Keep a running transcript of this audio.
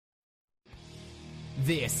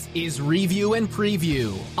This is Review and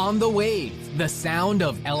Preview on The Wave, the sound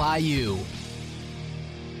of LIU.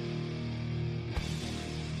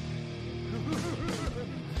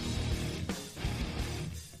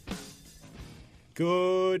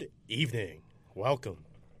 Good evening. Welcome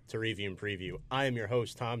to Review and Preview. I am your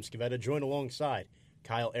host, Tom Scavetta, joined alongside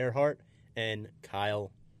Kyle Earhart and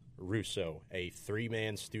Kyle Russo, a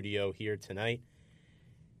three-man studio here tonight.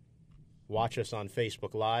 Watch us on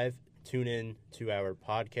Facebook Live. Tune in to our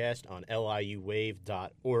podcast on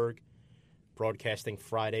liuwave.org, broadcasting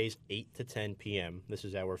Fridays 8 to 10 p.m. This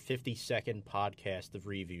is our 52nd podcast of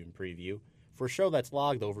Review and Preview. For a show that's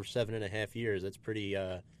logged over 7.5 years, that's pretty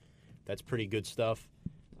good stuff.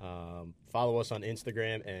 Follow us on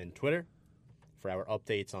Instagram and Twitter for our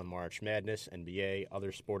updates on March Madness, NBA,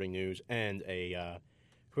 other sporting news, and a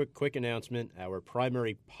quick announcement. Our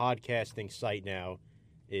primary podcasting site now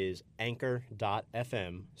is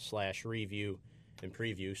anchor.fm/review and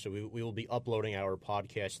preview. So we will be uploading our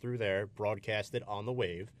podcast through there, broadcasted on the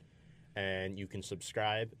wave, and you can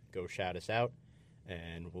subscribe, go shout us out,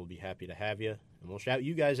 and we'll be happy to have you, and we'll shout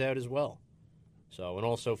you guys out as well. So, and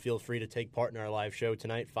also feel free to take part in our live show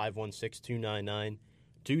tonight,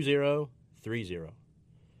 516-299-2030.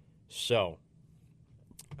 So,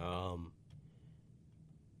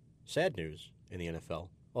 sad news in the NFL.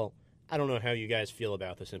 Well, I don't know how you guys feel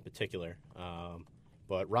about this in particular,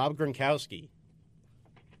 but Rob Gronkowski,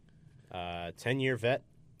 10-year vet,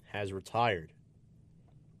 has retired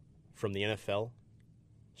from the NFL,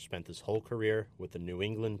 spent his whole career with the New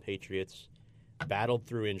England Patriots, battled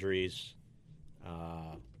through injuries.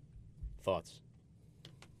 Thoughts?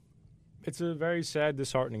 It's a very sad,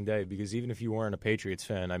 disheartening day because even if you weren't a Patriots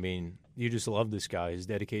fan, I mean, you just love this guy, his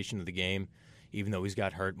dedication to the game, even though he's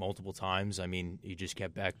got hurt multiple times. I mean, he just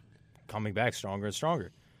kept coming back stronger and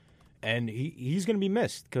stronger. And he's going to be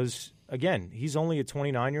missed because, again, he's only a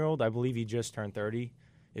 29-year-old. I believe he just turned 30,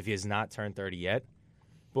 if he has not turned 30 yet.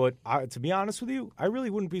 But to be honest with you, I really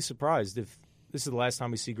wouldn't be surprised if this is the last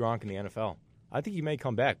time we see Gronk in the NFL. I think he may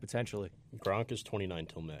come back, potentially. Gronk is 29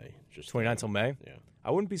 till May. 29 till May? Yeah.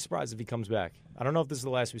 I wouldn't be surprised if he comes back. I don't know if this is the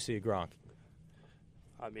last we see of Gronk.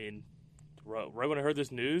 I mean, right when I heard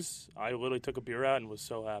this news, I literally took a beer out and was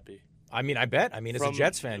so happy. I mean, I bet. I mean, as a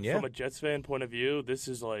Jets fan, yeah. From a Jets fan point of view, this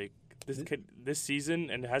is like this season,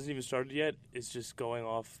 and it hasn't even started yet, is just going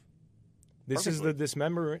off. This perfectly. is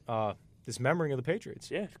the dismembering of the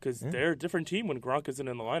Patriots. Yeah, because they're a different team when Gronk isn't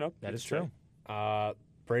in the lineup. That is true.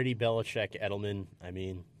 Brady, Belichick, Edelman, I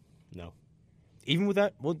mean, no. Even with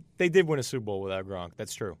that, well, they did win a Super Bowl without Gronk.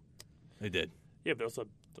 That's true. They did. Yeah, but also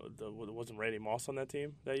wasn't Randy Moss on that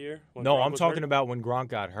team that year? No, Gronk I'm was talking hurt? about when Gronk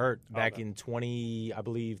got hurt back Okay. in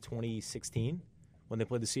 2016, when they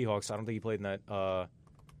played the Seahawks. I don't think he played in that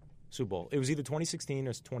Super Bowl. It was either 2016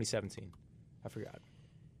 or 2017. I forgot.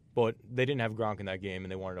 But they didn't have Gronk in that game,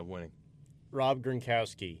 and they wound up winning. Rob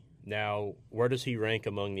Gronkowski. Now, where does he rank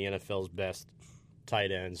among the NFL's best tight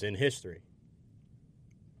ends in history?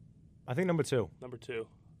 I think number 2. Number 2.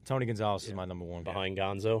 Tony Gonzalez is my number 1. Behind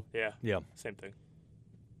Gonzo? Yeah. Yeah. Same thing.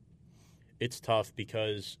 It's tough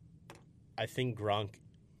because I think Gronk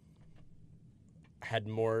had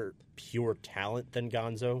more pure talent than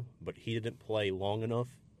Gonzo, but he didn't play long enough,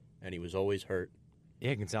 and he was always hurt.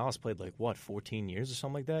 Yeah, Gonzalez played 14 years or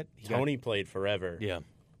something like that? Tony played forever. Yeah.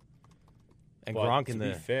 And But Gronk to in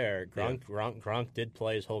be fair, Gronk did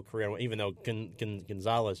play his whole career, even though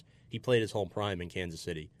Gonzalez, he played his whole prime in Kansas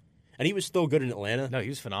City. And he was still good in Atlanta. No, he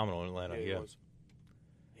was phenomenal in Atlanta, He yeah. was.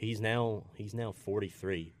 He's now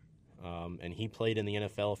 43. And he played in the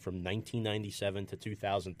NFL from 1997 to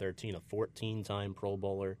 2013, a 14-time Pro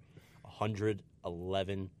Bowler,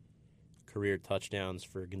 111 career touchdowns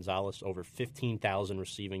for Gonzalez, over 15,000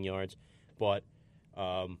 receiving yards. But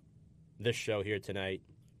this show here tonight,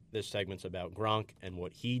 this segment's about Gronk and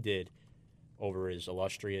what he did over his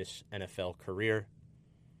illustrious NFL career.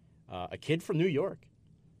 A kid from New York,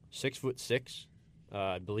 6'6".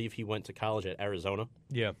 I believe he went to college at Arizona.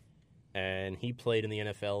 Yeah. And he played in the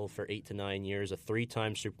NFL for 8 to 9 years, a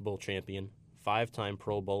 3-time Super Bowl champion, 5-time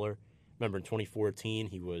Pro Bowler. Remember, in 2014,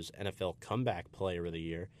 he was NFL Comeback Player of the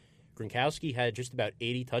Year. Gronkowski had just about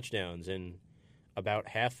 80 touchdowns in about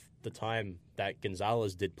half the time that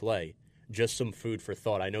Gonzalez did play. Just some food for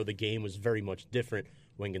thought. I know the game was very much different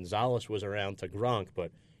when Gonzalez was around to Gronk,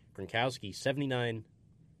 but Gronkowski, 79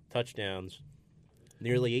 touchdowns,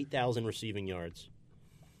 nearly 8,000 receiving yards,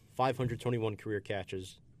 521 career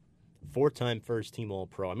catches, 4-time first-team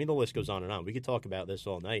All-Pro. I mean, the list goes on and on. We could talk about this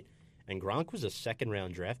all night. And Gronk was a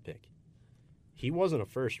second-round draft pick. He wasn't a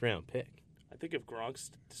first-round pick. I think if Gronk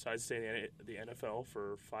decides to stay in the NFL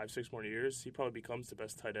for 5-6 more years, he probably becomes the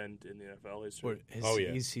best tight end in the NFL history.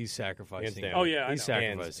 He's sacrificing. Hands down. Oh, yeah, I He's know.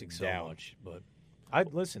 sacrificing Hands so down. much. But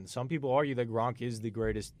listen. Some people argue that Gronk is the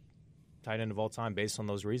greatest tight end of all time based on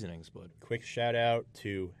those reasonings. But Quick shout out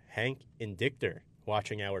to Hank Indictor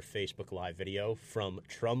watching our Facebook Live video from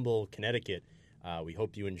Trumbull, Connecticut. We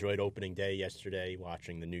hope you enjoyed opening day yesterday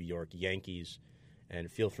watching the New York Yankees. And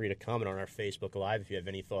feel free to comment on our Facebook Live if you have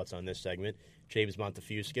any thoughts on this segment. James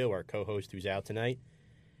Montefusco, our co-host who's out tonight.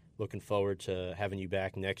 Looking forward to having you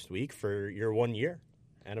back next week for your 1-year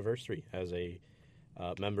anniversary as a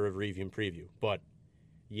member of Review and Preview. But,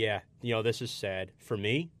 yeah, this is sad. For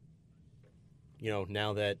me,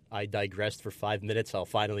 now that I digressed for 5 minutes, I'll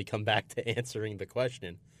finally come back to answering the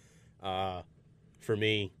question. For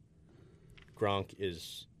me, Gronk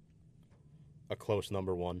is a close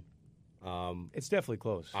number one. it's definitely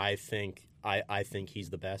close. I think he's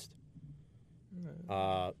the best.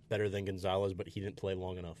 Better than Gonzalez, but he didn't play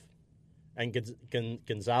long enough. And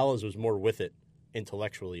Gonzalez was more with it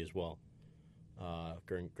intellectually as well.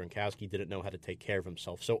 Gronkowski didn't know how to take care of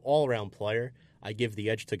himself. So all-around player, I give the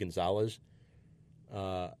edge to Gonzalez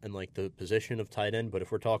and like the position of tight end. But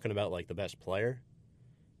if we're talking about like the best player,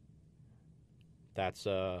 that's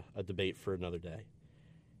a debate for another day.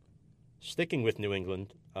 Sticking with New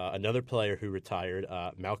England, another player who retired,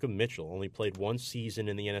 Malcolm Mitchell, only played one season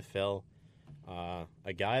in the NFL.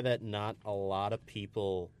 A guy that not a lot of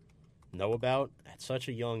people know about at such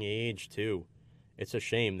a young age, too. It's a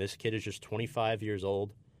shame. This kid is just 25 years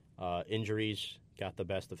old. Injuries got the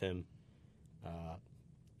best of him.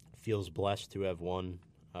 Feels blessed to have won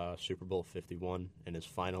Super Bowl 51 in his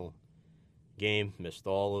final game. Missed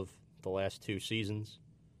all of the last 2 seasons.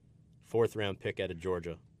 4th-round pick out of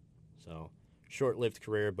Georgia. So, short-lived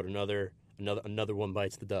career, but another one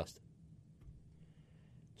bites the dust.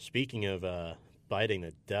 Speaking of biting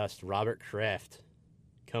the dust, Robert Kraft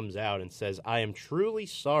comes out and says, "I am truly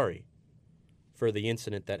sorry for the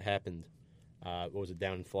incident that happened." What was it,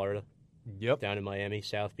 down in Florida? Yep. Down in Miami,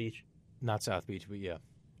 South Beach? Not South Beach, but yeah.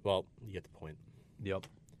 Well, you get the point. Yep.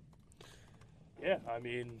 Yeah, I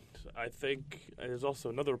mean, I think there's also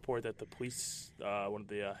another report that the police, one of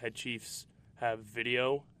the head chiefs, have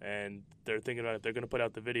video, and they're thinking about it. They're going to put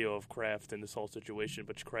out the video of Kraft in this whole situation,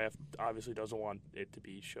 but Kraft obviously doesn't want it to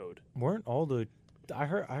be showed. Weren't all the I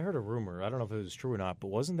heard a rumor. I don't know if it was true or not, but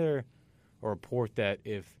wasn't there a report that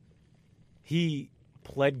if he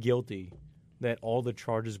pled guilty, that all the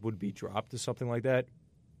charges would be dropped or something like that?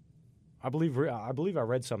 I believe I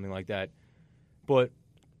read something like that, but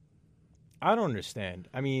I don't understand.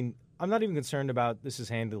 I mean, I'm not even concerned about this is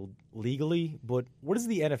handled legally, but what does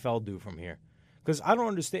the NFL do from here? Because I don't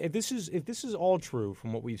understand if this is all true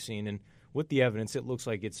from what we've seen and with the evidence, it looks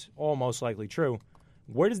like it's all most likely true.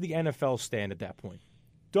 Where does the NFL stand at that point?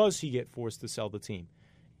 Does he get forced to sell the team?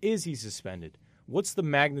 Is he suspended? What's the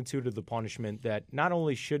magnitude of the punishment that not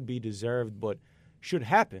only should be deserved but should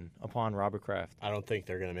happen upon Robert Kraft? I don't think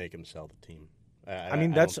they're going to make him sell the team.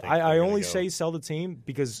 I only say sell the team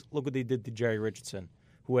because look what they did to Jerry Richardson,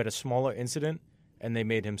 who had a smaller incident, and they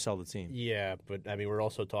made him sell the team. Yeah, but, I mean, we're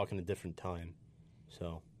also talking a different time.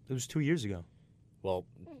 So It was 2 years ago, well,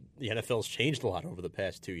 the NFL's changed a lot over the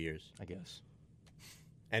past 2 years. I guess.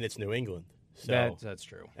 And it's New England. So That's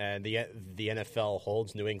true. And the NFL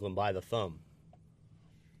holds New England by the thumb.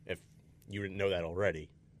 If you didn't know that already,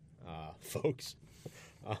 folks.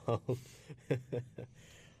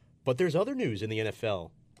 But there's other news in the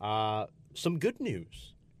NFL. Some good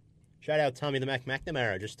news. Shout out Tommy the Mac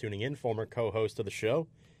McNamara just tuning in, former co-host of the show.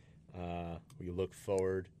 We look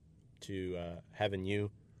forward to having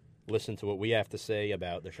you listen to what we have to say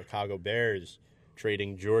about the Chicago Bears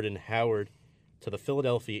trading Jordan Howard to the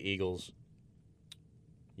Philadelphia Eagles.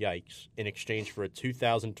 Yikes. In exchange for a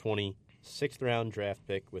 2020 6th-round draft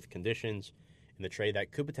pick with conditions in the trade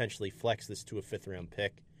that could potentially flex this to a 5th-round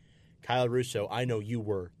pick. Kyle Russo, I know you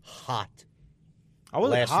were hot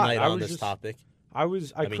last night on this topic. I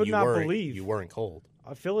could not believe you weren't cold.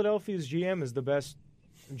 Philadelphia's GM is the best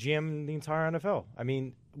GM in the entire NFL. I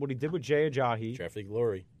mean, what he did with Jay Ajayi. Jeffrey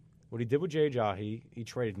Glory. What he did with Jay Ajayi, he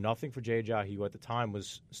traded nothing for Jay Ajayi, who at the time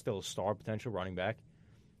was still a star potential running back.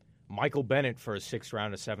 Michael Bennett for a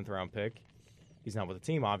 6th-round, a 7th-round pick. He's not with the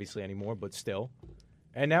team, obviously, anymore, but still.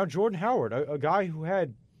 And now Jordan Howard, a guy who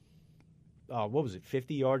had,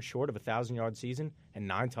 50 yards short of a 1,000-yard season and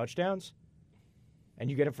 9 touchdowns? And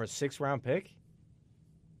you get him for a 6th-round pick?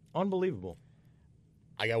 Unbelievable.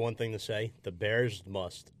 I got one thing to say. The Bears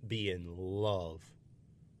must be in love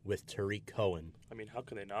with Tariq Cohen. I mean, how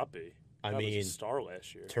can they not be? I That was mean, a star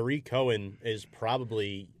last year. Tariq Cohen is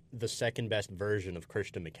probably the second best version of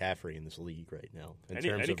Christian McCaffrey in this league right now. And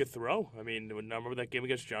he could throw. I mean, remember that game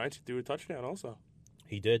against Giants? He threw a touchdown also.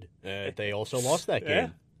 He did. They also lost that game. Yeah.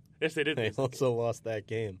 Yes, they did. They also lost that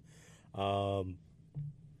game.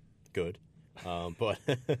 Good. But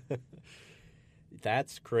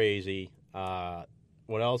that's crazy.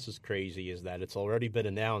 What else is crazy is that it's already been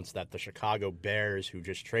announced that the Chicago Bears, who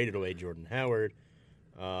just traded away Jordan Howard,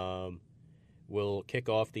 will kick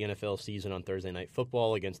off the NFL season on Thursday Night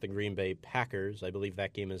Football against the Green Bay Packers. I believe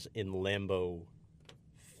that game is in Lambeau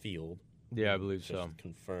Field. Yeah, I believe Just so.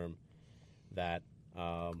 confirm that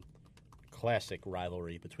classic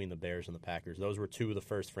rivalry between the Bears and the Packers. Those were two of the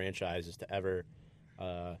first franchises to ever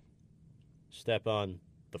step on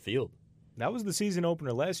the field. That was the season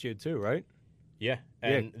opener last year too, right? Yeah,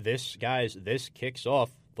 and this kicks off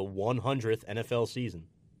the 100th NFL season.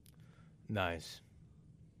 Nice.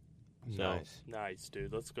 So, Nice,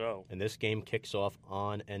 dude. Let's go. And this game kicks off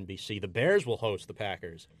on NBC. The Bears will host the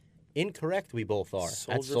Packers. Incorrect, we both are.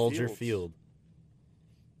 At Soldier Field.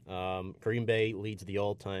 Green Bay leads the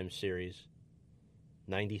all-time series,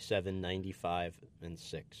 97, 95, and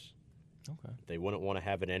 6. Okay. They wouldn't want to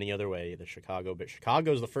have it any other way. The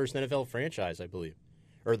Chicago's the first NFL franchise, I believe,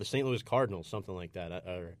 or the St. Louis Cardinals, something like that.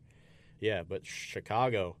 But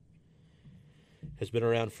Chicago has been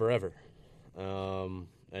around forever.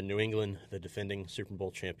 And New England, the defending Super Bowl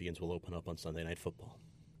champions, will open up on Sunday Night Football.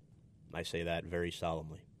 I say that very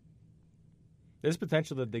solemnly. There's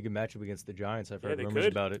potential that they could match up against the Giants. I've heard they rumors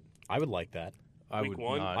could. about it. I would like that. I Week would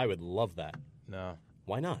one? not. I would love that. No.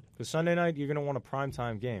 Why not? Because Sunday night, you're going to want a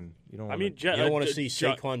primetime game. You don't. I Want mean, You don't want to see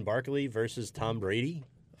Saquon Barkley versus Tom Brady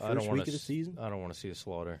first week of the season? I don't want to see a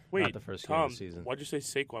slaughter. Wait, not the first game Tom, of the season. why'd you say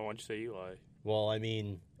Saquon? Why'd you say Eli? Well, I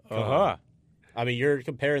mean, Uh-huh. you're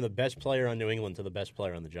comparing the best player on New England to the best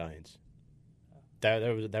player on the Giants.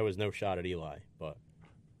 That was no shot at Eli, but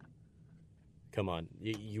come on,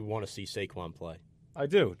 you want to see Saquon play. I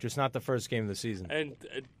do, just not the first game of the season. And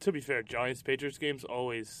to be fair, Giants-Patriots games,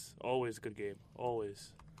 always a good game.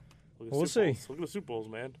 Always. Look at the We'll Super see. Bowls. Look at the Super Bowls,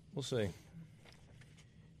 man. We'll see.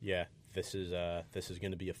 Yeah, this is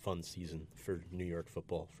going to be a fun season for New York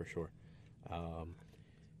football for sure.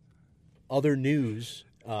 Other news: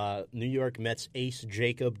 New York Mets ace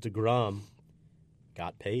Jacob deGrom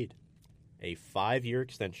got paid a 5-year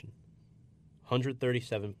extension,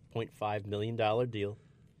 $137.5 million deal,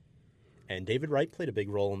 and David Wright played a big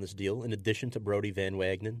role in this deal in addition to Brody Van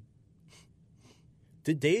Wagenen.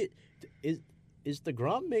 Is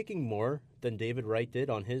deGrom making more than David Wright did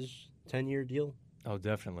on his 10-year deal? Oh,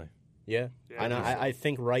 definitely. Yeah, Yeah, and I think so. I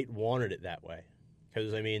think Wright wanted it that way.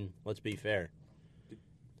 Because, I mean, let's be fair.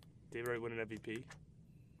 David Wright win an MVP?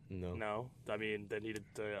 No. No. I mean, they needed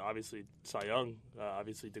obviously Cy Young.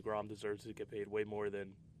 Obviously, DeGrom deserves to get paid way more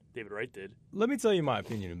than David Wright did. Let me tell you my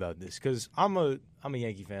opinion about this, because I'm a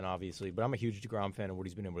Yankee fan, obviously, but I'm a huge DeGrom fan of what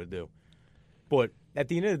he's been able to do. But at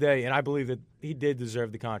the end of the day, and I believe that he did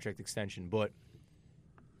deserve the contract extension, but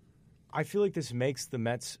I feel like this makes the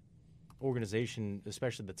Mets organization,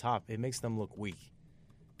 especially the top, it makes them look weak.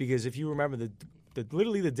 Because if you remember,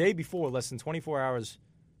 literally the day before, less than 24 hours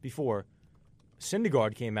before,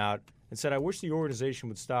 Syndergaard came out and said, I wish the organization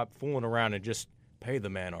would stop fooling around and just pay the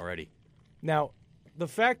man already. Now, the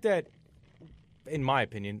fact that, in my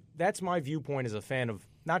opinion, that's my viewpoint as a fan of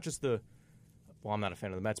not just I'm not a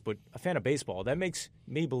fan of the Mets, but a fan of baseball. That makes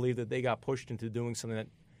me believe that they got pushed into doing something that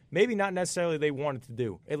maybe not necessarily they wanted to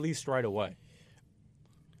do, at least right away.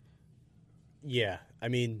 Yeah, I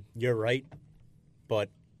mean, you're right, but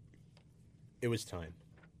it was time.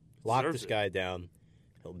 Lock Deserves this it. guy down.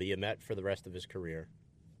 He'll be a Met for the rest of his career.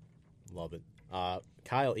 Love it.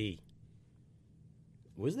 Kyle E.,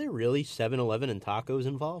 was there really 7-Eleven and tacos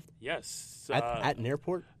involved Yes. at an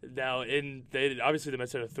airport? Now, obviously the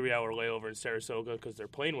Mets had a 3-hour layover in Sarasota because their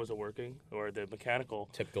plane wasn't working, or the mechanical.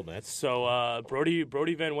 Typical Mets. So Brody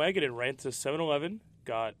Van Wagenen ran to 7-Eleven,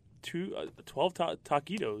 got 12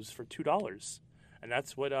 taquitos for $2, and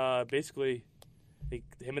that's what basically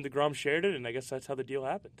him and DeGrom shared it, and I guess that's how the deal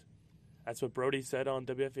happened. That's what Brody said on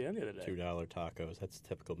WFAN the other day. $2 tacos. That's a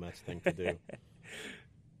typical Mets thing to do.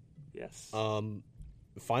 Yes.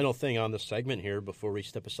 Final thing on the segment here before we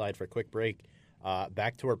step aside for a quick break.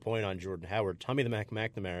 Back to our point on Jordan Howard. Tommy the Mac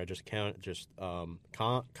McNamara just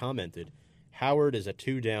commented, Howard is a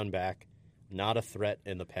 2-down back, not a threat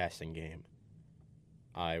in the passing game.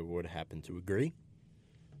 I would happen to agree.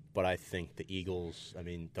 But I think the Eagles, I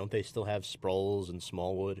mean, don't they still have Sproles and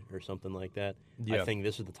Smallwood or something like that? Yeah. I think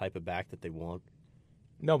this is the type of back that they want.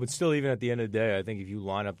 No, but still, even at the end of the day, I think if you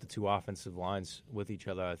line up the two offensive lines with each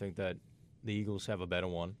other, I think that the Eagles have a better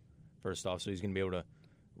one, first off, so he's going to be able to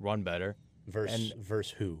run better.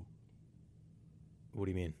 Versus who? What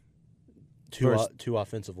do you mean? Two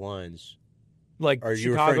offensive lines. Like Are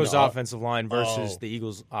you Chicago's referring to- offensive line versus the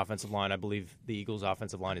Eagles' offensive line. I believe the Eagles'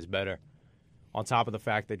 offensive line is better. On top of the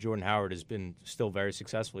fact that Jordan Howard has been still very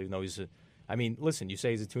successful, even though listen, you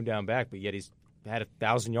say he's a two-down back, but yet he's had a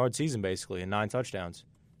 1,000-yard season basically and 9 touchdowns.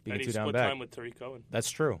 Being And a he two-down split back. time with Tariq Cohen. That's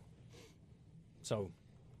true. So,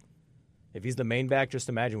 if he's the main back, just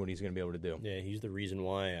imagine what he's going to be able to do. Yeah, he's the reason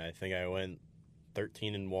why I think I went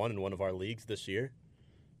 13-1 in one of our leagues this year.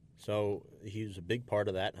 So he was a big part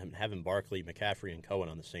of that. Having Barkley, McCaffrey, and Cohen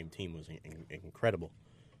on the same team was incredible.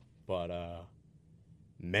 But,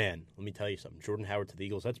 man, let me tell you something. Jordan Howard to the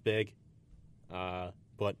Eagles, that's big.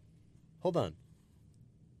 But hold on.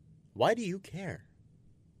 Why do you care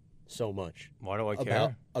so much Why do I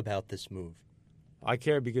care? about this move? I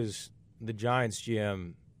care because the Giants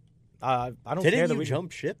GM. I don't Didn't care that you we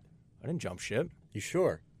jump ship? I didn't jump ship. You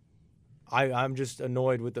sure? I'm just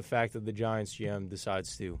annoyed with the fact that the Giants GM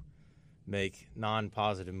decides to make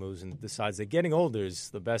non-positive moves and decides that getting older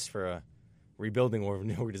is the best for a rebuilding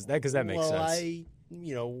organization. Because that makes sense.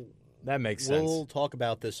 That makes sense. We'll talk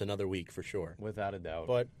about this another week for sure. Without a doubt.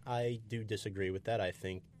 But I do disagree with that. I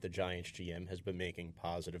think the Giants GM has been making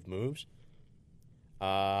positive moves.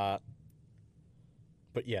 But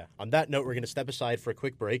yeah, on that note, we're going to step aside for a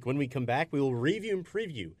quick break. When we come back, we will review and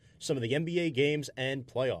preview some of the NBA games and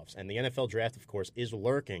playoffs. And the NFL draft, of course, is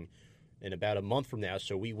lurking in about a month from now,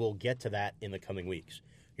 so we will get to that in the coming weeks.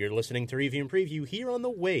 You're listening to Review and Preview here on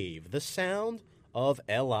The Wave, the sound of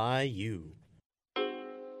LIU.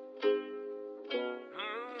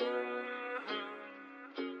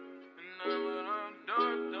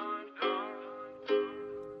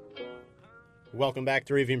 Welcome back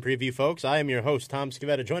to Review and Preview, folks. I am your host, Tom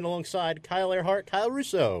Scavetta, joined alongside Kyle Earhart, Kyle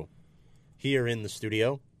Russo, here in the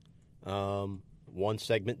studio. One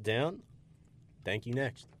segment down. Thank you,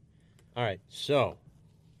 next. All right, so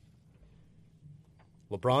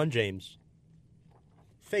LeBron James,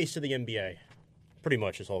 face of the NBA, pretty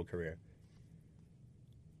much his whole career.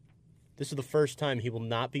 This is the first time he will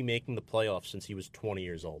not be making the playoffs since he was 20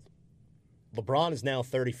 years old. LeBron is now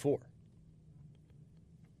 34.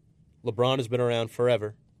 LeBron has been around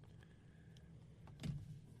forever.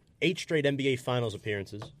 8 straight NBA Finals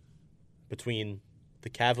appearances between the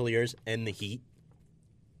Cavaliers and the Heat.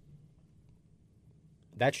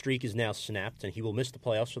 That streak is now snapped, and he will miss the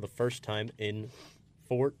playoffs for the first time in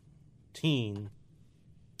 14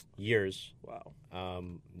 years. Wow.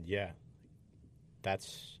 Yeah,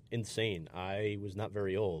 that's insane. I was not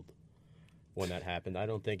very old when that happened. I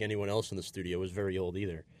don't think anyone else in the studio was very old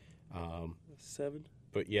either. 7,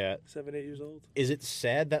 But yeah, 8 years old. is it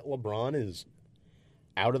sad that LeBron is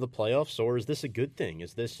out of the playoffs, or is this a good thing?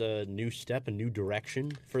 Is this a new step, a new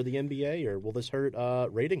direction for the NBA, or will this hurt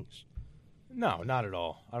ratings? No, not at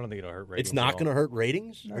all. I don't think it'll hurt ratings. It's not going to hurt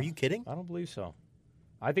ratings? No. Are you kidding? I don't believe so.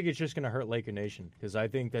 I think it's just going to hurt Laker Nation because I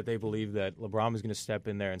think that they believe that LeBron is going to step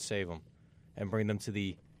in there and save them and bring them to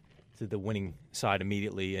the winning side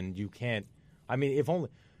immediately. And you can't. I mean, if only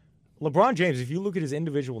LeBron James. If you look at his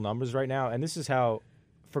individual numbers right now, and this is how,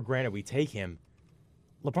 for granted, we take him.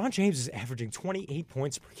 LeBron James is averaging 28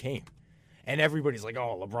 points per game, and everybody's like,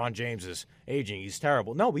 "Oh, LeBron James is aging. He's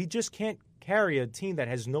terrible." No, he just can't carry a team that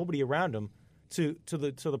has nobody around him to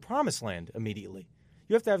the promised land immediately.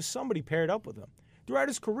 You have to have somebody paired up with him throughout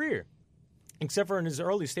his career, except for in his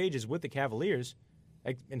early stages with the Cavaliers.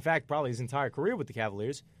 In fact, probably his entire career with the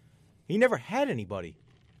Cavaliers, he never had anybody.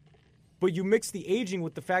 But you mix the aging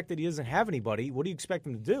with the fact that he doesn't have anybody, what do you expect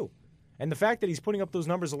him to do? And the fact that he's putting up those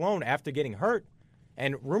numbers alone after getting hurt,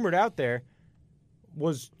 and rumored out there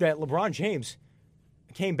was that LeBron James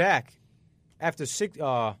came back after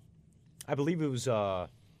I believe it was a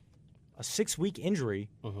 6-week injury,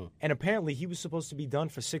 and apparently he was supposed to be done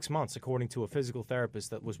for 6 months, according to a physical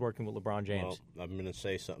therapist that was working with LeBron James. Well, I'm going to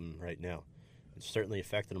say something right now. It's certainly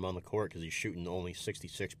affected him on the court because he's shooting only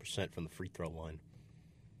 66% from the free throw line.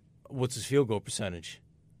 What's his field goal percentage?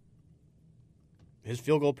 His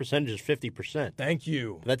field goal percentage is 50%. Thank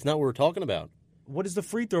you. But that's not what we're talking about. What is the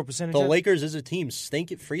free throw percentage? The Lakers as a team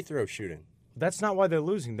stink at free throw shooting. That's not why they're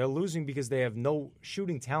losing. They're losing because they have no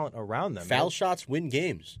shooting talent around them. Foul shots win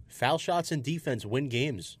games. Foul shots and defense win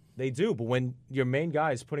games. They do, but when your main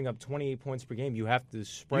guy is putting up 28 points per game, you have to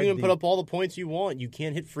spread. You can put up all the points you want. You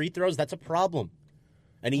can't hit free throws. That's a problem.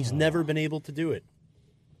 And he's never been able to do it.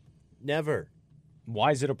 Never.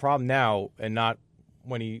 Why is it a problem now and not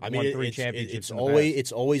when he won 3 championships?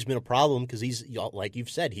 It's always been a problem because he's, like you've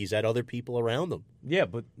said, he's had other people around him. Yeah,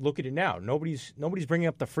 but look at it now. Nobody's bringing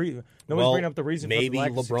up the bringing up the reason. Maybe for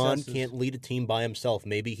the lack of LeBron successes. can't lead a team by himself.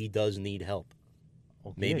 Maybe he does need help.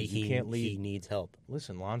 Well, Maybe yeah, you he can't leave. he needs help.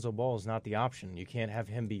 Listen, Lonzo Ball is not the option. You can't have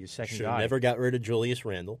him be your second Should guy. never got rid of Julius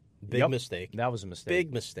Randle. Big Yep. mistake. That was a mistake.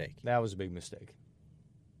 Big mistake. That was a big mistake.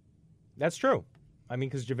 That's true. I mean,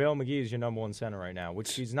 because JaVale McGee is your number one center right now,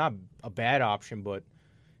 which he's not a bad option, but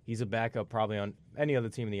he's a backup probably on any other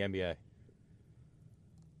team in the NBA.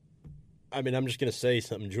 I mean, I'm just going to say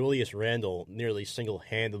something. Julius Randle nearly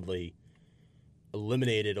single-handedly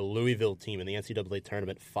eliminated a Louisville team in the NCAA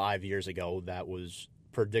tournament 5 years ago that was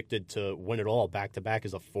predicted to win it all back-to-back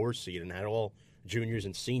as a 4 seed and had all juniors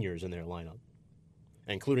and seniors in their lineup,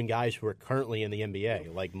 including guys who are currently in the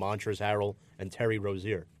NBA, like Montrezl Harrell and Terry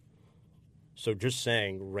Rozier. So just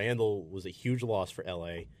saying, Randle was a huge loss for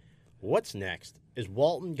L.A. What's next? Is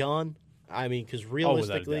Walton gone? I mean, because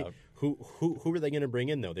realistically, doubt. who are they going to bring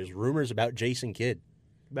in, though? There's rumors about Jason Kidd.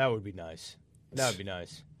 That would be nice. That would be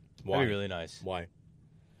nice. Why? That'd be really nice. Why?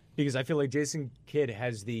 Because I feel like Jason Kidd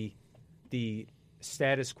has the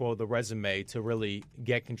status quo, the resume to really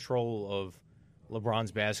get control of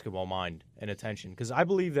LeBron's basketball mind and attention. Because I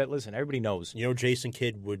believe that, listen, everybody knows. You know, Jason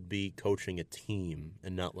Kidd would be coaching a team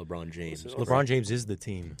and not LeBron James. LeBron James is the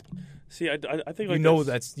team. See, I think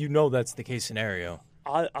That's the case scenario.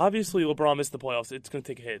 Obviously, LeBron missed the playoffs. It's going to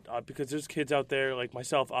take a hit because there's kids out there like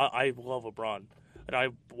myself. I love LeBron, and I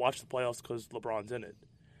watch the playoffs because LeBron's in it.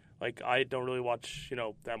 Like, I don't really watch,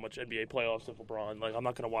 that much NBA playoffs of LeBron. Like, I'm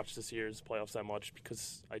not going to watch this year's playoffs that much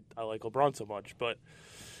because I like LeBron so much. But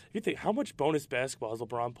if you think, how much bonus basketball has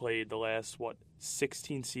LeBron played the last,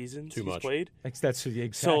 16 seasons Too he's much. played? That's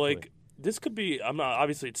exactly. So, this could be,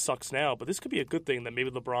 obviously it sucks now, but this could be a good thing that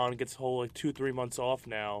maybe LeBron gets a whole 2-3 months off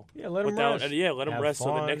now. Yeah, let him rest. Let him Have rest so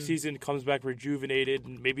the fun. next season comes back rejuvenated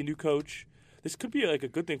and maybe new coach. This could be a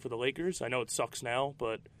good thing for the Lakers. I know it sucks now,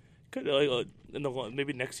 but could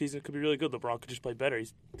maybe next season it could be really good. LeBron could just play better.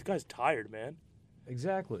 The guy's tired, man.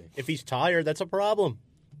 Exactly. If he's tired, that's a problem.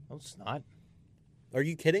 No, it's not. Are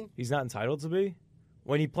you kidding? He's not entitled to be.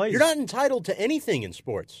 When he plays, You're not entitled to anything in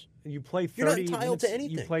sports. You play 30 You're not entitled to minutes,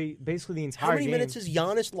 anything. You play basically the entire How many game. minutes has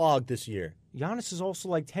Giannis logged this year? Giannis is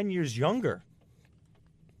also 10 years younger.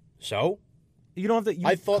 So? You don't have to.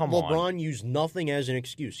 I thought come LeBron on. used nothing as an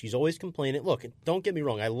excuse. He's always complaining. Look, don't get me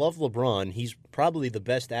wrong. I love LeBron. He's probably the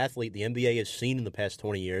best athlete the NBA has seen in the past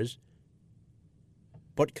 20 years.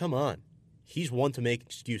 But come on. He's one to make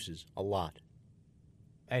excuses a lot.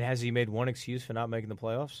 And has he made one excuse for not making the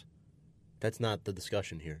playoffs? That's not the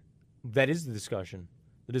discussion here. That is the discussion.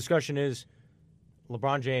 The discussion is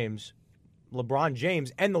LeBron James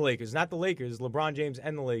and the Lakers, not the Lakers. LeBron James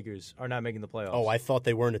and the Lakers are not making the playoffs. Oh, I thought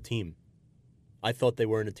they weren't a team.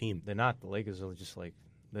 They're not. The Lakers are just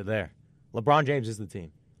they're there. LeBron James is the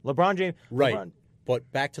team. LeBron James. Right. LeBron, But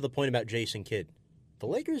back to the point about Jason Kidd. The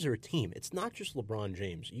Lakers are a team. It's not just LeBron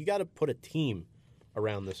James. You got to put a team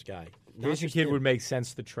around this guy. Not Jason just Kidd him. would make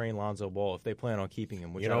sense to train Lonzo Ball if they plan on keeping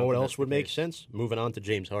him. Which You I know don't what think else that's would the make case. sense? Moving on to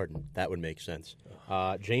James Harden. That would make sense.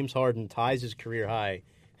 James Harden ties his career high,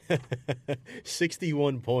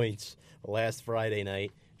 61 points last Friday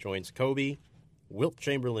night. Joins Kobe, Wilt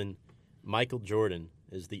Chamberlain, Michael Jordan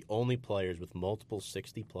as the only players with multiple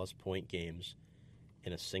 60-plus point games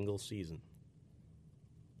in a single season.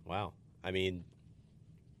 Wow. I mean,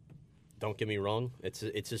 don't get me wrong. It's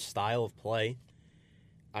his style of play.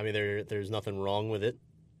 I mean, there's nothing wrong with it.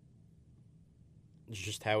 It's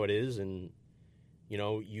just how it is, and,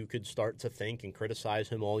 you could start to think and criticize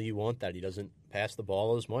him all you want that he doesn't pass the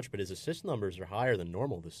ball as much, but his assist numbers are higher than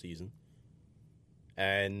normal this season.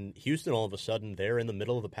 And Houston, all of a sudden, they're in the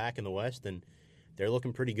middle of the pack in the West, and they're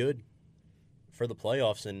looking pretty good for the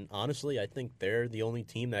playoffs. And honestly, I think they're the only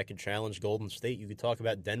team that can challenge Golden State. You could talk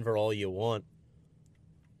about Denver all you want.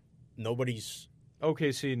 Nobody's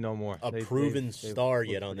OKC, no more. a proven star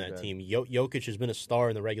yet on that team. Jokic has been a star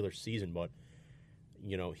in the regular season, but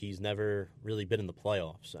he's never really been in the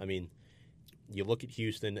playoffs. I mean, you look at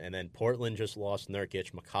Houston, and then Portland just lost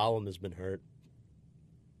Nurkic. McCollum has been hurt.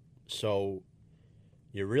 So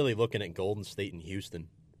you're really looking at Golden State and Houston,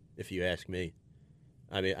 if you ask me.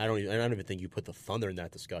 I mean, I don't even think you put the Thunder in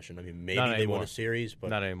that discussion. I mean, maybe they won a series, but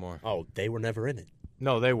not anymore. Oh, they were never in it.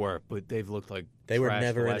 No, they were, but they've looked like they were trash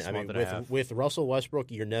never the in last it. I mean, month and a half. with Russell Westbrook,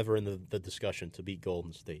 you're never in the discussion to beat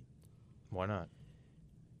Golden State. Why not?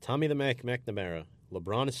 Tommy the Mac McNamara.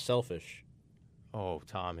 LeBron is selfish. Oh,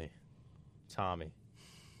 Tommy.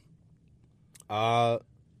 Not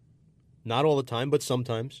all the time, but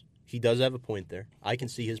sometimes. He does have a point there. I can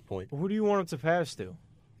see his point. Who do you want him to pass to?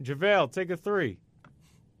 JaVale, take a three.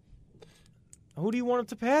 Who do you want him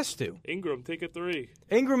to pass to? Ingram, take a 3.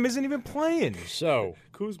 Ingram isn't even playing. So,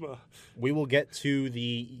 Kuzma. we will get to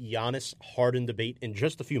the Giannis Harden debate in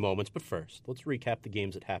just a few moments, but first, let's recap the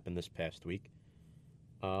games that happened this past week.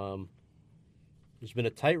 There's been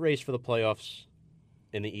a tight race for the playoffs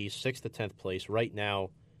in the East, 6th to 10th place. Right now,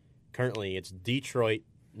 currently, it's Detroit,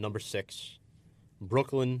 number 6,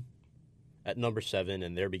 Brooklyn at number 7,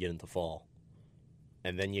 and they're beginning to fall.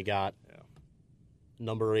 And then you got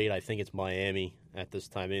number 8, I think it's Miami at this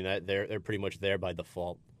time. I mean, they're pretty much there by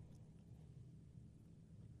default.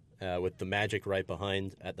 With the Magic right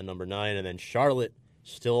behind at the number 9, and then Charlotte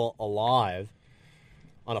still alive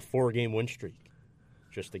on a 4-game win streak,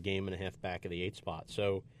 just a game and a half back of the 8th spot.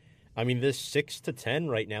 So, I mean, this 6 to 10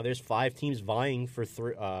 right now, there's 5 teams vying for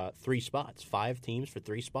 3 spots. 5 teams for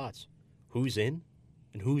 3 spots. Who's in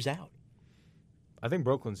and who's out? I think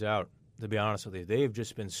Brooklyn's out, to be honest with you. They have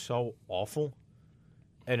just been so awful,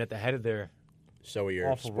 and at the head of their So are your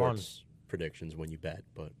awful sports predictions when you bet,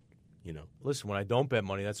 but, you know. Listen, when I don't bet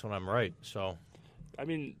money, that's when I'm right. So, I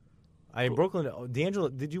mean, Brooklyn, D'Angelo,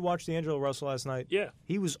 did you watch D'Angelo Russell last night? yeah.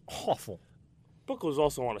 He was awful. Brooklyn's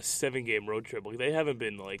also on a 7-game road trip. Like, they haven't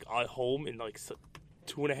been like at home in like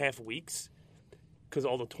 2.5 weeks because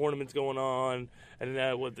all the tournaments going on, and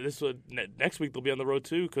next week they'll be on the road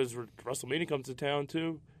too because WrestleMania comes to town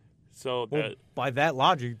too. So By that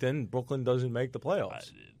logic, then Brooklyn doesn't make the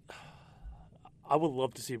playoffs. I would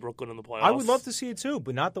love to see Brooklyn in the playoffs. I would love to see it too,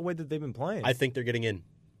 but not the way that they've been playing. I think they're getting in.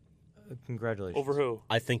 Congratulations. Over who?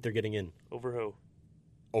 I think they're getting in. Over who?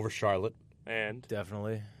 Over Charlotte. And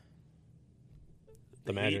Definitely.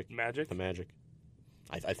 The Heat, Magic. Magic. The Magic.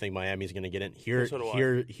 I think Miami's going to get in. So do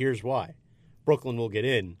I. Here's why. Brooklyn will get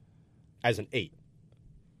in as an 8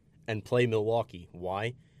 and play Milwaukee.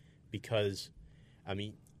 Why? Because, I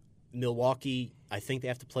mean, Milwaukee, I think they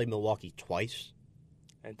have to play Milwaukee twice.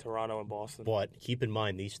 And Toronto and Boston. But keep in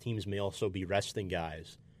mind, these teams may also be resting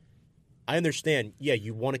guys. I understand,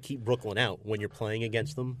 you want to keep Brooklyn out when you're playing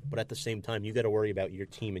against them, but at the same time, you got to worry about your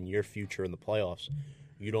team and your future in the playoffs.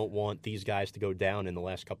 You don't want these guys to go down in the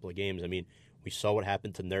last couple of games. I mean, we saw what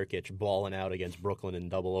happened to Nurkic balling out against Brooklyn in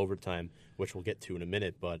double overtime, which we'll get to in a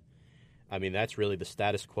minute. But, I mean, that's really the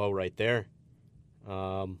status quo right there.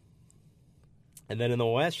 And then in the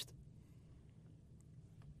West,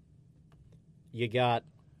 you got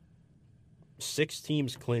 6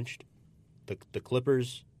 teams clinched. The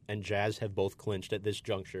Clippers and Jazz have both clinched at this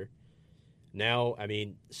juncture. Now, I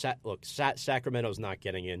mean, Sacramento's not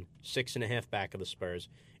getting in. 6.5 back of the Spurs.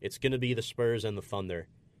 It's going to be the Spurs and the Thunder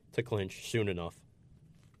to clinch soon enough.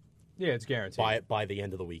 Yeah, it's guaranteed. By the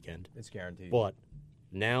end of the weekend. It's guaranteed. But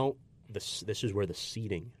now this is where the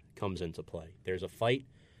seeding comes into play. There's a fight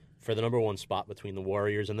for the number 1 spot between the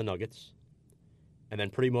Warriors and the Nuggets. And then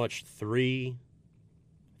pretty much 3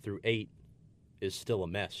 through 8 is still a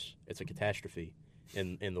mess. It's a catastrophe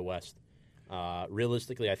in the West.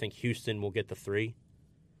 Realistically, I think Houston will get the 3.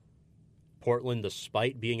 Portland,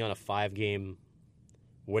 despite being on a 5-game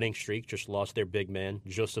winning streak, just lost their big man,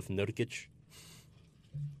 Jusuf Nurkic.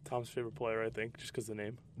 Tom's favorite player, I think, just because of the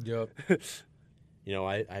name. Yep. You know,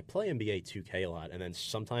 I play NBA 2K a lot, and then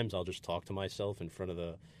sometimes I'll just talk to myself in front of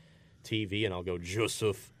the TV, and I'll go,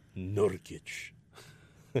 Jusuf Nurkic.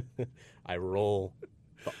 I roll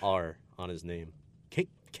the R on his name.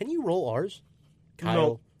 Can you roll R's?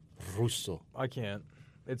 Kyle Russo. I can't.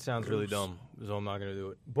 It sounds really dumb, so I'm not going to do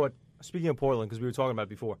it. But speaking of Portland, because we were talking about it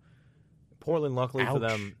before, Portland, luckily for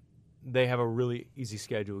them, they have a really easy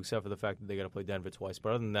schedule, except for the fact that they got to play Denver twice. But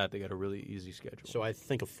other than that, they got a really easy schedule. So I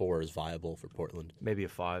think a 4 is viable for Portland. Maybe a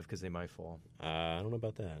 5 because they might fall. I don't know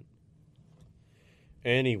about that.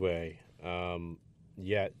 Anyway,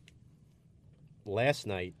 last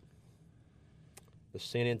night, the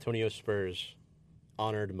San Antonio Spurs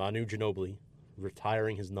honored Manu Ginobili,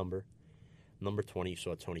 retiring his number 20.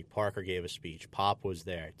 So Tony Parker gave a speech. Pop was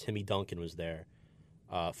there. Timmy Duncan was there.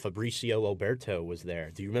 Fabricio Oberto was there.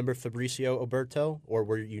 Do you remember Fabricio Oberto, or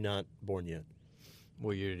were you not born yet?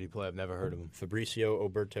 What year did he play? I've never heard of him. Fabricio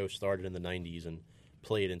Oberto started in the 90s and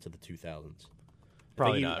played into the 2000s.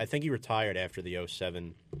 Probably not. I think he retired after the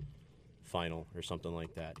 07 final or something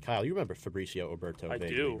like that. Kyle, you remember Fabricio Oberto vaguely,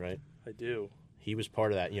 do. right? I do. He was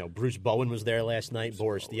part of that. You know, Bruce Bowen was there last night.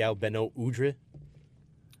 Boris Diaw, Beno Udrih.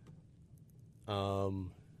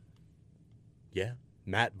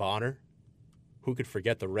 Matt Bonner. Who could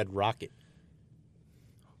forget the Red Rocket?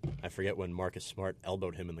 I forget when Marcus Smart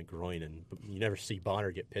elbowed him in the groin, and you never see Bonner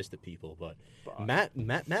get pissed at people. But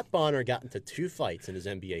Matt Bonner got into 2 fights in his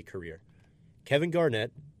NBA career. Kevin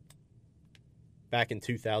Garnett, back in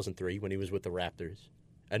 2003 when he was with the Raptors,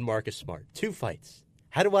 and Marcus Smart. 2 fights.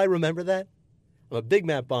 How do I remember that? I'm a big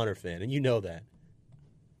Matt Bonner fan, and you know that.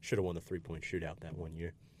 Should have won the 3-point shootout that one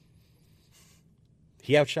year.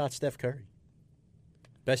 He outshot Steph Curry.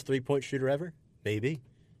 Best 3-point shooter ever? Maybe.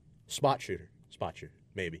 Spot shooter,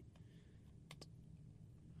 maybe.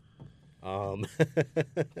 I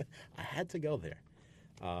had to go there.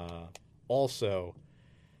 Also,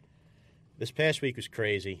 this past week was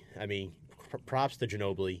crazy. I mean, props to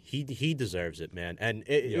Ginobili. He deserves it, man. And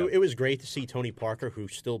it was great to see Tony Parker, who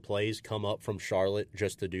still plays, come up from Charlotte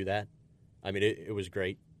just to do that. I mean, it was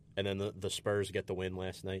great. And then the Spurs get the win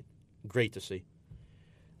last night. Great to see.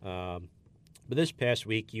 But this past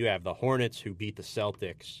week, you have the Hornets who beat the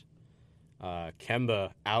Celtics.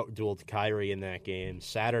 Kemba out-dueled Kyrie in that game.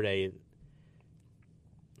 Saturday,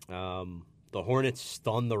 the Hornets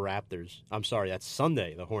stunned the Raptors. I'm sorry, that's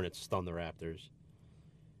Sunday. The Hornets stunned the Raptors.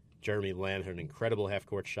 Jeremy Lamb had an incredible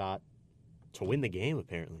half-court shot to win the game,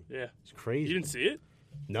 apparently. Yeah. It's crazy. You didn't see it?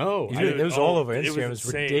 No. It was all over it Instagram. It was was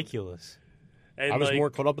insane. ridiculous. And I was more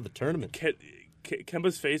caught up with the tournament.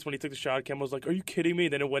 Kemba's face when he took the shot, Kemba was like, "Are you kidding me?"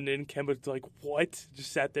 Then it went in. Kemba's like, "What?"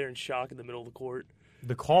 Just sat there in shock in the middle of the court.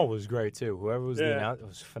 The call was great, too. Whoever was the Yeah. announcer, it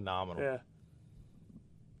was phenomenal. Yeah.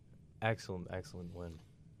 Excellent win.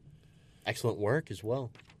 Excellent work as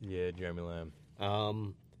well. Yeah, Jeremy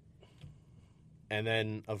Lamb. And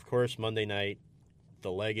then, of course, Monday night,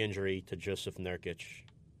 the leg injury to Jusuf Nurkic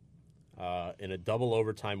in a double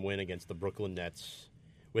overtime win against the Brooklyn Nets.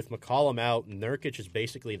 With McCollum out, Nurkic is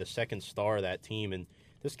basically the second star of that team, and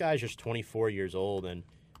this guy's just 24 years old, and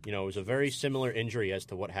it was a very similar injury as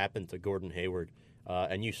to what happened to Gordon Hayward,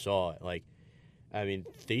 and you saw it.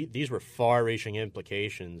 These were far-reaching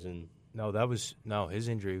implications, and his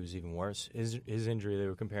injury was even worse. His injury, they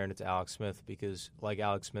were comparing it to Alex Smith because, like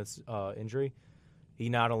Alex Smith's injury, he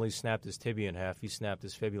not only snapped his tibia in half, he snapped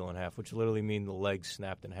his fibula in half, which literally means the leg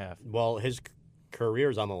snapped in half. well, his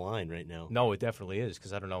career's on the line right now. No, it definitely is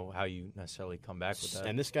because I don't know how you necessarily come back with that.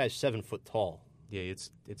 And this guy's 7 foot tall. Yeah,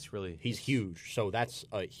 it's really He's huge, so that's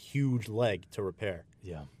a huge leg to repair.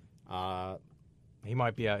 Yeah, Uh, he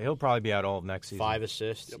might be out. He'll probably be out all of next season. 5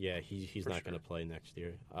 assists. Yep. Yeah, he's not sure. going to play next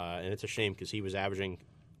year, and it's a shame because he was averaging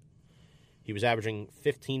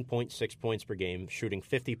 15.6 points per game, shooting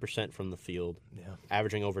 50% from the field, Yeah,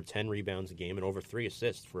 averaging over 10 rebounds a game, and over 3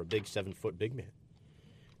 assists for a big 7 foot big man.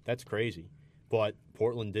 That's crazy. But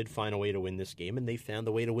Portland did find a way to win this game, and they found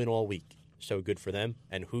a way to win all week. So good for them.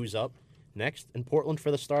 And who's up next in Portland for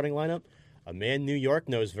the starting lineup? A man New York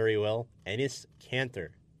knows very well, Enes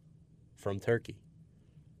Kanter from Turkey.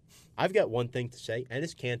 I've got one thing to say.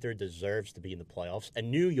 Enes Kanter deserves to be in the playoffs, and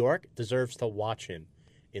New York deserves to watch him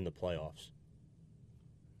in the playoffs.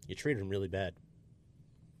 You treated him really bad,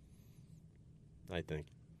 I think.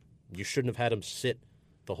 You shouldn't have had him sit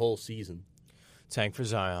the whole season. tank for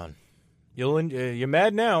Zion. You're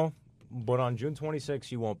mad now, but on June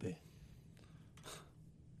 26th, you won't be.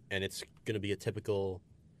 And it's going to be a typical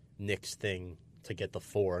Knicks thing to get the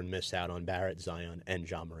 4 and miss out on Barrett, Zion, and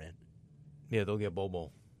John Morant. Yeah, they'll get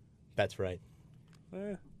Bobo. That's right.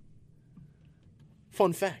 Eh.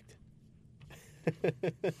 Fun fact.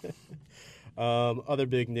 Other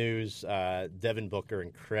big news, Devin Booker,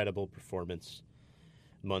 incredible performance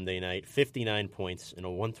Monday night. 59 points in a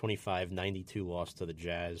 125-92 loss to the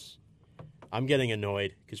Jazz. I'm getting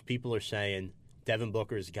annoyed because people are saying Devin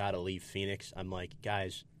Booker's got to leave Phoenix. I'm like,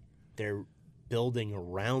 guys, they're building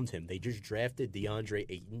around him. They just drafted DeAndre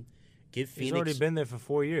Ayton. Give Phoenix. He's already been there for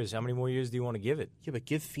 4 years. How many more years do you want to give it? Yeah, but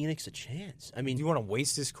give Phoenix a chance. I mean, Do you want to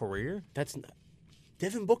waste his career?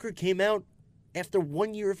 Devin Booker came out after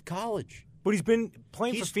 1 year of college. But he's been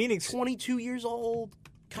playing He's for Phoenix. 22 years old.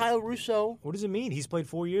 Kyle Russo. What does it mean? He's played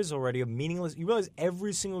 4 years already of meaningless. You realize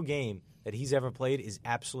every single game that he's ever played is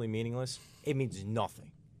absolutely meaningless? It means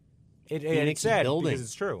nothing. And Phoenix it's is sad building. because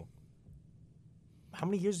it's true. How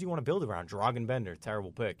many years do you want to build around? Dragan Bender,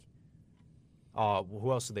 terrible pick.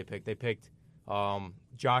 Who else did they pick? They picked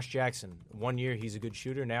Josh Jackson. 1 year, he's a good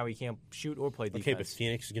shooter. Now he can't shoot or play defense. Okay, but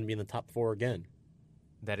Phoenix is going to be in the top 4 again.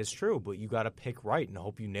 That is true, but you got to pick right and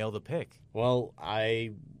hope you nail the pick. Well,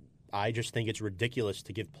 I just think it's ridiculous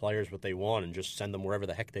to give players what they want and just send them wherever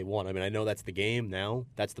the heck they want. I mean, I know that's the game now.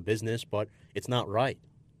 That's the business, but it's not right.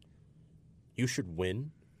 You should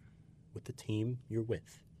win with the team you're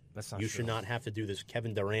with. That's not You true. should not have to do this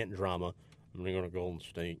Kevin Durant drama. I'm going to go to Golden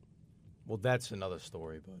State. Well, that's another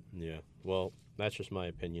story, but Yeah, well, that's just my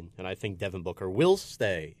opinion. And I think Devin Booker will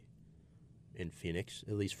stay in Phoenix,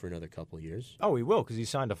 at least for another couple of years. oh, he will because he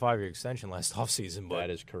signed a 5-year extension last offseason. But That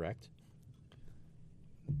is correct.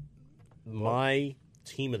 My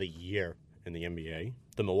team of the year in the NBA,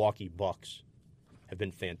 the Milwaukee Bucks, have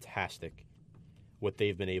been fantastic. What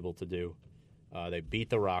they've been able to do. They beat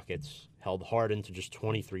the Rockets, held Harden to just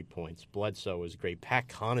 23 points. Bledsoe was great. Pat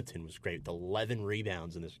Connaughton was great with 11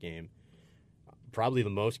 rebounds in this game. Probably the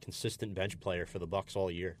most consistent bench player for the Bucks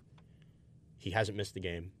all year. He hasn't missed a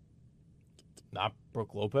game. not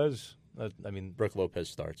Brooke Lopez. I mean, Brook Lopez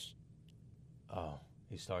starts. Oh,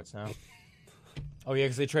 he starts now? Oh, yeah,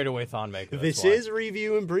 because they traded away Thonmaker. This is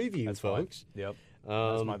review and preview, That's folks. Fine. Yep.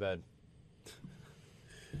 That's my bad.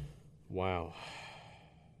 Wow.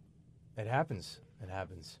 It happens. It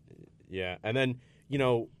happens. Yeah, and then,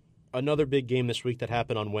 another big game this week that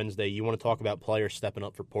happened on Wednesday. You want to talk about players stepping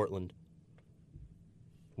up for Portland.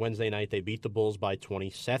 Wednesday night, they beat the Bulls by 20.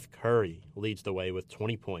 Seth Curry leads the way with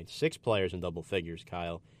 20 points. 6 players in double figures,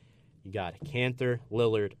 Kyle. You got Cantor,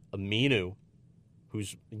 Lillard, Aminu,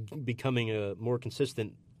 who's becoming a more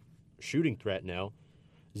consistent shooting threat now.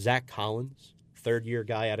 Zach Collins, third-year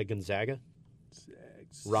guy out of Gonzaga.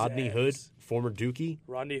 Rodney Hood, former Dookie.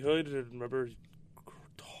 Rodney Hood, remember,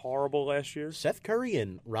 horrible last year. Seth Curry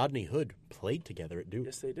and Rodney Hood played together at Duke.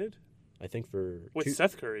 Yes, they did. I think for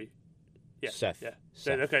Seth Curry. Yeah, Seth. Yeah.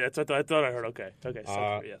 Seth. Okay, that's what I thought I heard. Okay, Seth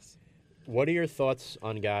Curry, yes. What are your thoughts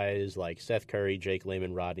on guys like Seth Curry, Jake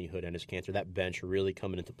Layman, Rodney Hood, Enes Kanter? That bench are really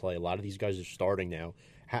coming into play. A lot of these guys are starting now.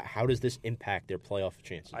 How does this impact their playoff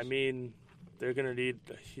chances? I mean, they're going to need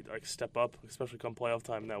step up, especially come playoff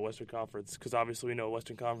time in that Western Conference, because obviously we know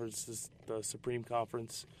Western Conference is the supreme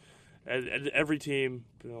conference. And every team,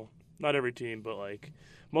 not every team, but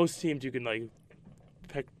most teams you can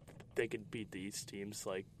pick, they can beat these teams.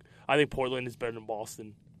 I think Portland is better than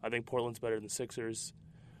Boston. I think Portland's better than the Sixers.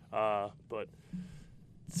 For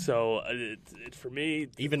me,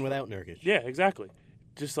 even without Nurkic. Yeah, exactly.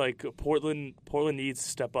 Just Portland needs to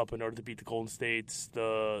step up in order to beat the Golden States,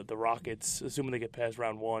 the Rockets, assuming they get past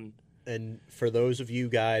round one. And for those of you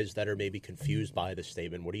guys that are maybe confused by this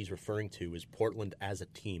statement, what he's referring to is Portland as a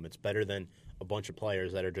team. It's better than a bunch of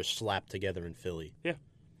players that are just slapped together in Philly. Yeah,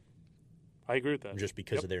 I agree with that. Just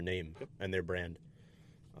because of their name and their brand.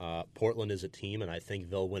 Portland is a team, and I think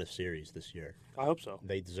they'll win a series this year. I hope so.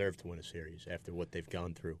 They deserve to win a series after what they've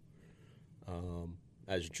gone through.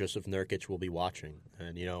 As Jusuf Nurkic will be watching.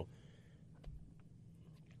 And,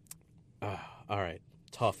 all right,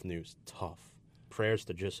 tough news, tough. Prayers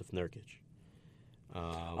to Jusuf Nurkic.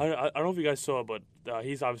 I don't know if you guys saw, but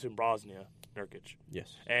he's obviously in Bosnia, Nurkic.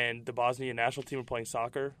 Yes. And the Bosnian national team were playing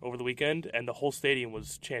soccer over the weekend, and the whole stadium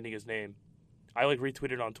was chanting his name. I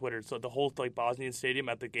retweeted on Twitter. So the whole Bosnian stadium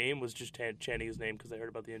at the game was just chanting his name because they heard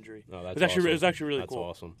about the injury. Oh, that's awesome. It was actually really that's cool.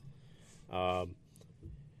 That's awesome.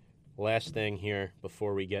 Last thing here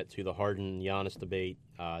before we get to the Harden-Giannis debate.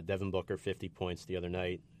 Devin Booker, 50 points the other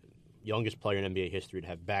night. Youngest player in NBA history to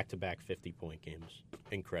have back-to-back 50-point games.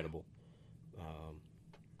 Incredible.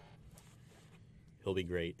 He'll be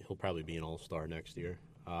great. He'll probably be an all-star next year.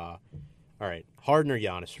 All right, Harden or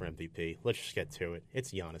Giannis for MVP? Let's just get to it.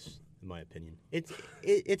 It's Giannis. In my opinion, it's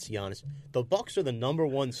Giannis. The Bucks are the number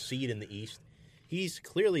 1 seed in the East. He's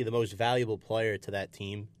clearly the most valuable player to that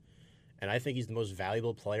team, and I think he's the most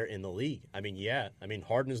valuable player in the league.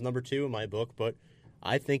 Harden is number 2 in my book, but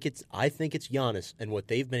I think it's Giannis and what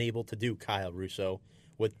they've been able to do, Kyle Russo.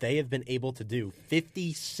 What they have been able to do,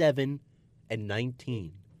 57-19.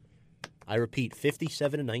 I repeat,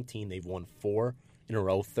 57-19. They've won 4 in a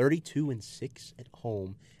row, 32-6 at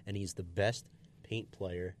home, and he's the best paint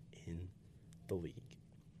player in the league.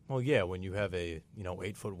 Well, yeah, when you have a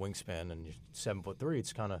 8-foot wingspan and you're 7'3",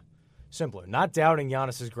 it's kind of simpler. Not doubting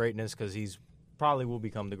Giannis's greatness because he's probably will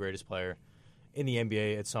become the greatest player in the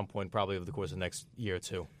NBA at some point, probably over the course of the next year or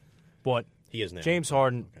two. But he is now. James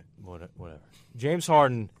Harden, whatever. James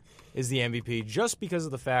Harden is the MVP just because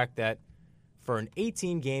of the fact that for an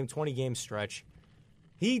 18-game, 20-game stretch,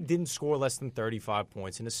 he didn't score less than 35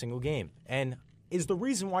 points in a single game, and is the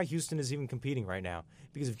reason why Houston is even competing right now.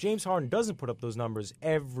 Because if James Harden doesn't put up those numbers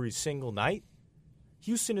every single night,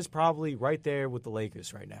 Houston is probably right there with the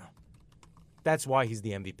Lakers right now. That's why he's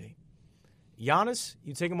the MVP. Giannis,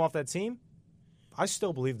 you take him off that team, I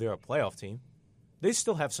still believe they're a playoff team. They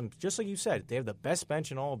still have some, just like you said, they have the best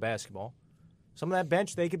bench in all of basketball. Some of that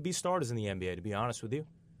bench, they could be starters in the NBA, to be honest with you.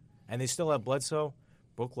 And they still have Bledsoe,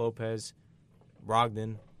 Brook Lopez,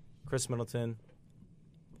 Brogdon, Chris Middleton.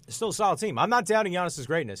 It's still a solid team. I'm not doubting Giannis'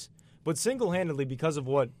 greatness, but single-handedly because of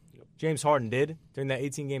what James Harden did during that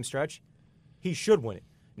 18-game stretch, he should win it.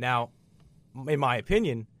 Now, in my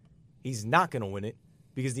opinion, he's not going to win it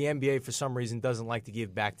because the NBA, for some reason, doesn't like to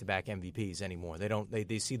give back-to-back MVPs anymore. They don't.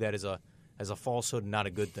 They see that as a falsehood and not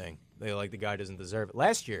a good thing. They the guy doesn't deserve it.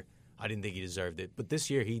 Last year, I didn't think he deserved it, but this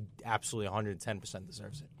year he absolutely 110%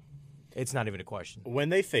 deserves it. It's not even a question. When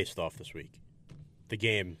they faced off this week, the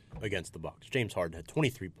game against the Bucks, James Harden had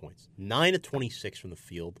 23 points, 9 of 26 from the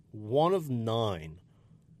field, 1 of 9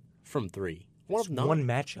 from 3. One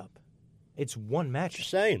matchup. It's one matchup. Just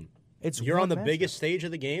saying. You're on the biggest stage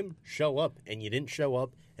of the game, show up, and you didn't show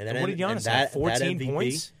up. And then what did Giannis have? 14 MVP,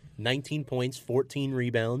 points? 19 points, 14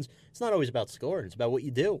 rebounds. It's not always about scoring. It's about what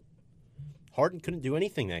you do. Harden couldn't do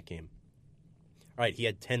anything that game. All right, he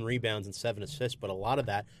had 10 rebounds and 7 assists, but a lot of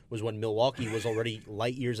that was when Milwaukee was already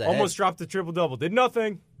light years ahead. Almost dropped the triple-double. Did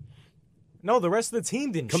nothing. No, the rest of the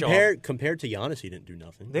team didn't show up. Compared to Giannis, he didn't do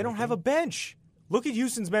nothing. They don't have a bench. Look at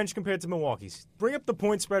Houston's bench compared to Milwaukee's. Bring up the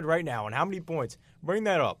point spread right now and how many points. Bring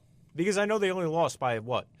that up. Because I know they only lost by,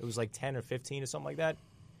 what? It was like 10 or 15 or something like that.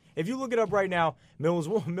 If you look it up right now,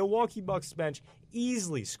 Milwaukee Bucks bench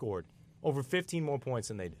easily scored over 15 more points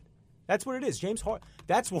than they did. That's what it is. James Harden.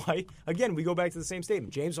 That's why, again, we go back to the same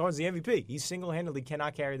statement. James Harden's the MVP. He single-handedly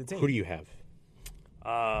cannot carry the team. Who do you have?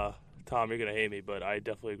 Tom, you're gonna hate me, but I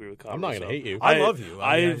definitely agree with Kyle. I'm not gonna hate you. I love you.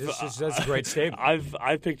 That's a great statement.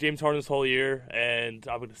 I've picked James Harden this whole year, and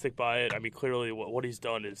I'm gonna stick by it. I mean, clearly, what he's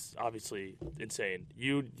done is obviously insane.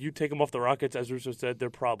 You take him off the Rockets, as Russo said, they're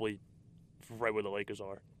probably right where the Lakers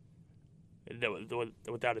are,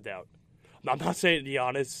 without a doubt. I'm not saying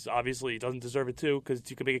Giannis obviously doesn't deserve it too, because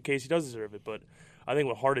you can make a case he does deserve it. But I think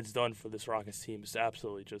what Harden's done for this Rockets team is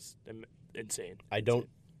absolutely just insane. I don't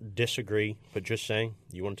disagree, but just saying,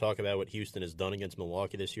 you want to talk about what Houston has done against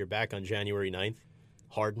Milwaukee this year? Back on January 9th,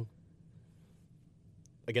 Harden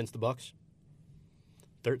against the Bucks,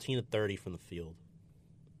 13 of 30 from the field.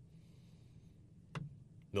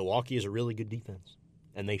 Milwaukee is a really good defense,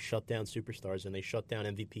 and they shut down superstars, and they shut down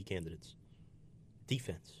MVP candidates.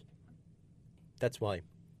 Defense. That's why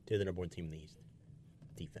they're the number one team in the East.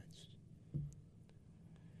 Defense.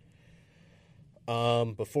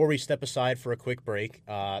 Before we step aside for a quick break,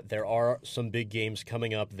 there are some big games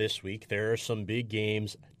coming up this week. There are some big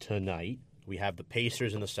games tonight. We have the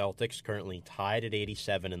Pacers and the Celtics currently tied at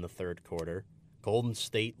 87 in the third quarter. Golden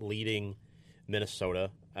State leading Minnesota.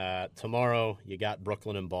 Tomorrow, you got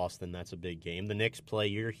Brooklyn and Boston. That's a big game. The Knicks play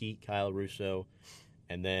your Heat, Kyle Russo.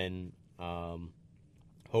 And then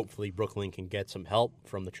hopefully Brooklyn can get some help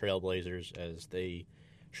from the Trailblazers as they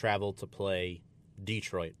travel to play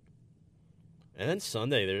Detroit. And then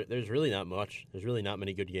Sunday, there's really not much. There's really not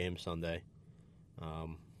many good games Sunday.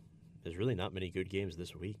 There's really not many good games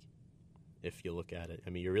this week, if you look at it. I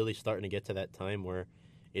mean, you're really starting to get to that time where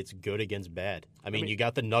it's good against bad. I mean, you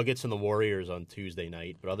got the Nuggets and the Warriors on Tuesday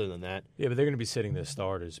night, but other than that... Yeah, but they're going to be sitting their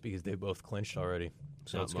starters because they both clinched already.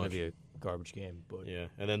 So it's going to be a garbage game. But yeah,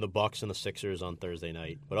 and then the Bucks and the Sixers on Thursday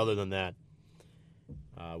night. But other than that,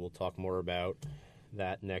 we'll talk more about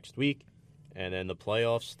that next week. And then the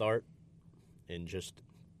playoffs start in just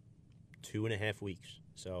 2.5 weeks.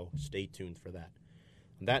 So stay tuned for that.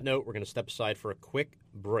 On that note, we're going to step aside for a quick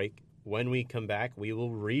break. When we come back, we will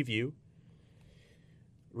recap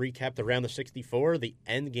the round of 64, the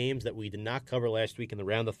end games that we did not cover last week in the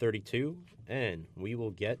round of 32, and we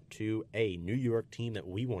will get to a New York team that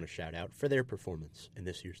we want to shout out for their performance in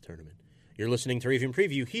this year's tournament. You're listening to Review and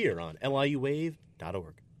Preview here on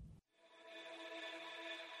LIUWave.org.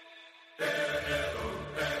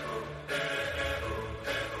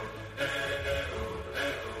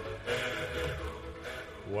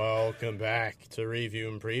 Welcome back to Review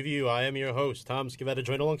and Preview. I am your host, Tom Scavetta,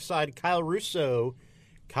 joined alongside Kyle Russo,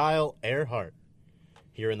 Kyle Earhart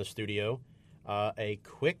here in the studio. A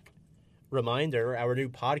quick reminder, our new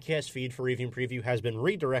podcast feed for Review and Preview has been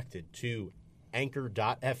redirected to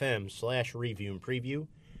anchor.fm/Review and Preview.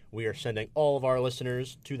 We are sending all of our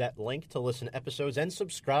listeners to that link to listen to episodes and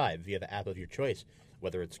subscribe via the app of your choice,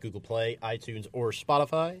 whether it's Google Play, iTunes, or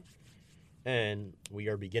Spotify. And we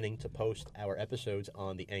are beginning to post our episodes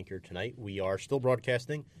on the Anchor tonight. We are still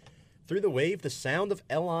broadcasting through the wave, the sound of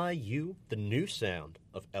LIU, the new sound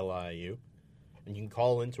of LIU. And you can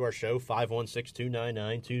call into our show,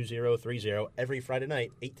 516-299-2030, every Friday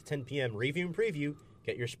night, 8 to 10 p.m. Review and Preview.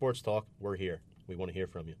 Get your sports talk. We're here. We want to hear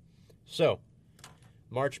from you. So,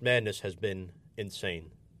 March Madness has been insane.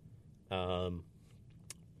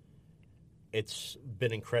 It's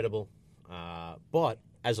been incredible. But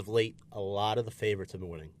as of late, a lot of the favorites have been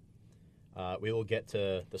winning. We will get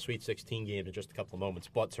to the Sweet 16 games in just a couple of moments.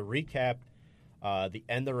 But to recap, the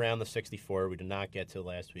end around the 64, we did not get to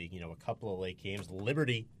last week. A couple of late games.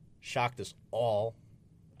 Liberty shocked us all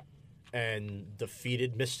and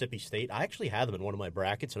defeated Mississippi State. I actually had them in one of my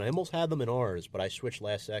brackets, and I almost had them in ours, but I switched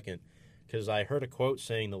last second because I heard a quote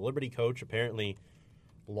saying the Liberty coach apparently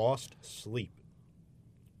lost sleep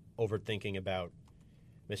over thinking about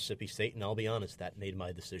Mississippi State, and I'll be honest, that made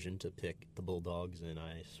my decision to pick the Bulldogs, and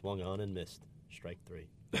I swung on and missed. Strike three.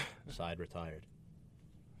 Side retired.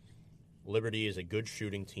 Liberty is a good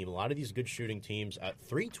shooting team. A lot of these good shooting teams,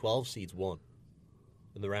 3 12 seeds won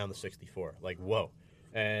in the round of 64. Like, whoa.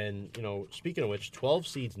 And, speaking of which, 12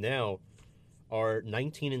 seeds now are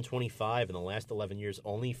 19 and 25 in the last 11 years.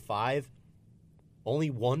 Only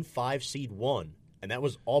one 5 seed won, and that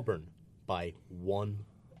was Auburn by 1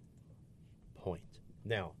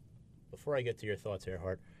 Now, before I get to your thoughts,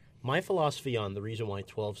 Earhart, my philosophy on the reason why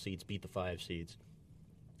 12 seeds beat the 5 seeds,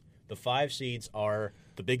 the 5 seeds are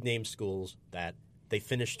the big-name schools that they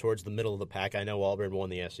finish towards the middle of the pack. I know Auburn won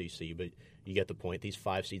the SEC, but you get the point. These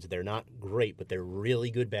 5 seeds, they're not great, but they're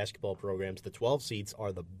really good basketball programs. The 12 seeds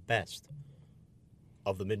are the best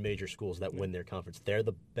of the mid-major schools that win their conference. They're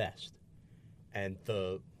the best. And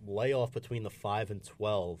the layoff between the 5 and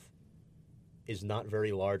 12 is not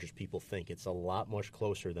very large as people think. It's a lot much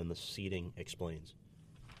closer than the seeding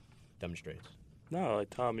demonstrates. No, like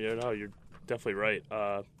Tom, you're definitely right.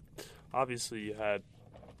 Obviously, you had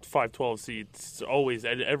 5-12 seeds. Always,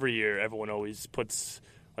 every year, everyone always puts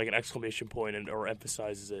like an exclamation point or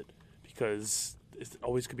emphasizes it because it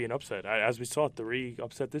always could be an upset. As we saw, 3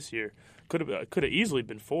 upset this year could have easily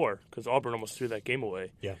been 4 because Auburn almost threw that game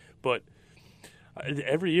away. Yeah, but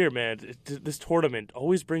every year, man, this tournament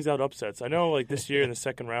always brings out upsets. I know, like this year in the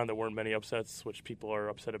second round, there weren't many upsets, which people are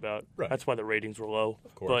upset about. Right. That's why the ratings were low.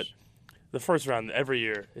 Of course. But the first round every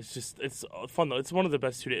year, it's fun though. It's one of the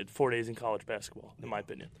best 4 days in college basketball, in my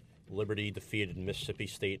opinion. Liberty defeated Mississippi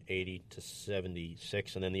State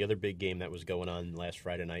 80-76, and then the other big game that was going on last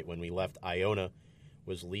Friday night when we left, Iona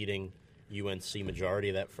was leading UNC majority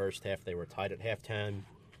of that first half. They were tied at halftime.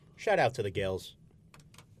 Shout out to the Gales.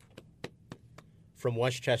 From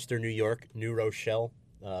Westchester, New York, New Rochelle,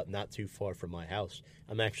 not too far from my house.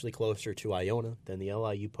 I'm actually closer to Iona than the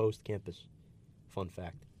LIU Post campus. Fun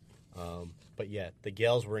fact. But yeah, the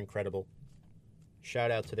Gales were incredible. Shout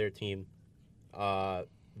out to their team.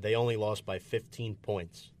 They only lost by 15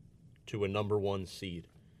 points to a number 1 seed.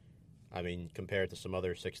 I mean, compared to some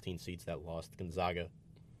other 16 seeds that lost. Gonzaga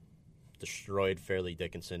destroyed Fairleigh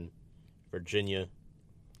Dickinson. Virginia,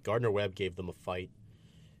 Gardner-Webb gave them a fight.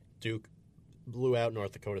 Duke blew out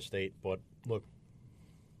North Dakota State. But look,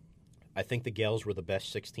 I think the Gales were the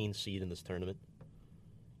best 16 seed in this tournament.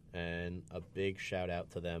 And a big shout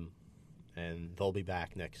out to them. And they'll be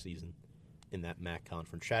back next season in that MAC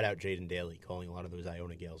conference. Shout out Jaden Daly calling a lot of those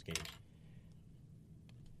Iona Gales games.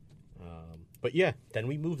 But yeah, then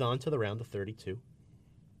we moved on to the round of 32.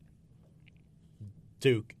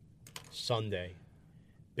 Duke, Sunday,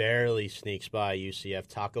 barely sneaks by UCF.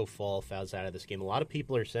 Taco Fall fouls out of this game. A lot of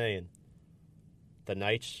people are saying the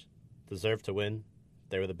Knights deserve to win.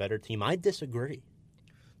 They were the better team. I disagree.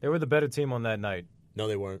 They were the better team on that night. No,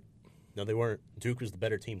 they weren't. No, they weren't. Duke was the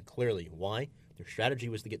better team, clearly. Why? Their strategy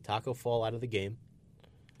was to get Taco Fall out of the game.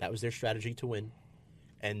 That was their strategy to win.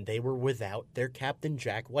 And they were without their captain,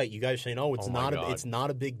 Jack White. You guys saying, "Oh, it's not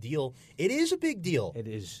a big deal." It is a big deal. It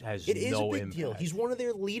is a big deal. He's one of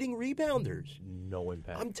their leading rebounders. No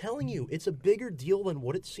impact. I'm telling you, it's a bigger deal than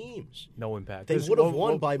what it seems. No impact. They would have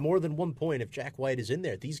won by more than 1 point if Jack White is in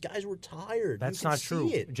there. These guys were tired. That's not true.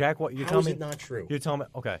 See it. Jack White. How is it not true? You're telling me.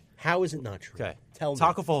 Okay. How is it not true? Okay. Tell me.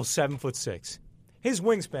 Taco Fall is 7'6". His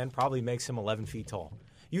wingspan probably makes him 11 feet tall.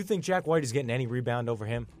 You think Jack White is getting any rebound over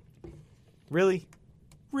him? Really?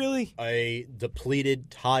 Really? A depleted,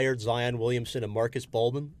 tired Zion Williamson and Marcus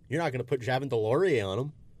Bolden. You're not going to put Javin DeLaurier on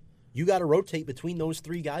him. You got to rotate between those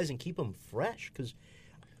 3 guys and keep them fresh. Because,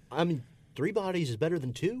 I mean, 3 bodies is better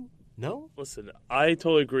than 2. No? Listen, I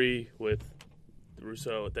totally agree with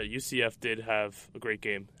Russo that UCF did have a great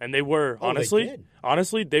game, and they were honestly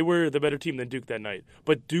they were the better team than Duke that night.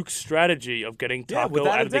 But Duke's strategy of getting Taco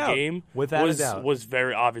out of the game was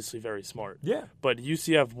very obviously very smart. Yeah, but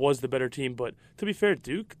UCF was the better team. But to be fair,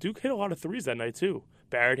 Duke hit a lot of threes that night too.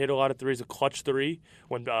 Barrett hit a lot of threes, a clutch 3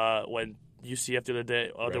 when UCF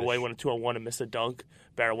the other way went a 2-on-1 and missed a dunk.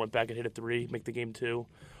 Barrett went back and hit a 3, make the game 2.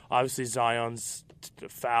 Obviously, Zion's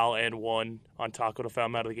foul and 1 on Taco to foul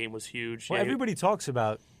him out of the game was huge. Well, everybody talks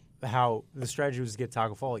about how the strategy was to get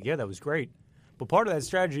Taco Fall. Yeah, that was great. But part of that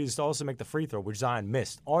strategy is to also make the free throw, which Zion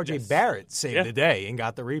missed. R.J. Barrett saved the day and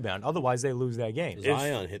got the rebound. Otherwise, they lose that game.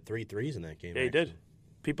 Zion hit 3 threes in that game. Yeah, he did.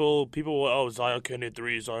 People, Zion can't hit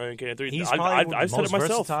threes. Zion can't hit threes. He's probably I've the said most it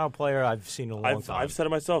myself. versatile player I've seen in a long time. I've said it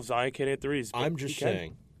myself. Zion can't hit threes. I'm just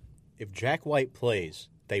saying, if Jack White plays,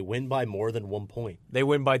 they win by more than 1 point. They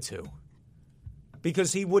win by 2.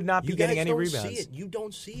 Because he would not be getting any rebounds. You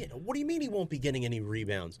don't see it. What do you mean he won't be getting any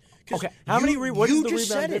rebounds? Okay, what is the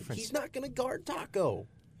rebound difference? He's not going to guard Taco.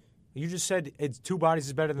 You just said it's 2 bodies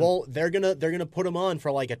is better than. Well, they're gonna put him on for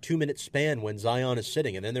like a 2-minute span when Zion is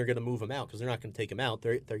sitting, and then they're gonna move him out because they're not gonna take him out.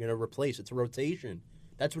 They're gonna replace. It's a rotation.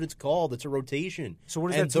 That's what it's called. It's a rotation. So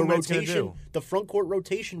what is that 2 minutes gonna do? The front court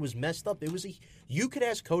rotation was messed up. It was you could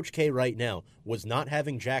ask Coach K right now. Was not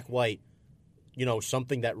having Jack White,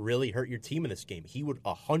 something that really hurt your team in this game? He would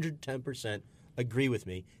 110% agree with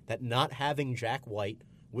me that not having Jack White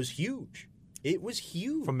was huge. It was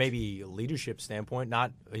huge. From maybe a leadership standpoint,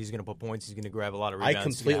 not he's going to put points, he's going to grab a lot of I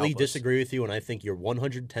rebounds. completely disagree with you, and I think you're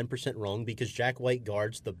 110% wrong because Jack White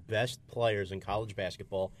guards the best players in college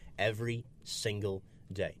basketball every single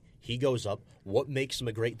day. He goes up. What makes him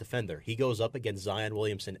a great defender? He goes up against Zion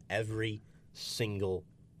Williamson every single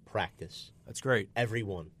practice. That's great. Every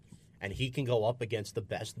one. And he can go up against the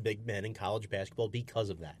best big men in college basketball because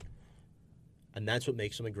of that. And that's what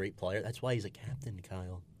makes him a great player. That's why he's a captain,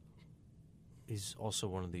 Kyle. He's also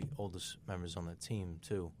one of the oldest members on that team,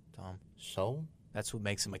 too, Tom. So? That's what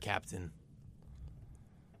makes him a captain.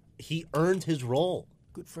 He earned his role.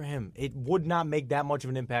 Good for him. It would not make that much of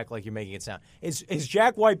an impact like you're making it sound. Is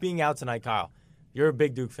Jack White being out tonight, Kyle? You're a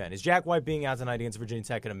big Duke fan. Is Jack White being out tonight against Virginia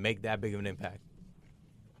Tech going to make that big of an impact?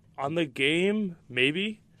 On the game,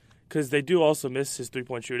 maybe, because they do also miss his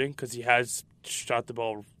three-point shooting because he has shot the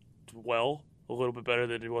ball well, a little bit better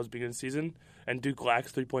than he was beginning of the season, and Duke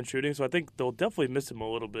lacks three-point shooting, so I think they'll definitely miss him a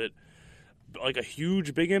little bit. Like a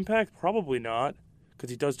huge, big impact? Probably not, because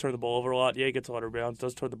he does turn the ball over a lot. Yeah, he gets a lot of rebounds,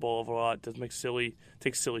 does turn the ball over a lot,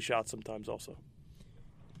 takes silly shots sometimes also.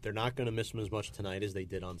 They're not going to miss him as much tonight as they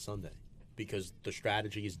did on Sunday because the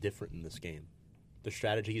strategy is different in this game. The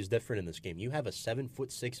strategy is different in this game. You have a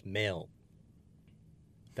 7'6" male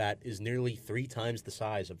that is nearly 3 times the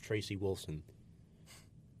size of Tracy Wilson.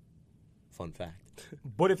 Fun fact.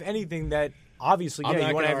 But if anything, that obviously, I'm yeah, not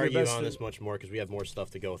you want going to to have your argue best. on this much more because we have more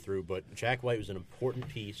stuff to go through, but Jack White was an important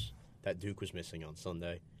piece that Duke was missing on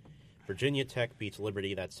Sunday. Virginia Tech beats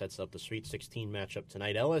Liberty. That sets up the Sweet 16 matchup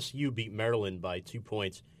tonight. LSU beat Maryland by 2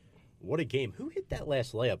 points. What a game. Who hit that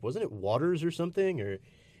last layup? Wasn't it Waters or something? Or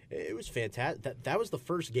it was fantastic. That was the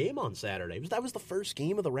first game on Saturday. That was the first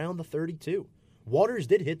game of the round of 32. Waters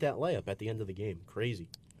did hit that layup at the end of the game. Crazy.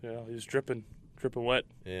 Yeah, he was dripping wet.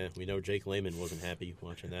 Yeah, we know Jake Layman wasn't happy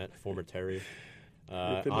watching that, former Terrier.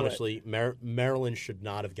 Honestly, Maryland should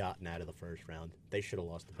not have gotten out of the first round. They should have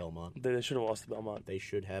lost to Belmont. They should have lost to Belmont. They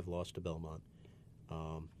should have lost to Belmont.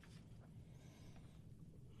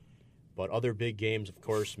 But other big games, of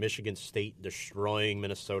course, Michigan State destroying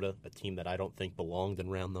Minnesota, a team that I don't think belonged in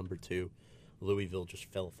round number 2. Louisville just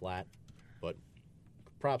fell flat. But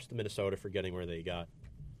props to Minnesota for getting where they got.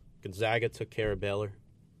 Gonzaga took care of Baylor.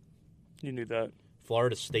 You knew that.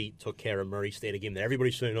 Florida State took care of Murray State, a game that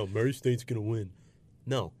everybody's saying, oh, Murray State's going to win.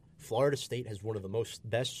 No, Florida State has one of the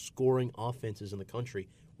best scoring offenses in the country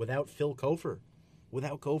without Phil Kofer.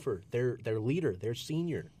 Without Kofer, their leader, their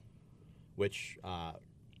senior, which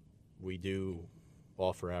we do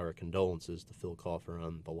offer our condolences to Phil Kofer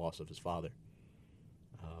on the loss of his father,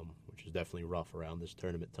 which is definitely rough around this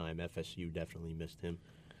tournament time. FSU definitely missed him.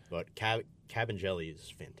 But Cabangeli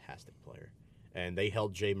is a fantastic player. And they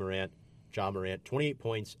held Ja Morant, 28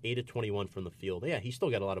 points, 8 of 21 from the field. Yeah, he still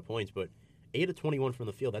got a lot of points, but 8 of 21 from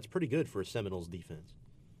the field, that's pretty good for a Seminoles defense.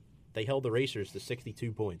 They held the Racers to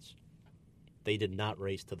 62 points. They did not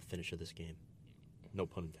race to the finish of this game. No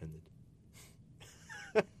pun intended.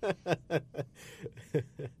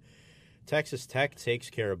 Texas Tech takes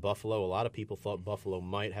care of Buffalo. A lot of people thought Buffalo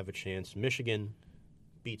might have a chance. Michigan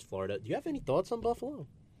beats Florida. Do you have any thoughts on Buffalo?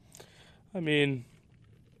 I mean,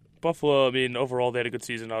 Buffalo, overall they had a good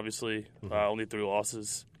season, obviously. Only 3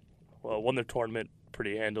 losses. Won their tournament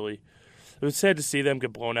pretty handily. It was sad to see them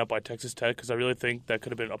get blown out by Texas Tech because I really think that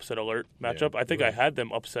could have been an upset alert matchup. I think I had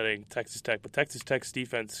them upsetting Texas Tech, but Texas Tech's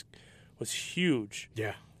defense was huge.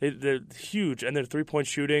 Yeah. They're huge, and their three-point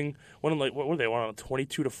shooting, what were they on a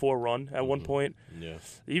 22-4 run at one point? Yeah.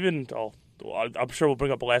 I'm sure we'll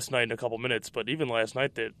bring up last night in a couple minutes, but even last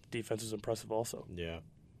night, their defense was impressive also. Yeah.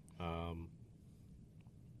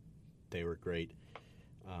 They were great.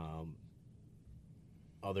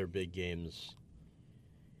 Other big games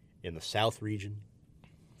in the South region,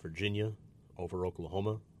 Virginia over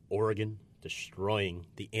Oklahoma, Oregon destroying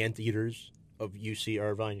the Anteaters of UC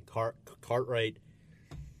Irvine. Cartwright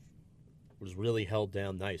was really held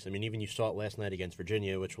down nice. Even you saw it last night against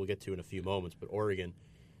Virginia, which we'll get to in a few moments, but Oregon,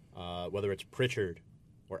 whether it's Pritchard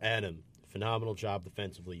or Adam, phenomenal job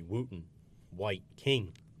defensively. Wooten, White,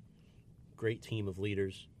 King, great team of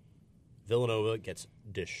leaders. Villanova gets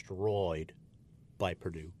destroyed by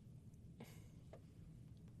Purdue.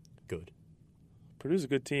 Good. Purdue's a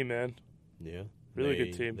good team, man. Yeah. Really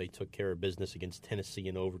good team. They took care of business against Tennessee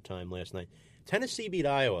in overtime last night. Tennessee beat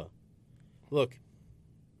Iowa. Look,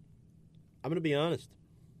 I'm going to be honest.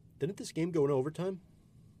 Didn't this game go in overtime?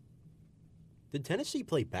 Did Tennessee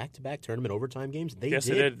play back-to-back tournament overtime games? Yes,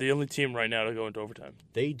 they did. The only team right now to go into overtime.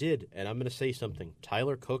 They did, and I'm going to say something.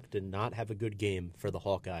 Tyler Cook did not have a good game for the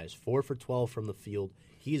Hawkeyes. 4 for 12 from the field.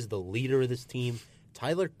 He is the leader of this team.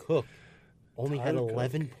 Tyler Cook only had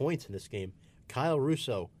 11 points in this game. Kyle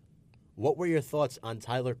Russo, what were your thoughts on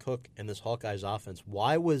Tyler Cook and this Hawkeyes offense?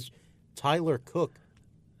 Why was Tyler Cook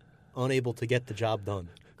unable to get the job done?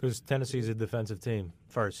 Because Tennessee's a defensive team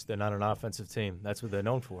first. They're not an offensive team. That's what they're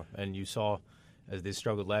known for. And you saw as they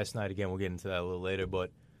struggled last night. Again, we'll get into that a little later.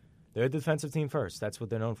 But they're a defensive team first. That's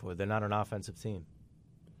what they're known for. They're not an offensive team.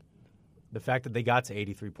 The fact that they got to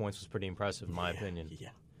 83 points was pretty impressive, in my opinion. Yeah.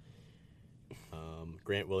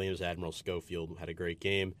 Grant Williams, Admiral Schofield had a great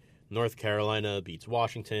game. North Carolina beats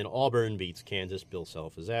Washington. Auburn beats Kansas. Bill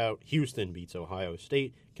Self is out. Houston beats Ohio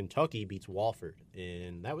State. Kentucky beats Wofford.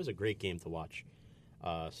 And that was a great game to watch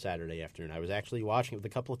Saturday afternoon. I was actually watching it with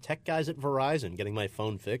a couple of tech guys at Verizon, getting my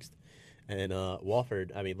phone fixed. And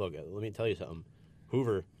Wofford, I mean, look, let me tell you something.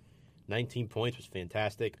 Hoover, 19 points was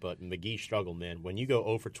fantastic, but McGee struggled, man. When you go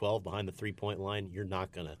 0 for 12 behind the three-point line, you're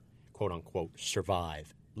not going to, quote-unquote,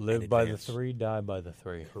 survive. Live by the 3, die by the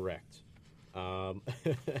 3. Correct.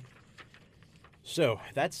 So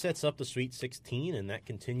that sets up the Sweet 16, and that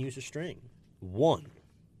continues a string. One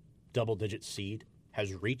double-digit seed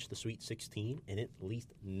has reached the Sweet 16 in at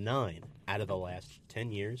least 9 out of the last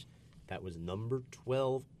 10 years. That was number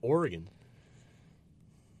 12, Oregon.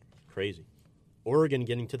 Crazy. Oregon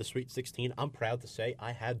getting to the Sweet 16. I'm proud to say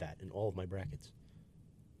I had that in all of my brackets.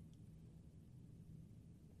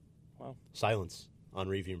 Wow. Silence on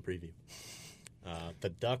Review and Preview. The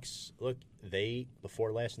Ducks, look,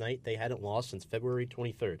 before last night, they hadn't lost since February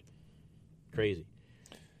 23rd. Crazy.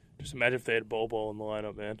 Just imagine if they had Bobo in the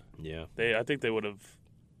lineup, man. Yeah. I think they would have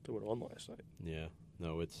won last night. Yeah.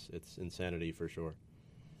 No, it's insanity for sure.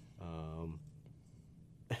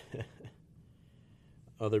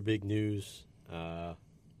 Other big news,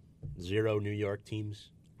 0 New York teams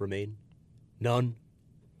remain. None.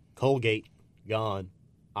 Colgate, gone.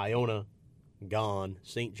 Iona, gone.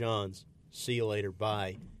 St. John's, see you later,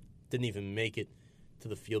 bye. Didn't even make it to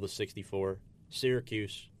the field of 64.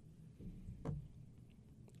 Syracuse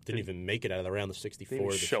didn't even make it out of the round of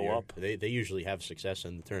 64 this show year. up. They usually have success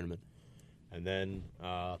in the tournament. And then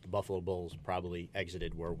the Buffalo Bulls probably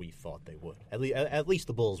exited where we thought they would. At least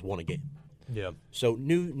the Bulls won a game. Yeah. So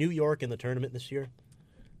New York in the tournament this year,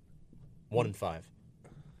 1-5.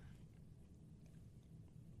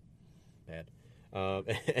 Bad.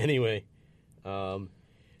 Anyway,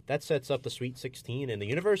 that sets up the Sweet 16 and the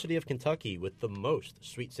University of Kentucky with the most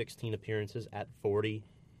Sweet 16 appearances at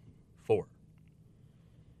 44.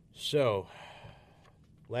 So,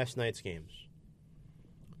 last night's games.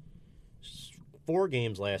 4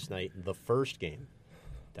 games last night. The first game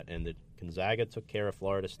that ended, Gonzaga took care of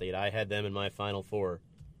Florida State. I had them in my Final Four.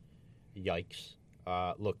 Yikes.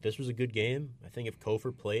 Look, this was a good game. I think if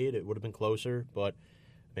Kofor played, it would have been closer. But,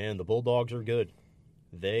 man, the Bulldogs are good.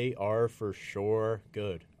 They are for sure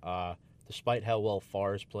good. Despite how well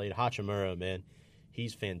Fars played, Hachimura, man,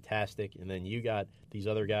 he's fantastic. And then you got these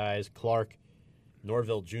other guys, Clark,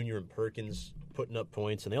 Norville Jr., and Perkins putting up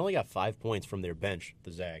points. And they only got 5 points from their bench,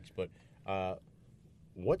 the Zags. But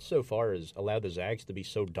what so far has allowed the Zags to be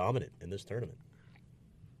so dominant in this tournament?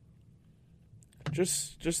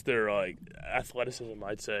 Just their athleticism,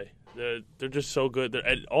 I'd say. They're just so good.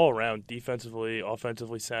 They're all around, defensively,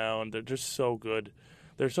 offensively sound. They're just so good.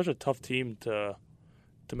 They're such a tough team to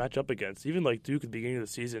match up against. Even like Duke at the beginning of the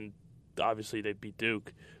season, obviously they beat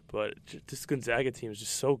Duke, but this Gonzaga team is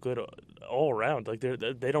just so good all around. Like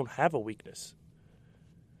they don't have a weakness.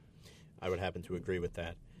 I would happen to agree with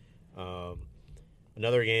that.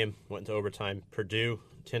 Another game went into overtime. Purdue,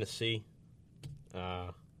 Tennessee.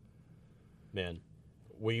 Man,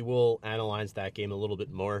 we will analyze that game a little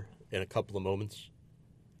bit more in a couple of moments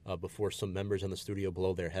before some members in the studio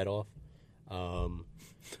blow their head off.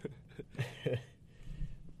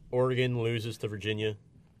 Oregon loses to Virginia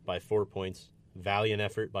by 4 points. Valiant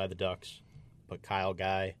effort by the Ducks, but Kyle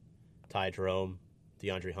Guy, Ty Jerome,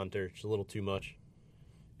 DeAndre Hunter, just a little too much.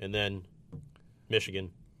 And then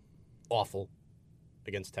Michigan, awful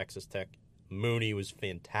against Texas Tech. Mooney was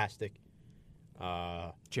fantastic.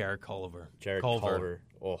 Jared Culver.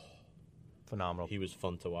 Oh, phenomenal. he was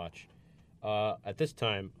fun to watch. At this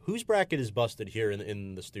time, whose bracket is busted here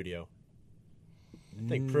in the studio? I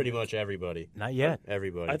think pretty much everybody. Not yet.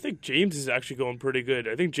 Everybody. I think James is actually going pretty good.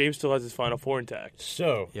 I think James still has his Final Four intact.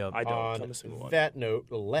 So, Yep. I don't. on I'm missing one. that note,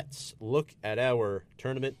 let's look at our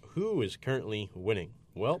tournament. Who is currently winning?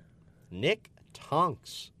 Well, Nick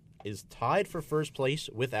Tonks is tied for first place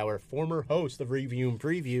with our former host of Review and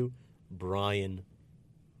Preview, Brian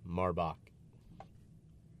Marbach.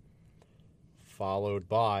 Followed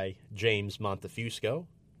by James Montefusco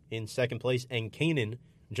in second place and Kanan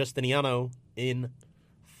Justiniano in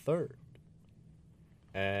third.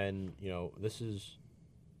 And, this is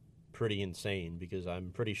pretty insane because I'm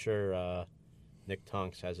pretty sure Nick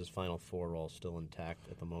Tonks has his Final Four all still intact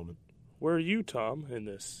at the moment. Where are you, Tom, in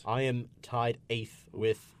this? I am tied 8th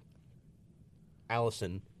with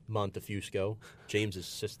Allison Montefusco, James's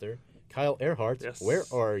sister. Kyle Earhart, Yes. where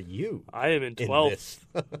are you? I am in 12th.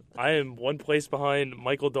 I am one place behind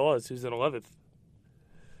Michael Dawes, who's in 11th.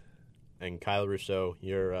 And Kyle Rousseau,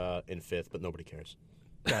 you're in 5th, but nobody cares.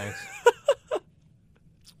 Thanks.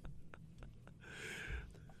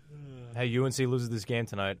 Hey, UNC loses this game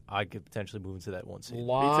tonight. I could potentially move into that 1 seed.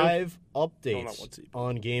 Live No, not updates 1 seed.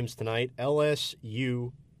 on games tonight.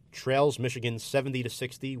 LSU trails Michigan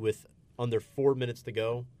 70-60 with under 4 minutes to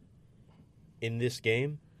go in this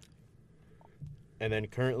game. And then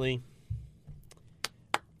currently,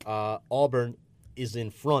 Auburn is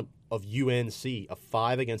in front of UNC, a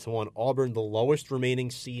 5-1. Auburn, the lowest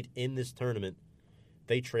remaining seed in this tournament.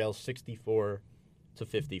 They trail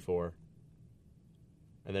 64-54.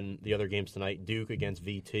 And then the other games tonight, Duke against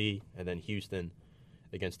VT, and then Houston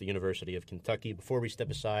against the University of Kentucky. Before we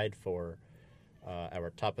step aside for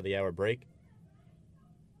our top-of-the-hour break,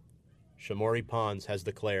 Shamori Pons has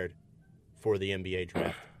declared for the NBA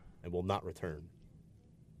draft and will not return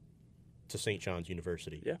to St. John's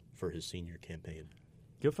University for his senior campaign.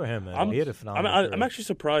 Good for him, man. He had a phenomenal I'm career. actually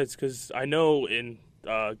surprised because I know in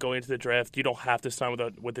going into the draft, you don't have to sign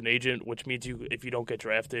with an agent, which means if you don't get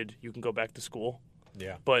drafted, you can go back to school.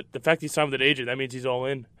 Yeah. But the fact he signed with an agent, that means he's all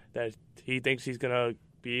in, that he thinks he's going to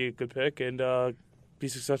be a good pick and be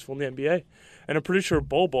successful in the NBA. And I'm pretty sure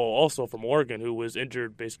Bobo, also from Oregon, who was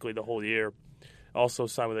injured basically the whole year, also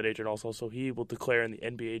signed with an agent also, so he will declare in the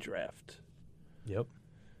NBA draft. Yep.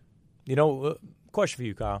 You know, question for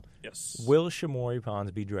you, Kyle. Yes. Will Shamori Pons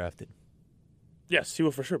be drafted? Yes, he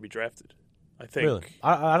will for sure be drafted, I think. Really?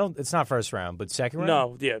 I don't. It's not first round, but second round.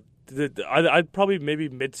 No, yeah. I'd probably maybe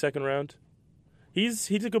mid-second round. He's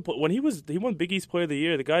a good player. He won Big East Player of the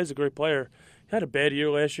Year. The guy's a great player. He had a bad year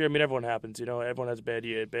last year. I mean, everyone happens. You know, everyone has a bad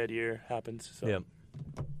year. Bad year happens. So. Yeah.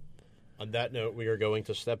 On that note, we are going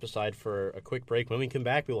to step aside for a quick break. When we come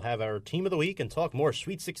back, we will have our Team of the Week and talk more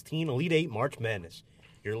Sweet 16, Elite 8, March Madness.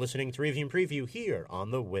 You're listening to Review and Preview here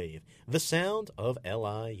on The Wave, the sound of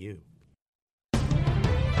LIU.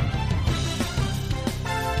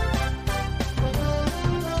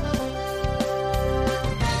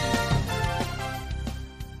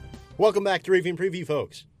 Welcome back to Review and Preview,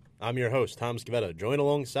 folks. I'm your host, Tom Scavetta, joined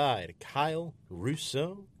alongside Kyle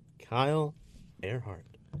Rousseau, Kyle Earhart.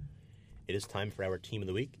 It is time for our Team of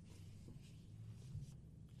the Week.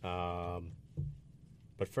 But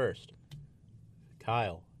first,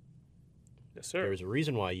 Kyle. Yes, sir. There was a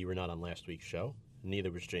reason why you were not on last week's show. Neither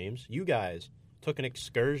was James. You guys took an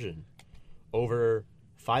excursion over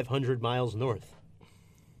 500 miles north.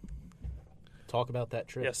 Talk about that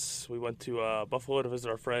trip. Yes, we went to Buffalo to visit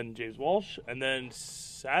our friend James Walsh, and then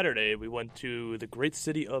Saturday we went to the great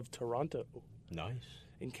city of Toronto. Nice.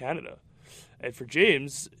 In Canada. And for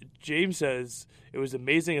James says it was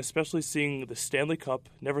amazing, especially seeing the Stanley Cup.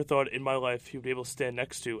 Never thought in my life he would be able to stand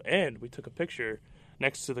next to. And we took a picture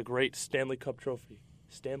next to the great Stanley Cup trophy,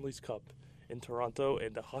 Stanley's Cup, in Toronto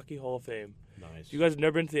in the Hockey Hall of Fame. Nice. If you guys have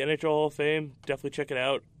never been to the NHL Hall of Fame, definitely check it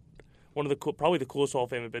out. One of the probably the coolest Hall of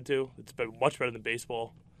Fame I've been to. It's been much better than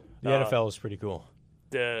baseball. The NFL is pretty cool.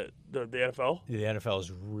 The NFL? The NFL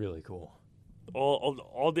is really cool.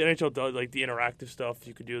 All the NHL does, like the interactive stuff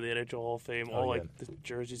you could do in the NHL Hall of Fame, Oh, like yeah. the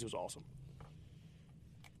jerseys, it was awesome.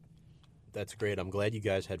 That's great. I'm glad you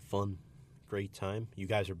guys had fun. Great time. You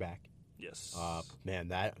guys are back. Yes. Man,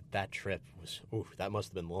 that trip was, that must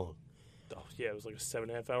have been long. Oh, yeah, it was like a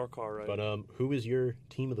 7.5-hour car ride. But who is your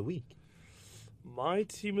Team of the Week? My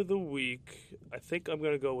Team of the Week, I think I'm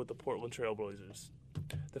going to go with the Portland Trailblazers.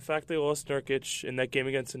 The fact they lost Nurkic in that game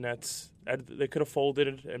against the Nets, they could have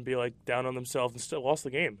folded and be like down on themselves and still lost the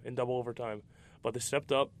game in double overtime. But they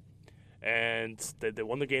stepped up and they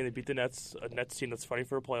won the game. They beat the Nets, a Nets team that's fighting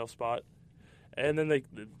for a playoff spot. And then they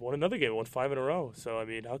won another game, won 5 in a row. So, I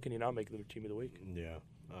mean, how can you not make their Team of the Week? Yeah,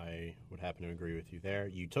 I would happen to agree with you there.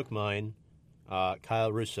 You took mine.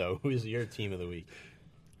 Kyle Rousseau, who is your Team of the Week?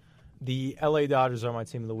 The LA Dodgers are my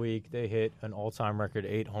Team of the Week. They hit an all-time record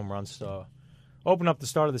 8 home runs to open up the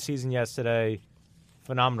start of the season yesterday.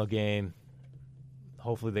 Phenomenal game.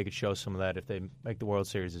 Hopefully they could show some of that if they make the World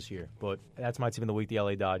Series this year. But that's my Team of the Week, the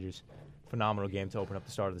LA Dodgers. Phenomenal game to open up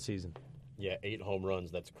the start of the season. Yeah, 8 home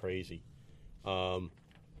runs. That's crazy. My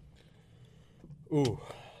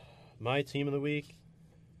Team of the Week.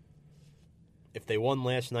 If they won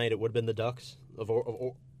last night, it would have been the Ducks of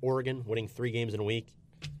Oregon, winning 3 games in a week.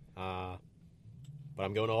 But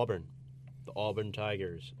I'm going to Auburn, the Auburn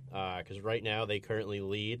Tigers, because right now they currently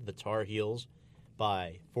lead the Tar Heels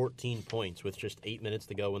by 14 points with just 8 minutes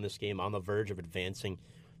to go in this game, on the verge of advancing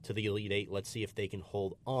to the Elite Eight. Let's see if they can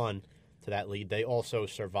hold on to that lead. They also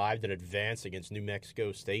survived and advanced against New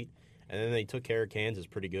Mexico State, and then they took care of Kansas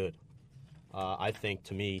pretty good. I think,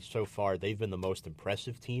 to me, so far, they've been the most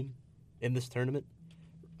impressive team in this tournament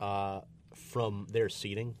from their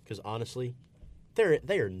seeding, because honestly,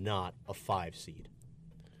 they are not a 5 seed.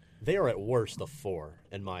 They are at worst a 4,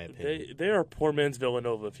 in my opinion. They are poor man's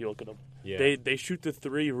Villanova if you look at them. Yeah. They shoot the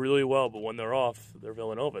 3 really well, but when they're off, they're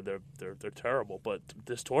Villanova. They're terrible. But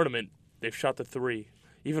this tournament, they've shot the 3.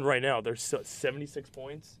 Even right now, they're 76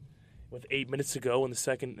 points with 8 minutes to go in the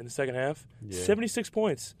second half. Yeah. 76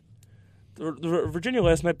 points. Virginia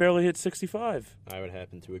last night barely hit 65. I would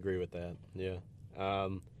happen to agree with that.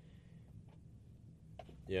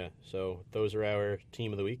 Yeah. So those are our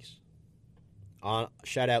team of the weeks.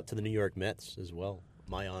 Shout out to the New York Mets as well.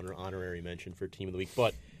 My honorary mention for team of the week.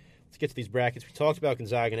 But let's get to these brackets. We talked about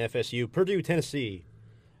Gonzaga and FSU. Purdue, Tennessee.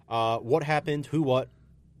 What happened? Who, what?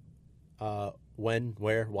 When,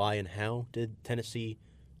 where, why, and how did Tennessee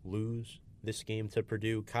lose this game to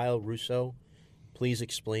Purdue? Kyle Russo, please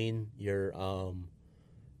explain your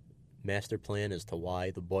master plan as to why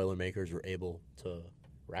the Boilermakers were able to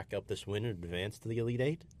rack up this win and advance to the Elite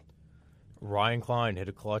Eight. Ryan Klein hit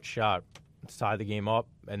a clutch shot to tie the game up,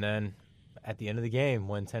 and then at the end of the game,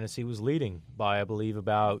 when Tennessee was leading by, I believe,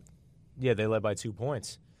 they led by 2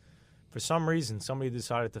 points. For some reason, somebody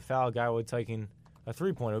decided to foul a guy who had taken a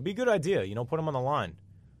 3-pointer. It would be a good idea, put him on the line.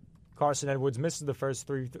 Carson Edwards misses the first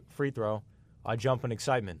free throw. I jump in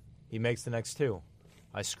excitement. He makes the next 2.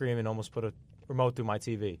 I scream and almost put a remote through my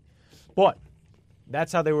TV. But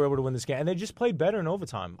that's how they were able to win this game. And they just played better in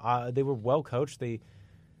overtime. They were well coached. They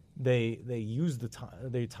used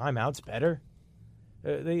their timeouts better.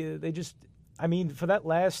 They just, for that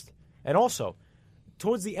last, and also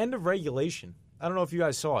towards the end of regulation, I don't know if you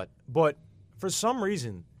guys saw it, but for some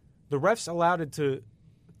reason, the refs allowed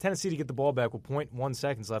Tennessee to get the ball back with 0.1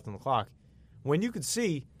 seconds left on the clock. When you could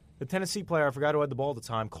see the Tennessee player, I forgot who had the ball at the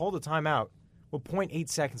time, called a timeout with 0.8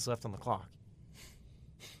 seconds left on the clock.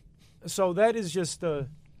 So that is just, I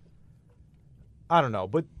don't know.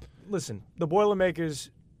 But listen, the Boilermakers,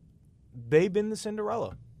 they've been the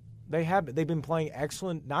Cinderella. They've been playing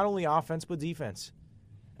excellent, not only offense, but defense.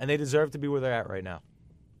 And they deserve to be where they're at right now.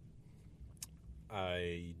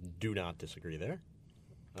 I do not disagree there.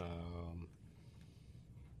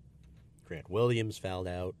 Grant Williams fouled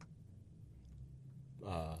out.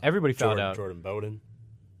 Everybody fouled out. Jordan Bowden.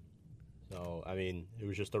 So, it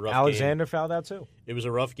was just a rough Alexander game. fouled out too. It was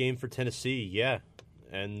a rough game for Tennessee, yeah.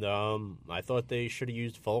 And I thought they should have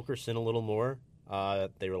used Fulkerson a little more.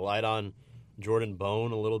 They relied on Jordan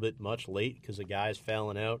Bone a little bit much late because the guy's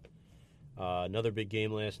fouling out. Another big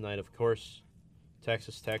game last night, of course.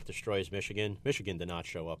 Texas Tech destroys Michigan. Michigan did not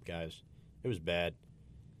show up, guys. It was bad.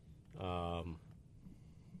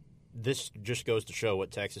 This just goes to show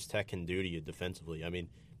what Texas Tech can do to you defensively.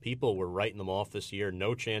 People were writing them off this year.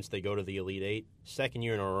 No chance they go to the Elite Eight. Second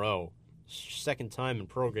year in a row. Second time in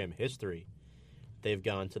program history they've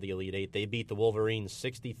gone to the Elite Eight. They beat the Wolverines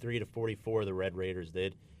 63-44, the Red Raiders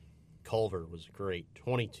did. Culver was great,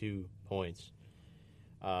 22 points.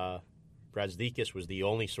 Brazdeikis was the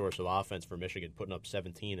only source of offense for Michigan, putting up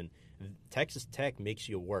 17. And Texas Tech makes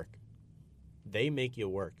you work. They make you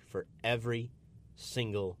work for every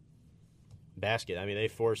single basket. They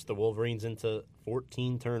forced the Wolverines into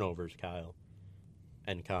 14 turnovers, Kyle.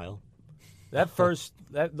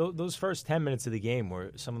 Those first 10 minutes of the game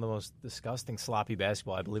were some of the most disgusting, sloppy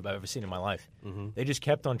basketball I believe I've ever seen in my life. Mm-hmm. They just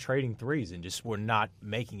kept on trading threes and just were not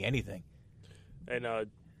making anything. And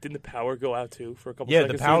didn't the power go out too for a couple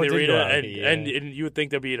seconds? Yeah, the power did go out. And you would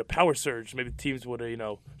think there'd be a power surge. Maybe teams would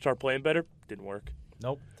start playing better. Didn't work.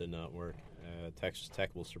 Nope, did not work. Texas Tech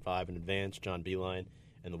will survive and advance. John Beilein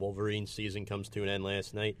and the Wolverines season comes to an end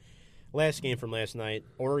last night. Last game from last night,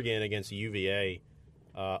 Oregon against UVA.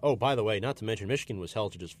 By the way, not to mention Michigan was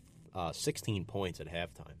held to just 16 points at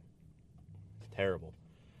halftime. Terrible.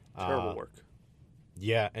 Terrible work.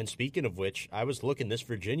 Yeah, and speaking of which, I was looking this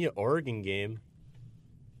Virginia-Oregon game.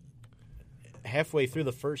 Halfway through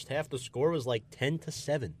the first half, the score was like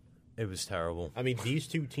 10-7. It was terrible. These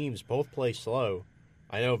two teams both play slow.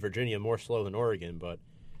 I know Virginia more slow than Oregon, but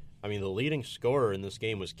the leading scorer in this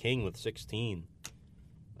game was King with 16.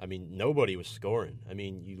 Nobody was scoring.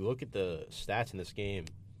 You look at the stats in this game,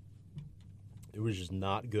 it was just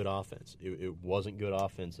not good offense. It wasn't good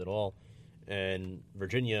offense at all. And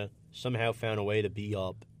Virginia somehow found a way to be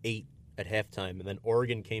up 8 at halftime, and then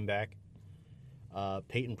Oregon came back.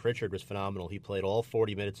 Peyton Pritchard was phenomenal. He played all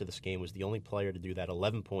 40 minutes of this game, was the only player to do that.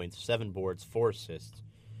 11 points, 7 boards, 4 assists.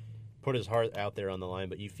 put his heart out there on the line,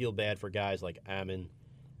 but you feel bad for guys like Ammon.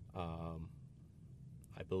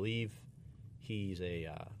 I believe he's a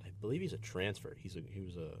transfer. He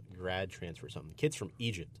was a grad transfer or something. Kids from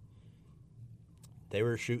Egypt. They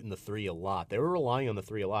were shooting the three a lot. They were relying on the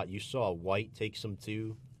three a lot. You saw White take some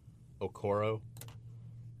too. Okoro.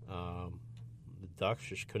 The Ducks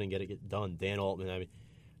just couldn't get it done. Dan Altman. I mean,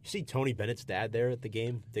 you see Tony Bennett's dad there at the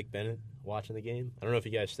game, Dick Bennett, watching the game. I don't know if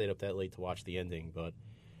you guys stayed up that late to watch the ending, but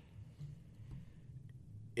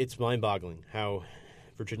it's mind-boggling how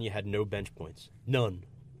Virginia had no bench points. None.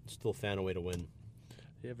 Still found a way to win.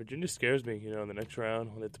 Yeah, Virginia scares me, in the next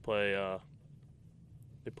round when they have to play,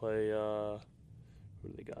 who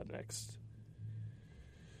do they got next?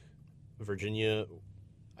 Virginia,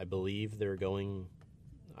 I believe they're going,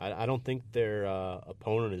 I don't think their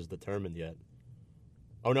opponent is determined yet.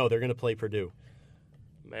 Oh, no, they're going to play Purdue.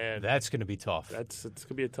 Man, That's going to be tough. it's going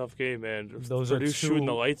to be a tough game, man. Those Purdue are shooting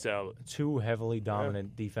the lights out. Two heavily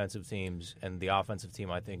dominant defensive teams, and the offensive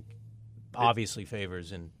team, I think, obviously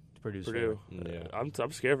favors in Purdue's Purdue. favor. Yeah. I'm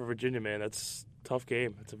scared for Virginia, man. That's a tough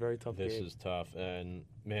game. It's a very tough game. This is tough. And,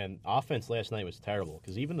 man, offense last night was terrible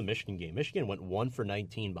because even the Michigan game, Michigan went 1 for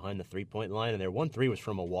 19 behind the three-point line, and their 1-3 was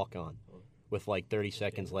from a walk-on with like 30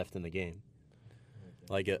 seconds left in the game.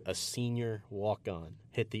 Like a senior walk-on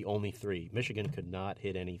hit the only three. Michigan could not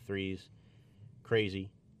hit any threes.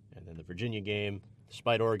 Crazy. And then the Virginia game,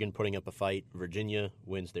 despite Oregon putting up a fight, Virginia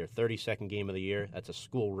wins their 32nd game of the year. That's a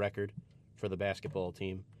school record for the basketball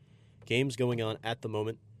team. Games going on at the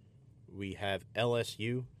moment. We have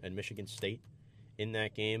LSU and Michigan State in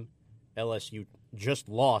that game. LSU just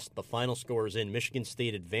lost. The final score is in. Michigan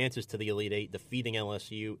State advances to the Elite Eight, defeating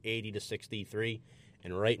LSU 80-63.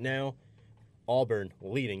 And right now, Auburn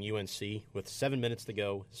leading UNC with 7 minutes to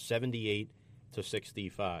go, 78-65.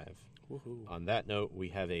 Woohoo. On that note, we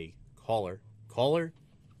have a caller. Caller,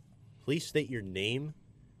 please state your name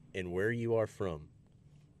and where you are from.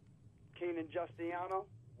 Kanan Justiano,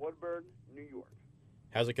 Woodburn, New York.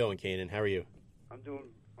 How's it going, Kanan? How are you? I'm doing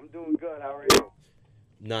good. How are you?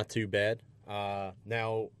 Not too bad.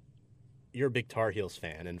 Now, you're a big Tar Heels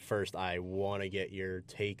fan, and first I want to get your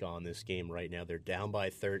take on this game right now. They're down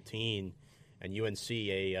by 13, and UNC,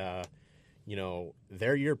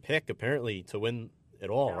 they're your pick apparently to win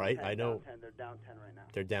it all, Down right? 10, I know down 10. They're down 10 right now.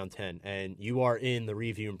 they're down 10, and you are in the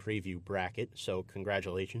review and preview bracket, so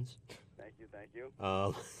congratulations. Thank you.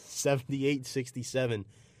 78-67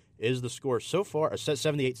 is the score so far.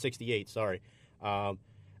 78-68, sorry.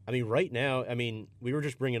 Right now, we were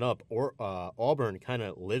just bringing up Auburn kind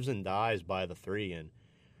of lives and dies by the three, and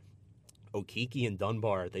Okeke and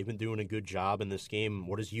Dunbar, they've been doing a good job in this game.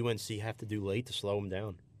 What does UNC have to do late to slow them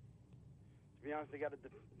down? To be honest, they got to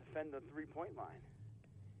defend the three-point line,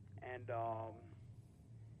 and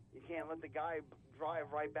you can't let the guy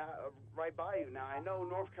drive right by you. Now, I know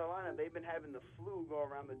North Carolina, they've been having the flu go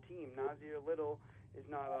around the team. Nazir Little is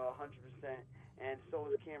not 100%, and so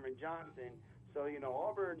is Cameron Johnson. So,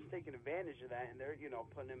 Auburn's taking advantage of that, and they're,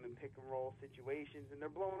 putting him in pick-and-roll situations, and they're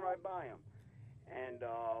blowing right by him. And,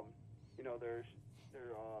 they're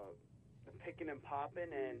picking and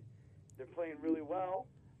popping, and they're playing really well,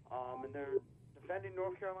 and they're defending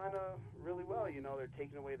North Carolina really well. They're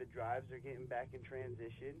taking away the drives, they're getting back in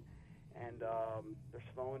transition, and they're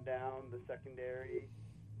slowing down the secondary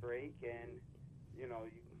break, and, you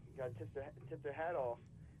got to tip their hat off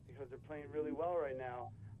because they're playing really well right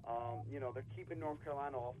now. They're keeping North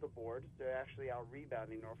Carolina off the board. They're actually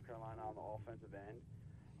out-rebounding North Carolina on the offensive end.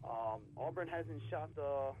 Auburn hasn't shot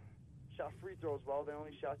free throws well. They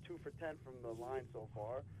only shot 2 for 10 from the line so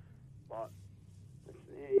far. But,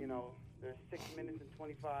 there's 6 minutes and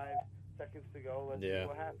 25 seconds to go. Let's see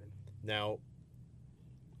what happens. Now,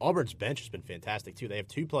 Auburn's bench has been fantastic, too. They have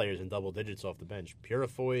 2 players in double digits off the bench,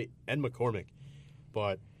 Purifoy and McCormick.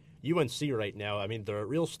 But UNC right now, the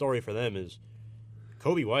real story for them is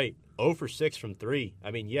Kobe White, 0 for 6 from 3.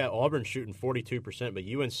 Auburn's shooting 42%, but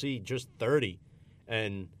UNC just 30.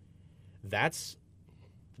 And that's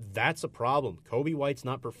a problem. Kobe White's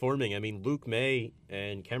not performing. Luke May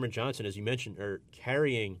and Cameron Johnson, as you mentioned, are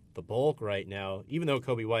carrying the bulk right now. Even though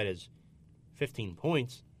Kobe White has 15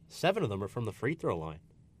 points, 7 of them are from the free throw line.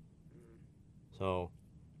 So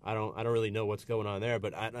I don't really know what's going on there.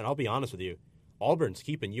 But I'll be honest with you, Auburn's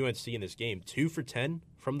keeping UNC in this game 2 for 10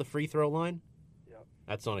 from the free throw line. Yep.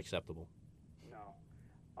 That's unacceptable. No.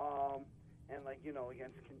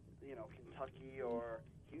 Against Kentucky or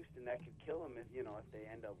Houston, that could kill them if they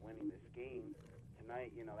end up winning this game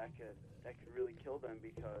tonight. That could really kill them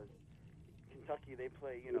because Kentucky they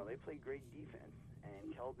play great defense,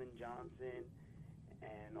 and Keldon Johnson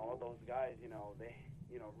and all those guys.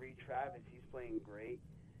 Reed Travis, he's playing great,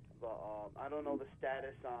 But I don't know the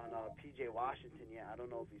status on P.J. Washington yet. I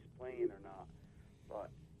don't know if he's playing or not.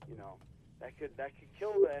 But that could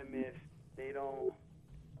kill them if they don't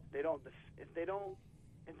hit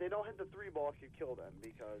the three ball. It could kill them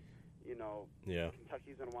because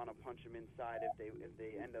Kentucky's gonna want to punch them inside if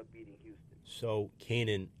they end up beating Houston. So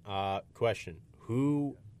Kanan, question: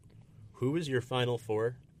 Who is your Final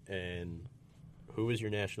Four and who is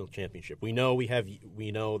your national championship? We know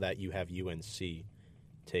that you have UNC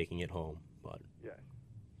taking it home, but yeah,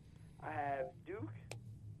 I have Duke,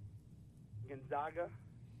 Gonzaga,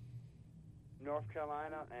 North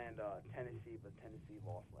Carolina, and Tennessee, but Tennessee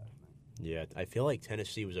lost last night. Yeah, I feel like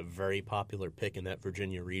Tennessee was a very popular pick in that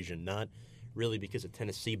Virginia region, not really because of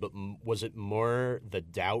Tennessee, but was it more the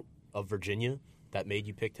doubt of Virginia that made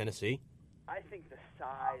you pick Tennessee? I think the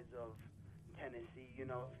size of Tennessee, if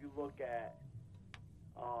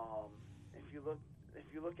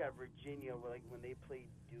you look at Virginia, like when they played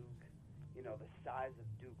Duke, the size of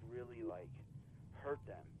Duke really hurt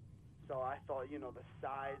them. So I thought, the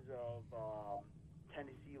size of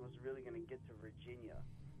Tennessee was really going to get to Virginia.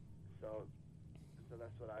 So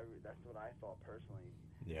that's what I thought personally.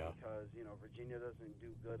 Yeah. Because Virginia doesn't do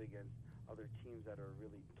good against other teams that are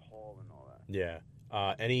really tall and all that. Yeah.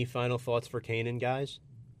 Any final thoughts for Kanan, guys?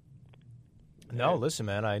 No, listen,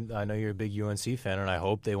 man. I know you're a big UNC fan, and I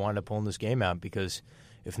hope they wind up pulling this game out because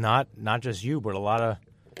if not just you, but a lot of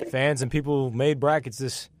fans and people who made brackets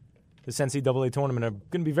this NCAA tournament are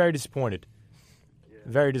going to be very disappointed. Yeah.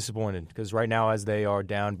 Very disappointed because right now, as they are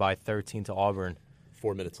down by 13 to Auburn,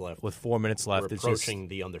 4 minutes left. With 4 minutes left, we're approaching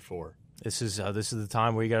the under 4. This is the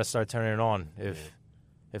time where you got to start turning it on.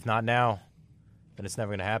 If not now, then it's never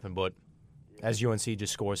going to happen. But as UNC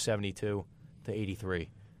just scores 72 to 83.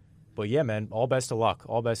 But yeah, man, all best of luck.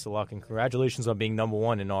 All best of luck, and congratulations on being number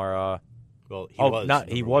one in our. Well,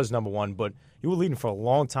 he was number one, but you were leading for a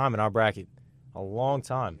long time in our bracket, a long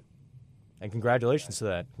time. And congratulations to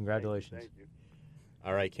that. Congratulations. Thank you.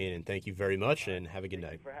 All right, Kanan, thank you very much, and have a good night.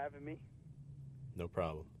 Thank you for having me. No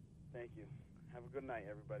problem. Thank you. Have a good night,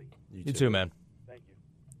 everybody. You too, man. Thank you.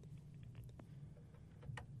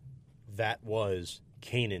 That was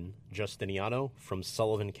Kanan Justiniano from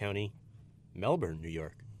Sullivan County, Melbourne, New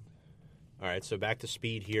York. All right, so back to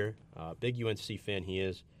Speed here. Big UNC fan he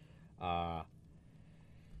is.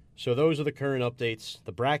 So those are the current updates.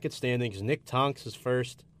 The bracket standings, Nick Tonks is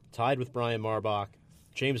first, tied with Brian Marbach.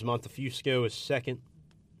 James Montefusco is second.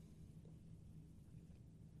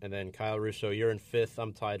 And then Kyle Russo, you're in 5th.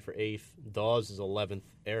 I'm tied for 8th. Dawes is 11th.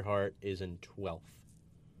 Earhart is in 12th.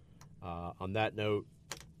 On that note,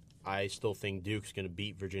 I still think Duke's going to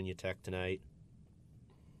beat Virginia Tech tonight.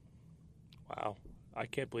 Wow. I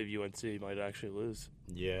can't believe UNC might actually lose.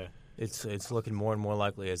 Yeah. It's looking more and more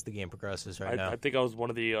likely as the game progresses now. I think I was one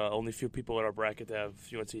of the only few people in our bracket to have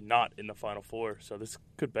UNC not in the Final Four, so this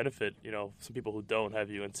could benefit some people who don't have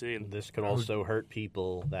UNC. And this could also hurt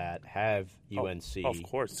people that have UNC. Of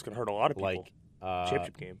course, it's going to hurt a lot of people. Like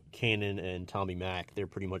championship game. Kanan and Tommy Mack, they're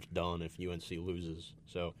pretty much done if UNC loses.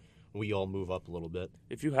 So we all move up a little bit.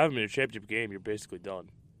 If you have them in your championship game, you're basically done.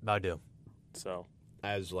 I do. So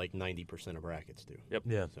as like 90% of brackets do. Yep.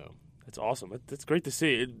 Yeah. So it's awesome. It's great to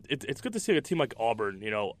see. It's good to see a team like Auburn,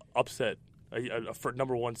 upset for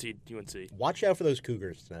number 1 seed UNC. Watch out for those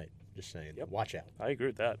Cougars tonight. Just saying. Yep. Watch out. I agree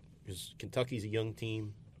with that. Because Kentucky's a young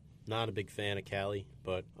team. Not a big fan of Cali.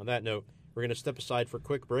 But on that note, we're going to step aside for a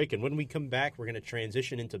quick break. And when we come back, we're going to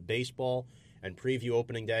transition into baseball and preview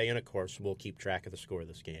opening day. And, of course, we'll keep track of the score of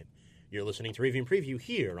this game. You're listening to Review and Preview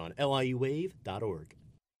here on LIUWave.org.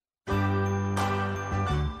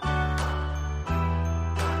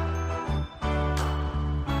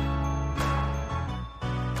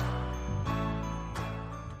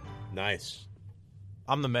 Nice.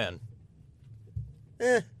 I'm the man.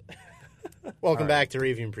 Welcome back to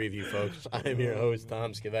Review and Preview, folks. I'm your host,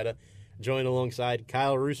 Tom Scavetta, joined alongside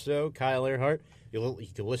Kyle Russo, Kyle Earhart. You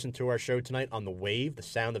can listen to our show tonight on The Wave, the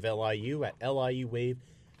sound of LIU, at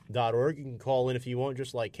LIUWave.org. You can call in if you want,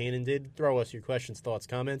 just like Kanan did. Throw us your questions, thoughts,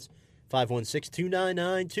 comments.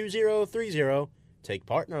 516-299-2030. Take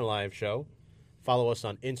part in our live show. Follow us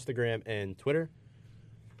on Instagram and Twitter.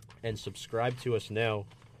 And subscribe to us now.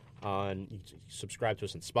 Subscribe to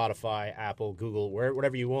us on Spotify, Apple, Google,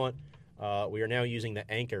 whatever you want. We are now using the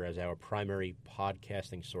Anchor as our primary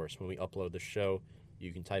podcasting source. When we upload the show,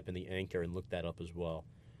 you can type in the Anchor and look that up as well.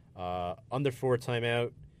 Under 4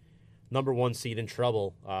 timeout, number 1 seed in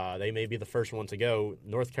trouble. They may be the first one to go.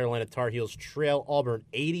 North Carolina Tar Heels trail Auburn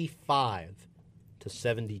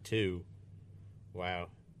 85-72. Wow.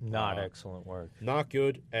 Not excellent work. Not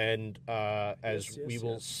good. And we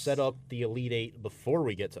will set up the Elite Eight before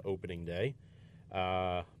we get to opening day.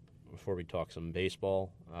 before we talk some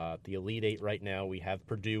baseball. The Elite Eight right now, we have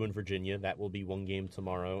Purdue and Virginia. That will be one game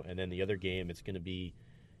tomorrow. And then the other game, it's going to be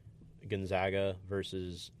Gonzaga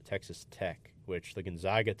versus Texas Tech, which the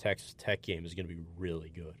Gonzaga-Texas Tech game is going to be really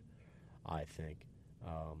good, I think.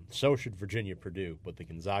 So should Virginia-Purdue, but the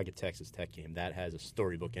Gonzaga-Texas Tech game, that has a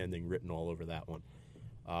storybook ending written all over that one.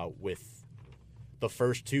 With the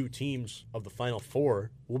first two teams of the Final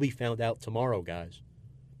Four will be found out tomorrow, guys.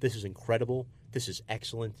 This is incredible. This is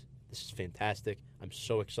excellent. This is fantastic. I'm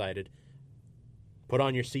so excited. Put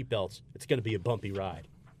on your seatbelts. It's going to be a bumpy ride.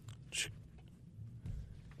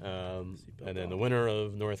 And then the winner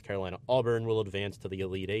of North Carolina-Auburn will advance to the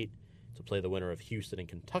Elite Eight to play the winner of Houston and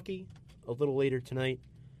Kentucky a little later tonight.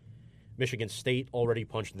 Michigan State already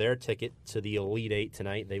punched their ticket to the Elite Eight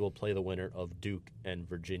tonight. They will play the winner of Duke and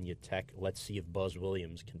Virginia Tech. Let's see if Buzz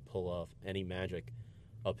Williams can pull off any magic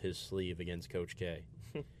up his sleeve against Coach K.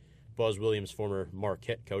 Buzz Williams, former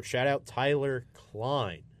Marquette coach. Shout out Tyler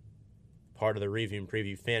Klein, part of the Review and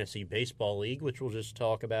Preview Fantasy Baseball League, which we'll just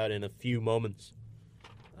talk about in a few moments.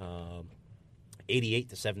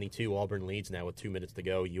 88-72, Auburn leads now with 2 minutes to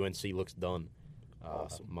go. UNC looks done.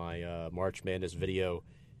 Awesome. My March Madness video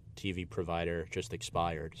TV provider just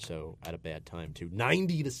expired, so at a bad time too.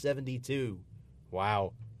 90-72.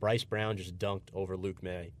 Wow. Bryce Brown just dunked over Luke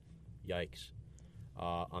May. Yikes.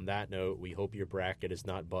 On that note, we hope your bracket is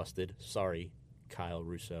not busted. Sorry, Kyle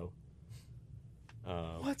Russo.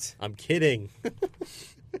 What? I'm kidding.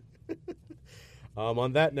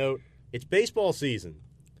 On that note, it's baseball season.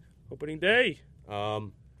 Opening day.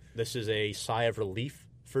 This is a sigh of relief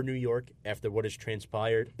for New York after what has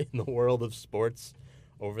transpired in the world of sports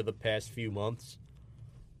over the past few months.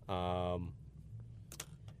 The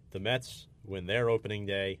Mets win their opening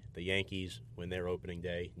day. The Yankees win their opening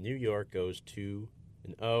day. New York goes 2-0.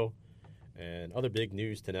 And other big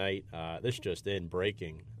news tonight, this just in,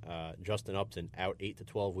 breaking. Justin Upton out 8 to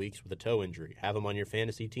 12 weeks with a toe injury. Have him on your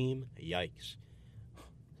fantasy team? Yikes.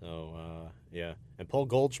 So, yeah. And Paul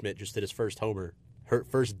Goldschmidt just hit his first homer,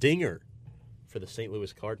 first dinger for the St.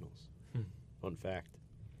 Louis Cardinals. Fun fact.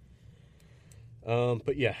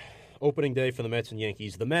 But, yeah, opening day for the Mets and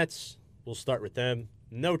Yankees. The Mets, we'll start with them.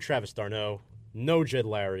 No Travis d'Arnaud, no Jed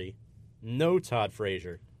Larry, no Todd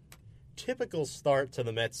Frazier. Typical start to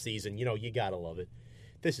the Mets season. You know, you got to love it.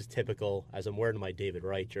 This is typical, as I'm wearing my David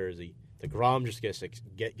Wright jersey. DeGrom just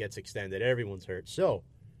gets extended. Everyone's hurt. So,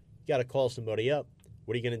 you got to call somebody up.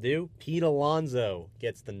 What are you going to do? Pete Alonso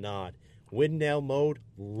gets the nod. Win now mode.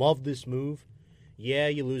 Love this move. Yeah,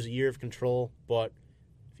 you lose a year of control, but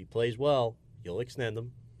if he plays well, you'll extend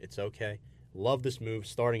him. It's okay. Love this move,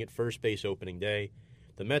 starting at first base opening day.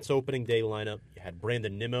 The Mets opening day lineup, you had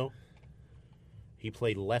Brandon Nimmo. He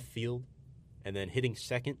played left field, and then hitting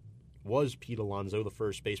second was Pete Alonso, the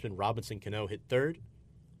first baseman. Robinson Cano hit third.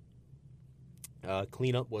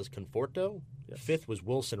 Cleanup was Conforto. Yes. Fifth was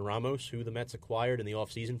Wilson Ramos, who the Mets acquired in the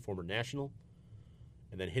offseason, former National.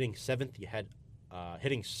 And then hitting sixth,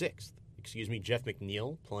 Jeff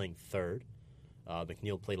McNeil playing third.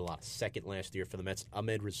 McNeil played a lot of second last year for the Mets.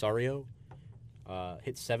 Ahmed Rosario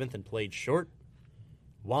hit seventh and played short.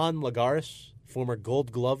 Juan Lagares, former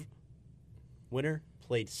Gold Glove winner,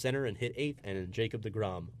 played center and hit eighth. And Jacob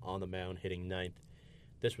deGrom on the mound hitting ninth.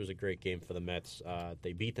 This was a great game for the Mets.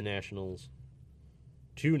 They beat the Nationals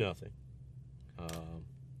 2-0.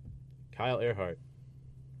 Kyle Earhart,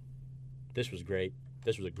 this was great.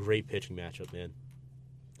 This was a great pitching matchup, man.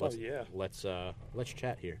 Let's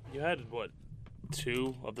chat here. You had,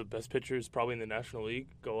 two of the best pitchers probably in the National League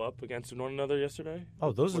go up against one another yesterday?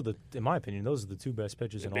 Oh, in my opinion, those are the two best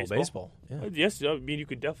pitchers in all baseball. Yeah. Yes, I mean, you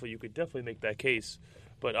could definitely make that case.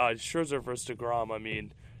 But Scherzer versus DeGrom, I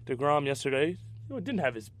mean, DeGrom yesterday didn't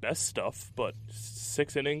have his best stuff, but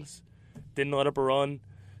 6 innings, didn't let up a run,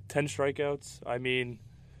 10 strikeouts. I mean,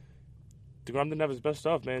 DeGrom didn't have his best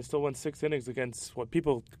stuff, man. Still went 6 innings against what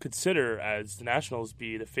people consider as the Nationals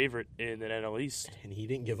be the favorite in the NL East. And he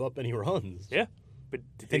didn't give up any runs. Yeah. But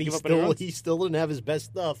he still didn't have his best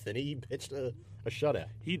stuff, and he pitched a shutout.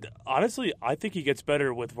 Honestly, I think he gets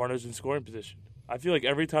better with runners in scoring position. I feel like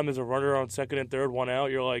every time there's a runner on second and third, one out,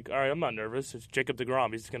 you're like, all right, I'm not nervous. It's Jacob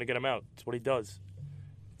deGrom. He's going to get him out. It's what he does.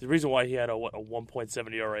 The reason why he had a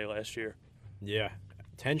 1.7 ERA last year. Yeah.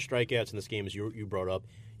 10 strikeouts in this game, as you brought up.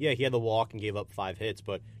 Yeah, he had the walk and gave up 5 hits,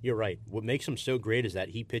 but you're right. What makes him so great is that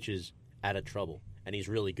he pitches out of trouble, and he's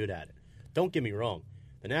really good at it. Don't get me wrong.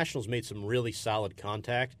 The Nationals made some really solid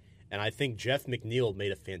contact, and I think Jeff McNeil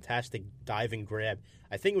made a fantastic diving grab.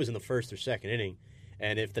 I think it was in the first or second inning,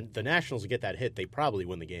 and if the Nationals get that hit, they probably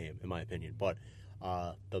win the game, in my opinion. But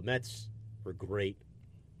the Mets were great.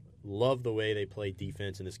 Love the way they played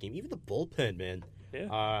defense in this game. Even the bullpen, man.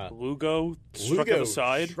 Yeah. Lugo struck out the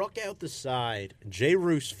side. Struck out the side. J.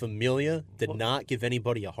 Roos Familia did not give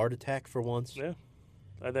anybody a heart attack for once. Yeah.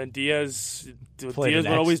 And then Diaz Played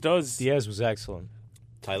what always does. Diaz was excellent.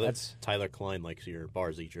 Tyler Klein likes your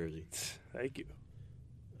Barzy jersey. Thank you.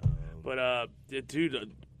 But,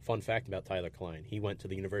 dude. Fun fact about Tyler Klein. He went to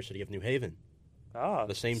the University of New Haven.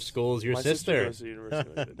 The same s- school as your my sister. goes to the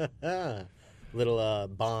University of New Haven. Little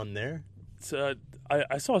bond there.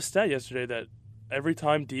 I saw a stat yesterday that every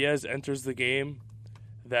time Diaz enters the game,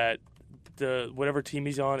 that the whatever team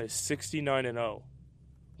he's on is 69-0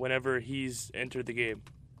 whenever he's entered the game.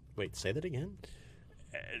 Wait, say that again?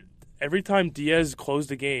 Every time Diaz closed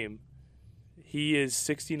the game, he is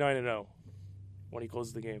 69-0 when he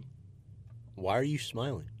closes the game. Why are you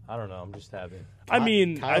smiling? I don't know. I'm just happy.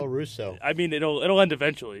 Kyle Russo. I mean, it'll end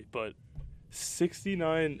eventually, but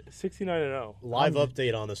 69-0. Live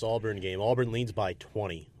update on this Auburn game. Auburn leads by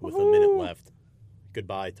 20 with a minute left.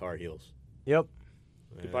 Goodbye, Tar Heels. Yep.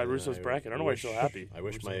 Goodbye, Russo's bracket. I don't know why you're so happy. I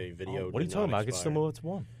wish my video. What are you did talking not about? I can still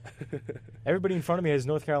expire. move it to 1. Everybody in front of me has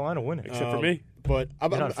North Carolina winning. Except for me. But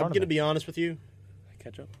I'm You're not in front of going to me. be honest with you.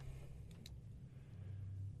 Catch up.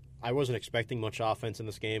 I wasn't expecting much offense in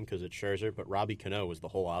this game because it's Scherzer, but Robbie Cano was the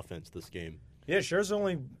whole offense this game. Yeah, Scherzer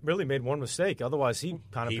only really made one mistake. Otherwise, he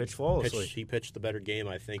kind of pitched flawlessly. He pitched the better game,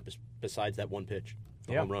 I think, besides that one pitch,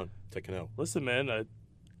 the Yeah. home run to Cano. Listen, man,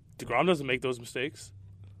 DeGrom doesn't make those mistakes.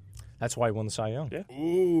 That's why he won the Cy Young. Yeah.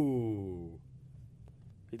 Ooh.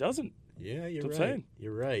 He doesn't. Yeah, you're That's right. what I'm saying.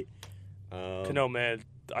 You're right. Cano, man.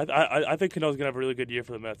 I think Cano's going to have a really good year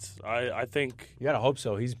for the Mets. I think You got to hope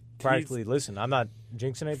so. He's practically, listen, I'm not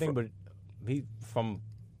jinxing anything, but he, from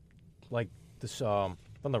like this, from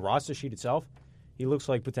the roster sheet itself, he looks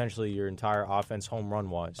like potentially your entire offense home run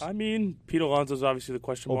wise. I mean, Pete Alonso's obviously the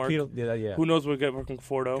question mark. Yeah. Who knows what we get from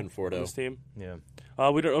Conforto Conforto. on this team? Yeah,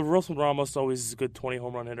 Wilson Ramos always is a good 20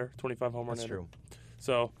 home run hitter, 25 home run that's hitter. true.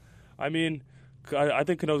 So, I mean, I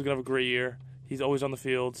think Cano's going to have a great year. He's always on the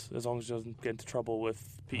field as long as he doesn't get into trouble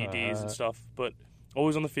with PEDs and stuff. But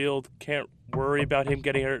always on the field. Can't worry about him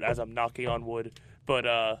getting hurt as I'm knocking on wood. But,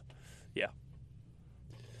 yeah.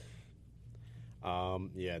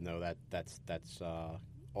 That's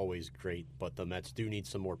always great, but the Mets do need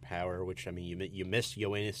some more power. Which I mean, you missed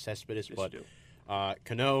Yoenis Cespedes, Yes, but you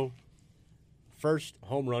Cano, first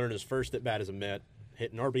home run in his first at bat as a Met,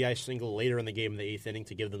 hit an RBI single later in the game in the 8th inning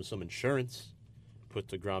to give them some insurance. Put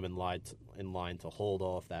DeGrom in line to hold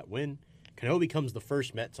off that win. Cano becomes the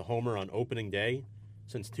first Met to homer on opening day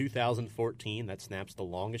since 2014. That snaps the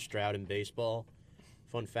longest drought in baseball.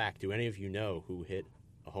 Fun fact: do any of you know who hit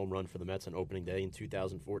a home run for the Mets on opening day in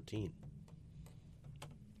 2014?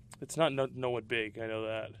 It's not no one big. I know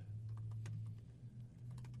that.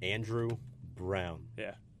 Andrew Brown.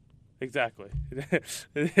 Yeah, exactly.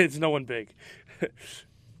 It's no one big.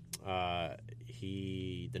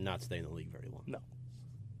 He did not stay in the league very long. No.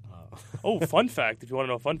 Oh, fun fact, if you want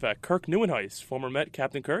to know a fun fact, Kirk Neuenhuis, former Met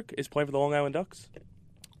Captain Kirk, is playing for the Long Island Ducks.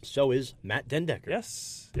 So is Matt Dendecker.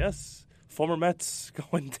 Yes. Former Mets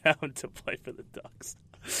going down to play for the Ducks.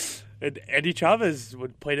 And Andy Chavez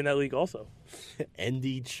played in that league also.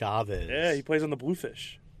 Andy Chavez. Yeah, he plays on the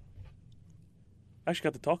Bluefish. I actually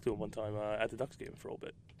got to talk to him one time at the Ducks game for a little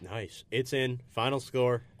bit. Nice. It's in. Final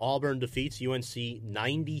score. Auburn defeats UNC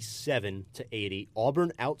 97-80.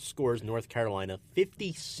 Auburn outscores North Carolina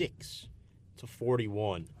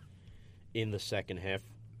 56-41 in the second half.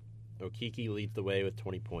 Okeke leads the way with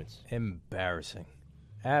 20 points. Embarrassing.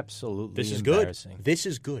 Absolutely This is embarrassing. good. This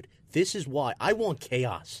is good. This is why I want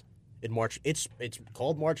chaos in March. It's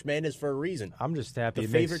called March Madness for a reason. I'm just happy.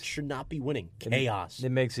 The favorites should not be winning. Chaos. It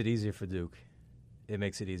makes it easier for Duke.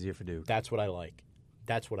 That's what I like.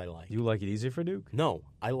 You like it easier for Duke? No,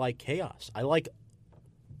 I like chaos. I like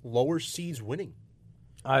lower seeds winning.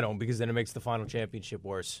 I don't, because then it makes the final championship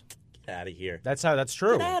worse. Get out of here. That's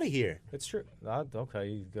true. Get out of here. It's true.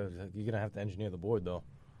 Okay, you're gonna have to engineer the board though.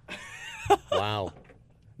 Wow.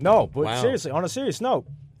 No, but Wow. seriously, on a serious note,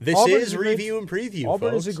 This Auburn is a great- review and preview,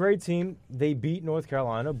 Auburn folks. is a great team. They beat North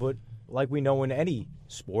Carolina, but like we know in any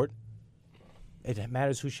sport, it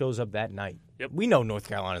matters who shows up that night. Yep. We know North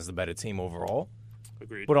Carolina's the better team overall,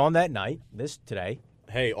 Agreed. but on that night, today,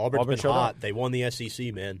 Hey, Auburn's Auburn been showed hot. up. They won the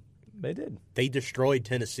SEC, man. they did. They destroyed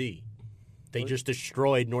Tennessee. They just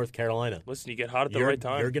destroyed North Carolina. Listen, you get hot at the You're, right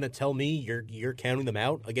time. you're going to tell me you're counting them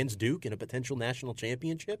out against Duke in a potential national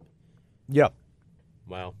championship? Yeah.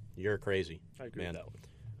 Wow, you're crazy. I agree man. with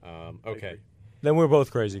that one. Okay. agree. Then we're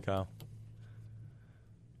both crazy, Kyle.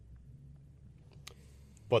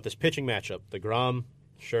 But this pitching matchup, DeGrom,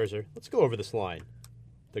 Scherzer, let's go over this line.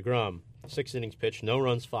 DeGrom, 6 innings pitched, no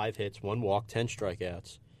runs, 5 hits, 1 walk, 10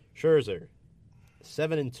 strikeouts. Scherzer,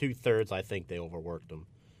 7 2/3, I think they overworked him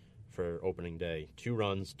for opening day. 2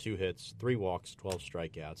 runs, 2 hits, 3 walks, 12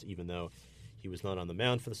 strikeouts. Even though he was not on the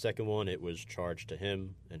mound for the second one, it was charged to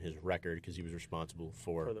him and his record because he was responsible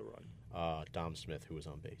for the run. Dom Smith, who was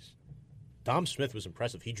on base. Dom Smith was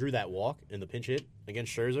impressive. He drew that walk in the pinch hit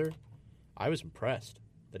against Scherzer. I was impressed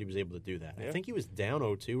that he was able to do that. Yeah. I think he was down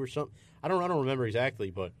 0-2 or something. I don't remember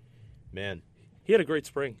exactly, but man, He had a great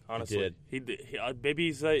spring, honestly. He did. Maybe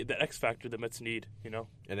he's the X factor the Mets need, And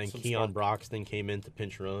then Some Keon spark. Broxton came in to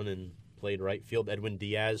pinch run and played right field. Edwin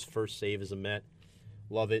Diaz, first save as a Met.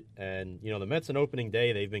 Love it. And, the Mets on opening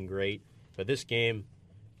day, they've been great. But this game,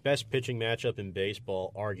 best pitching matchup in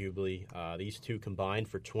baseball, arguably. These two combined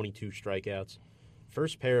for 22 strikeouts.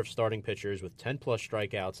 First pair of starting pitchers with 10-plus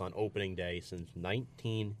strikeouts on opening day since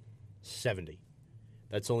 1970.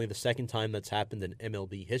 That's only the second time that's happened in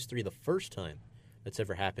MLB history, the first time that's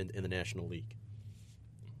ever happened in the National League.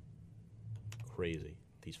 Crazy.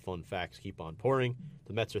 These fun facts keep on pouring.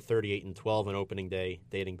 The Mets are 38-12 on opening day,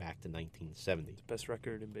 dating back to 1970. best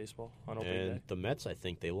record in baseball on opening And day. the Mets, I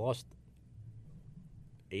think, they lost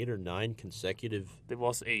 8 or 9 consecutive They've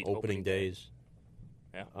lost 8 opening days.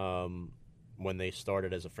 Yeah. When they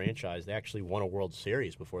started as a franchise, they actually won a World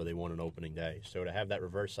Series before they won an opening day. So to have that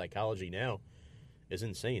reverse psychology now is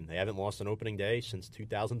insane. They haven't lost an opening day since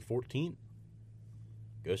 2014.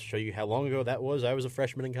 Goes to show you how long ago that was. I was a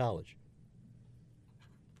freshman in college.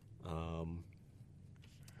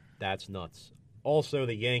 That's nuts. Also,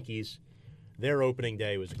 the Yankees, their opening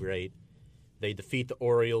day was great. They defeat the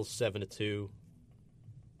Orioles 7-2.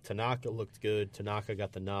 Tanaka looked good. Tanaka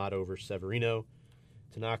got the nod over Severino.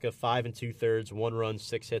 Tanaka 5 2/3, 1 run,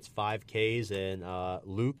 6 hits, 5 Ks, and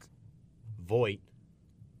Luke Voit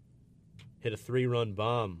hit a 3-run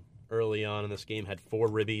bomb early on in this game. Had 4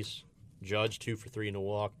 ribbies. Judge 2 for 3 in a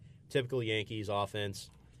walk. Typical Yankees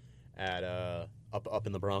offense at up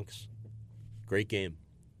in the Bronx. Great game.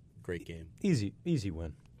 Easy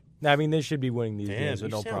win. I mean, they should be winning these Damn, games you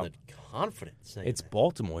with no problem. sounded confident saying It's that.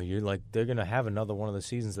 Baltimore. You're like, they're going to have another one of the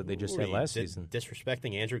seasons that they just Ooh, had you last season.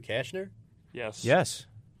 Disrespecting Andrew Kashner? Yes. Yes.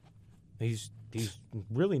 He's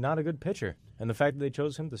really not a good pitcher. And the fact that they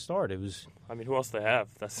chose him to start, it was... I mean, who else they have?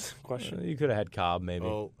 That's the question. You could have had Cobb, maybe.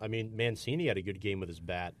 Well, I mean, Mancini had a good game with his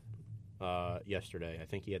bat yesterday. I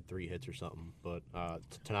think he had 3 hits or something. But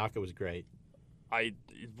Tanaka was great.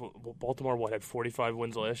 Baltimore, had 45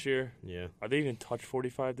 wins last year? Yeah. Are they even touch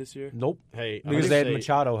 45 this year? Nope. Hey, Because they had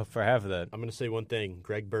Machado for half of that. I'm going to say one thing.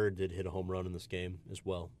 Greg Bird did hit a home run in this game as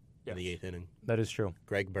well in the 8th inning. That is true.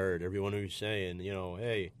 Greg Bird, everyone who's saying,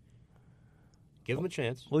 hey, give him a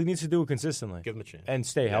chance. Well, he needs to do it consistently. Give him a chance. And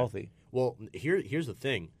stay healthy. Well, here's the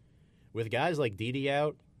thing. With guys like Didi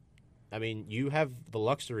out, I mean, you have the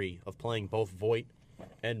luxury of playing both Voit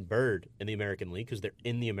and Bird in the American League because they're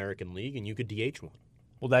in the American League, and you could DH one.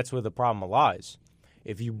 Well, that's where the problem lies.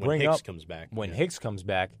 If you When bring Hicks up comes back. when yeah. Hicks comes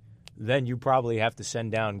back, then you probably have to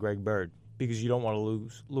send down Greg Bird because you don't want to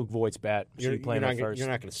lose Luke Voigt's bat. So You're, you're playing you're at not, first. you're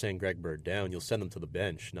not going to send Greg Bird down. You'll send him to the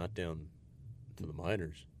bench, not down to the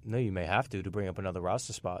minors. No, you may have to bring up another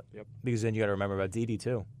roster spot. Yep. Because then you got to remember about Didi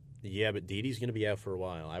too. Yeah, but Didi's going to be out for a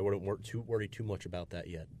while. I wouldn't worry too much about that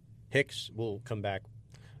yet. Hicks will come back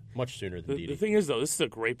much sooner than Didi. The thing is, though, this is a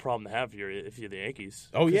great problem to have here if you're the Yankees.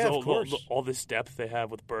 Oh, yeah, 'Cause of course. All this depth they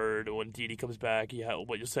have with Bird. When Didi comes back, you'll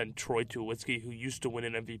send Troy Tulowitzki, who used to win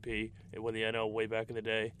an MVP and win the NL way back in the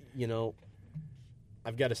day.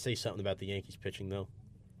 I've got to say something about the Yankees pitching, though.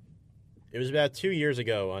 It was about 2 years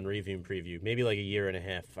ago on Review and Preview, maybe like a year and a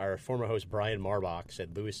half. Our former host, Brian Marbach,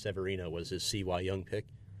 said Luis Severino was his C.Y. Young pick.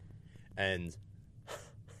 And,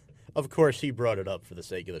 of course, he brought it up for the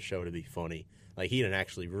sake of the show to be funny. Like, he didn't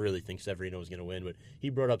actually really think Severino was going to win, but he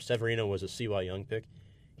brought up Severino was a C.Y. Young pick.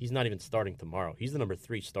 He's not even starting tomorrow. He's the number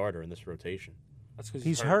 3 starter in this rotation. That's because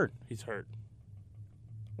He's hurt. He's hurt.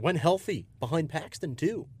 When healthy, behind Paxton,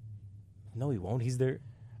 too. No, he won't. He's their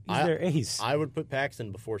ace. I would put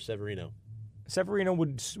Paxton before Severino. Severino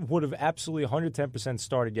would have absolutely 110%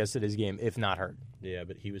 started yesterday's game if not hurt. Yeah,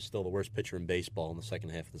 but he was still the worst pitcher in baseball in the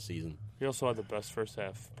second half of the season. He also had the best first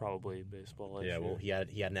half probably in baseball last year. Well, he had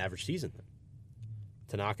an average season.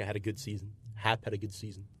 Tanaka had a good season. Happ had a good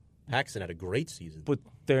season. Paxton had a great season. But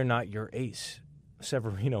they're not your ace.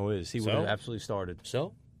 Severino is. He would have absolutely started.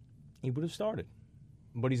 So? He would have started.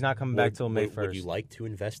 But he's not coming back till May 1st. Would you like to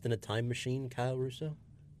invest in a time machine, Kyle Russo?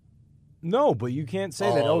 No, but you can't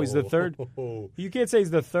say that. Oh, he's the third. You can't say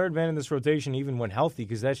he's the third man in this rotation even when healthy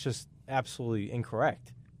because that's just absolutely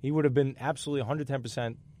incorrect. He would have been absolutely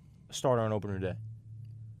 110% starter on opener day.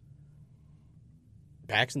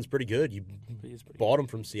 Paxton's pretty good. You He is pretty bought him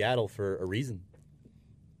from Seattle for a reason.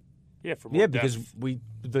 Yeah, for more because depth.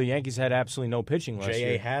 the Yankees had absolutely no pitching last J.A.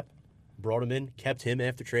 year. Happ brought him in, kept him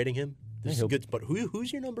after trading him. This Yeah, is good. But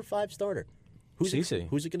who's your number 5 starter? Who's CeCe.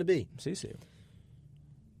 Who's it going to be? CeCe.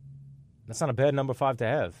 That's not a bad number 5 to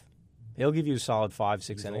have. He'll give you a solid 5-6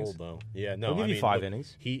 He's innings. old, though. Yeah, no. He'll give I you mean, 5 look,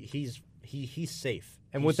 innings. He's safe.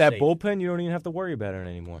 And He's with that safe. bullpen, you don't even have to worry about it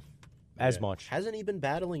anymore as Yeah. much. Hasn't he been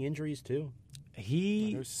battling injuries too?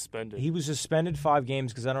 He was suspended. He was suspended 5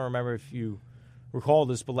 games because I don't remember if you recall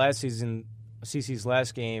this, but last season, CeCe's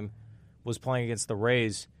last game was playing against the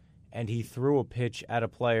Rays, and he threw a pitch at a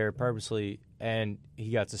player purposely, and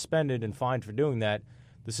he got suspended and fined for doing that.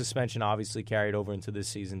 The suspension obviously carried over into this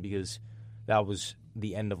season because that was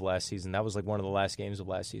the end of last season. That was like one of the last games of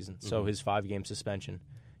last season. So his 5-game suspension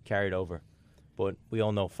carried over. But we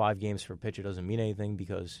all know 5 games for a pitcher doesn't mean anything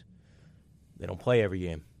because they don't play every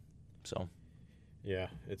game. So Yeah,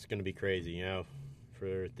 it's going to be crazy. You know,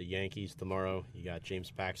 for the Yankees tomorrow, you got James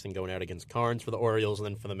Paxton going out against Carnes for the Orioles, and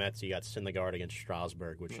then for the Mets, you got Syndergaard against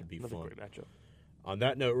Strasburg, which should be Another fun. great matchup. On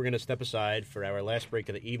that note, we're going to step aside for our last break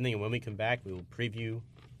of the evening, and when we come back, we will preview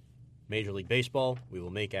Major League Baseball. We will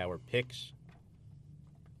make our picks,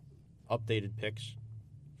 updated picks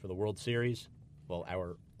for the World Series. Well,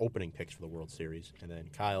 our opening picks for the World Series, and then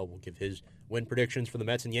Kyle will give his win predictions for the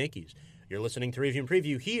Mets and Yankees. You're listening to Review and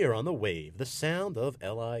Preview here on The Wave, the sound of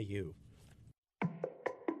LIU.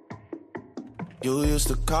 You used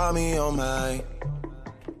to call me on my.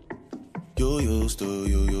 You used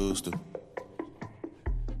to.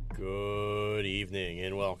 Good evening,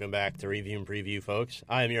 and welcome back to Review and Preview, folks.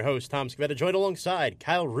 I am your host, Tom Scavetta, joined alongside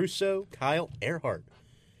Kyle Russo, Kyle Earhart.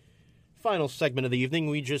 Final segment of the evening,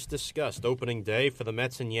 we just discussed opening day for the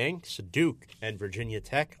Mets and Yanks. Duke and Virginia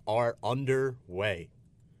Tech are underway.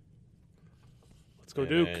 Let's go,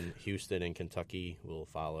 Duke. And Houston and Kentucky will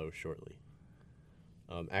follow shortly.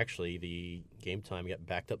 Actually, the game time got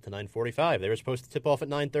backed up to 9:45. They were supposed to tip off at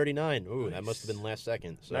 9:39. Ooh, that must have been last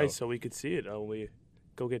second. So. Nice, so we could see it when we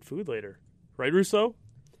go get food later. Right, Russo?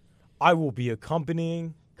 I will be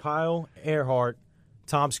accompanying Kyle Earhart,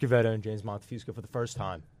 Tom Scavetta, and James Montefusco for the first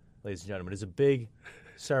time, ladies and gentlemen. It's a big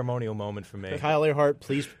ceremonial moment for me. Kyle Earhart,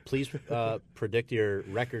 please predict your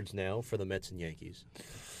records now for the Mets and Yankees.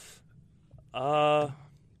 Let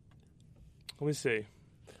me see.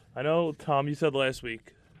 I know, Tom, you said last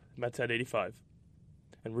week Mets had 85,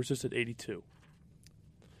 and Russo said 82.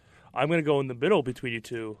 I'm going to go in the middle between you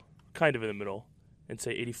two, kind of in the middle, and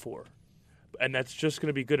say 84. And that's just going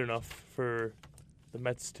to be good enough for the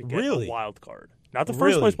Mets to get Really? a wild card. Not the first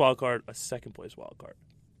Really? place wild card, a second place wild card.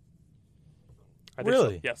 I think so.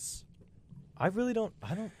 Really? Yes. I really don't.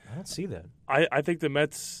 I don't see that I think the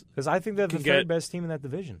Mets. because I think they're the Can third get- best team in that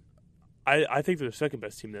division. I think they're the second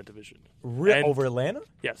best team in that division. And- Over Atlanta?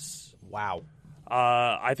 Yes. Wow.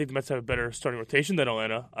 I think the Mets have a better starting rotation than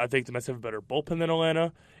Atlanta. I think the Mets have a better bullpen than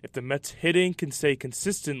Atlanta. If the Mets hitting can stay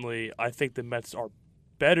consistently, I think the Mets are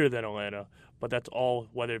better than Atlanta. But that's all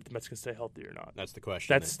whether the Mets can stay healthy or not. That's the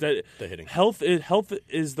question. That's that. the hitting. Health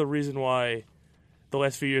is the reason why the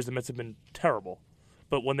last few years the Mets have been terrible.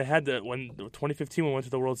 But when 2015 when we went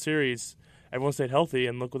to the World Series, everyone stayed healthy,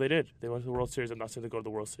 and look what they did. They went to the World Series. I'm not saying they go to the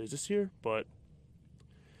World Series this year, but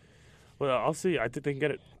well, I'll see. I think they can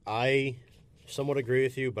get it. I somewhat agree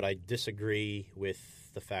with you, but I disagree with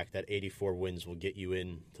the fact that 84 wins will get you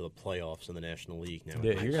into the playoffs in the National League now.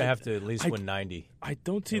 Yeah, you're gonna have to at least win 90. I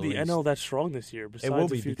don't see At the least. NL that strong this year. Besides It will a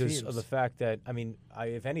be few because teams. of the fact that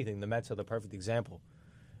if anything, the Mets are the perfect example.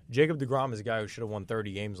 Jacob deGrom is a guy who should have won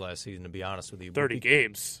 30 games last season. To be honest with you, 30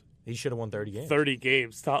 games. He should have won 30 games. 30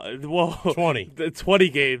 games. Well, 20. The 20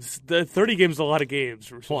 games. The 30 games is a lot of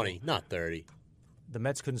games. 20, not 30. The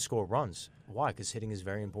Mets couldn't score runs. Why? Because hitting is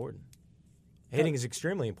very important. Hitting is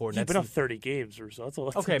extremely important. You've That's been up 30 games or so. That's a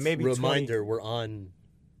lot. okay, maybe 20. Reminder, we're on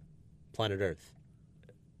planet Earth.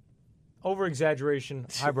 Over exaggeration,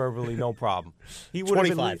 hyperbole, no problem. He would have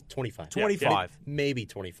been 25. 25. 25. Maybe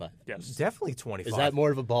 25. Yes. Definitely 25. Is that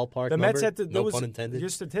more of a ballpark The number? Mets had to. No there was pun intended. Your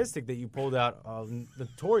statistic that you pulled out the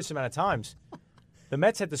notorious amount of times. The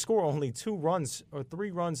Mets had to score only 2 runs or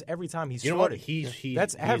 3 runs every time he You know what? started.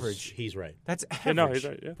 That's average. He's right. That's average. Yeah, no, he's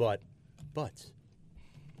right. Yeah. But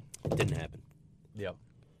it didn't happen. Yep.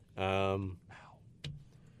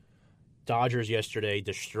 Dodgers yesterday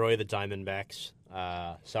destroy the Diamondbacks.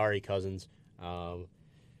 Sorry, Cousins.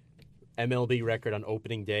 MLB record on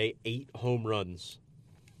opening day, 8 home runs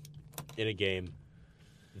in a game.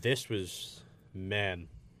 This was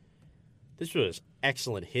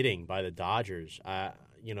excellent hitting by the Dodgers.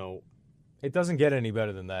 It doesn't get any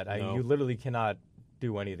better than that. No. You literally cannot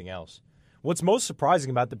do anything else. What's most surprising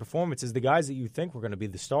about the performance is the guys that you think were going to be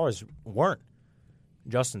the stars weren't.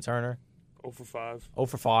 Justin Turner, 0 for 5. 0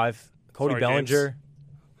 for 5. Cody Sorry, Bellinger.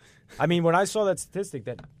 James. I mean, when I saw that statistic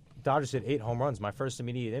that Dodgers hit 8 home runs, my first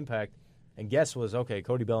immediate impact and guess was, okay,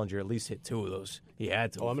 Cody Bellinger at least hit 2 of those. He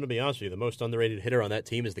had to. Well, I'm going to be honest with you. The most underrated hitter on that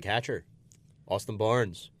team is the catcher, Austin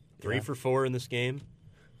Barnes. 3 for 4 in this game.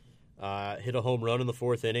 Hit a home run in the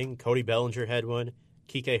 4th inning. Cody Bellinger had 1.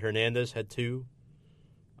 Kike Hernandez had 2.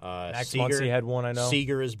 Max Muncy had 1, I know.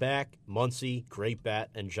 Seager is back. Muncy, great bat,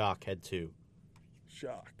 and Jock had 2.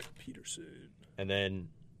 Jock Peterson. And then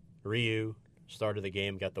Ryu started the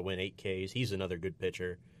game, got the win, 8 Ks. He's another good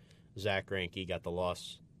pitcher. Zach Greinke got the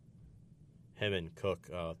loss. Him and Cook,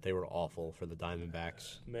 they were awful for the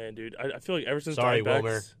Diamondbacks. Man, dude, I feel like ever since Sorry, Diamondbacks,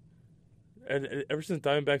 Wilmer. and ever since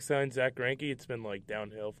Diamondbacks signed Zach Greinke, it's been like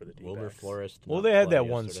downhill for the D-backs. Wilmer Flores. did Well, not they had play that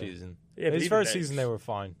one yesterday. season. Yeah, but His even first then, season, they were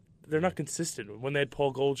fine. They're not consistent. When they had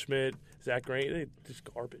Paul Goldschmidt, Zach Greinke, they just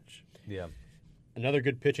garbage. Yeah. Another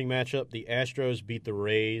good pitching matchup. The Astros beat the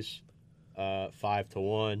Rays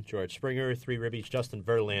 5-1. George Springer, 3 ribbies. Justin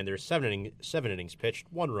Verlander, 7 innings pitched,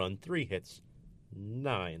 1 run, 3 hits,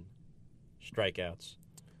 9 strikeouts.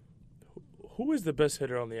 Who is the best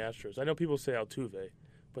hitter on the Astros? I know people say Altuve,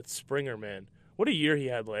 but Springer, man, what a year he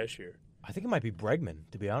had last year. I think it might be Bregman,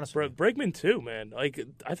 to be honest with you. Bregman too, man. Like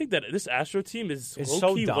I think that this Astro team is It's low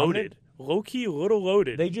so key dominant. loaded, low key a little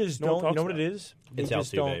loaded. They just No one don't. You know talks what about it is? They It's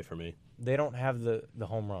just Altuve don't. for me. They don't have the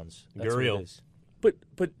home runs. That's what Gurriel. it is. But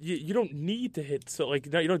you don't need to hit so like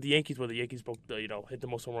you know the Yankees where the Yankees broke hit the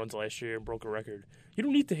most home runs last year and broke a record. You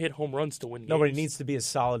don't need to hit home runs to win games. No, but it needs to be a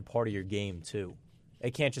solid part of your game too.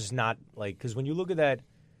 It can't just not like because when you look at that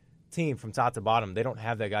team from top to bottom, they don't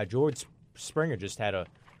have that guy. George Springer just had a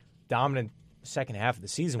dominant second half of the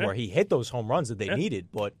season where he hit those home runs that they needed.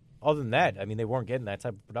 But other than that, I mean, they weren't getting that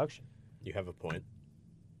type of production. You have a point.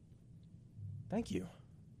 Thank you.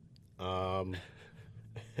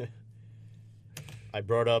 I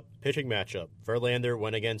brought up pitching matchup. Verlander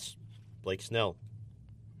went against Blake Snell.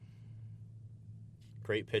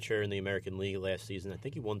 Great pitcher in the American League last season. I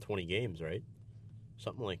think he won 20 games, right?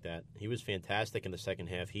 Something like that. He was fantastic in the second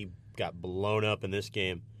half. He got blown up in this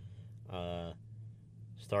game.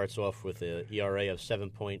 Starts off with an ERA of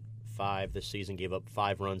 7.5 this season. Gave up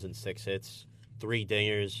 5 runs and 6 hits, 3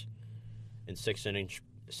 dingers in 6 innings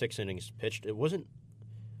pitched. It wasn't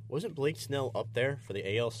Blake Snell up there for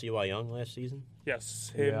the AL Cy Young last season?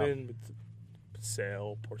 Yes, him and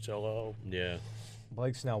Sale, Porcello. Yeah.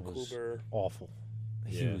 Blake Snell was Kluber. awful.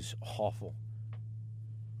 He Yeah. was awful.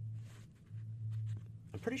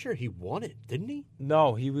 I'm pretty sure he won it, didn't he?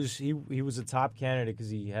 No, he was a top candidate because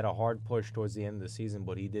he had a hard push towards the end of the season,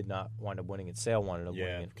 but he did not wind up winning it. Sale wanted to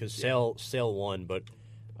Yeah, win it. because Sale won, but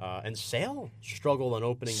and Sale struggled on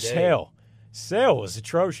opening day. Sale was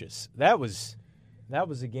atrocious. That was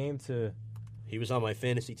a game to. He was on my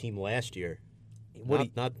fantasy team last year.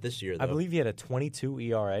 Not this year, though. I believe he had a 22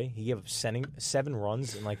 ERA. He gave up 7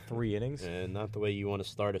 runs in like 3 innings. And not the way you want to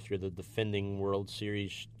start if you're the defending World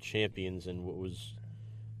Series champions. And what was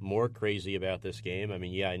more crazy about this game, I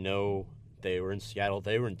mean, yeah, I know they were in Seattle.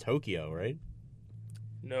 They were in Tokyo, right?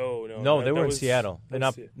 No, They were in Seattle. They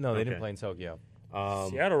that was didn't play in Tokyo.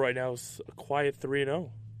 Seattle right now is a quiet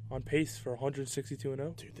 3-0, on pace for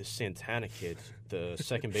 162-0. Dude, this Santana kid, the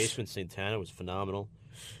second baseman Santana was phenomenal.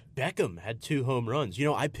 Beckham had 2 home runs. You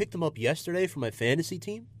know, I picked him up yesterday for my fantasy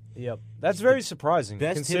team. Yep, that's very surprising.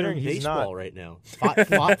 Best hitter considering in he's baseball not. right now.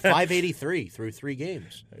 583 through 3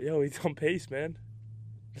 games. Yo, he's on pace, man.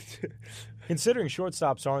 Considering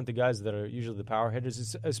shortstops aren't the guys that are usually the power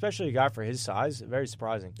hitters, especially a guy for his size, very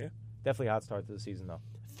surprising. Yeah. Definitely a hot start to the season, though.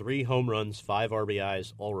 3 home runs, 5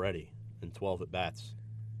 RBIs already in 12 at-bats.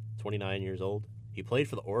 29 years old. He played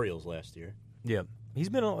for the Orioles last year. Yeah, he's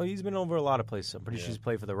been over a lot of places. I'm pretty sure he's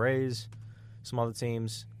played for the Rays, some other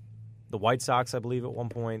teams, the White Sox, I believe, at one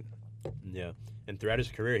point. Yeah. And throughout his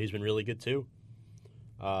career, he's been really good, too.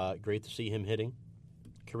 Great to see him hitting.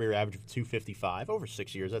 Career average of 255 over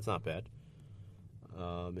 6 years. That's not bad.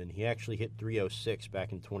 And he actually hit 306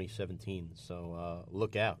 back in 2017. So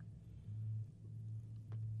look out.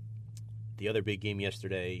 The other big game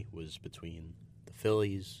yesterday was between the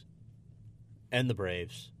Phillies and the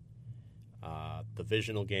Braves.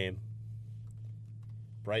 Divisional game.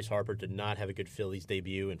 Bryce Harper did not have a good Phillies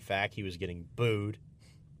debut. In fact, he was getting booed.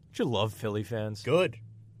 Don't you love Philly fans? Good.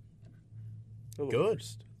 They're the Good.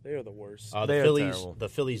 worst. They are the worst. The They are Phillies, terrible. the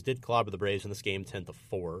Phillies did clobber the Braves in this game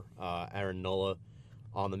 10-4. Aaron Nola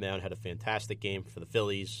on the mound had a fantastic game for the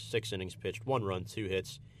Phillies. 6 innings pitched, 1 run, 2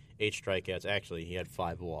 hits, 8 strikeouts. Actually, he had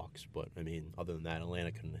 5 walks, but I mean, other than that,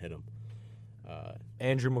 Atlanta couldn't hit him.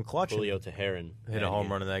 Andrew McCutchen Julio Teheran hit a home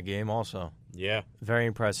run in that game also. Yeah. Very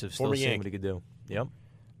impressive. Still Former seeing Yank. what he could do. Yep.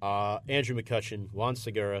 Andrew McCutchen, Juan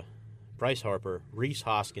Segura, Bryce Harper, Rhys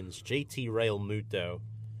Hoskins, JT Realmuto,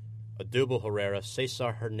 Odubel Herrera,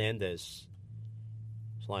 Cesar Hernandez.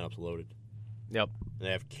 This lineup's loaded. Yep. And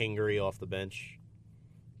they have Kingery off the bench.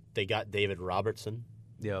 They got David Robertson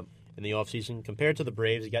Yep. in the offseason. Compared to the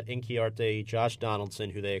Braves, you got Inky Arte, Josh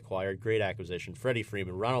Donaldson, who they acquired. Great acquisition. Freddie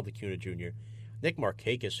Freeman, Ronald Acuna Jr., Nick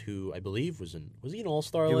Markakis, who I believe was he an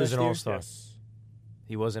All-Star last year? He was an All-Star. Yes.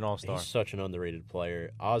 He was an All-Star. He's such an underrated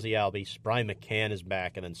player. Ozzie Albies, Brian McCann is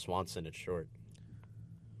back, and then Swanson at short.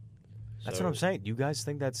 That's So, what I'm saying. You guys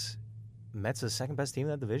think that's Mets' the second best team in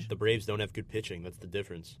that division? The Braves don't have good pitching. That's the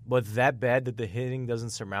difference. But that bad that the hitting doesn't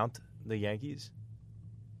surmount the Yankees?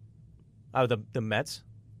 Oh, the Mets?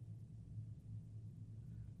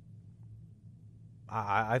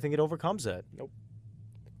 I think it overcomes that.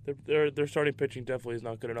 Their starting pitching definitely is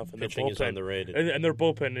not good enough. And Pitching their is bullpen, underrated. and their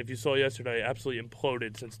bullpen, if you saw yesterday, absolutely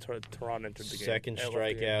imploded since Toronto entered the game. Second And left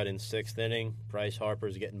the game. strikeout in sixth inning. Bryce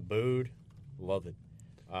Harper's getting booed. Love it.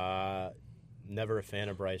 Never a fan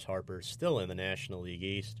of Bryce Harper. Still in the National League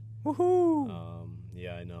East. Woohoo!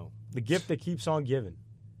 Yeah, I know. The gift that keeps on giving.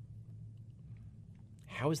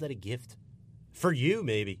 How is that a gift? For you,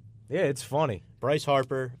 maybe. Yeah, it's funny. Bryce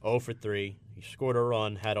Harper, 0 for 3. He scored a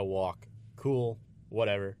run, had a walk. Cool,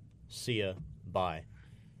 whatever. See ya. Bye.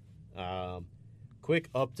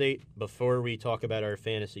 Quick update before we talk about our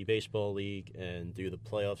fantasy baseball league and do the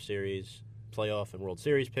playoff and World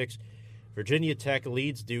Series picks. Virginia Tech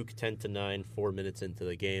leads Duke 10-9, 4 minutes into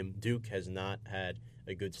the game. Duke has not had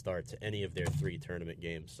a good start to any of their 3 tournament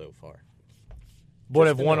games so far. But Just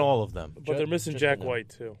have to won know. all of them. But they're missing just Jack to know. White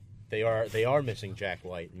too. They are missing Jack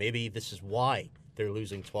White. Maybe this is why they're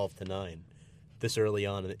losing 12-9 this early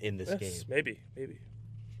on in this game. Maybe.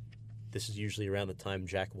 This is usually around the time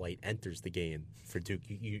Jack White enters the game for Duke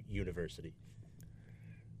University.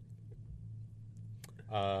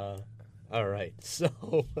 All right, so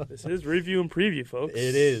This is review and preview, folks.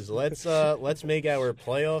 it is. Let's make our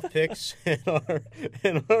playoff picks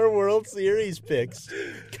and our World Series picks.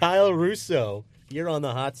 Kyle Russo, you're on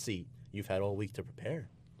the hot seat. You've had all week to prepare.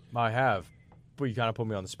 I have. But you kind of put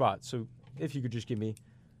me on the spot. So if you could just give me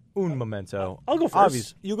un momento. I'll go first.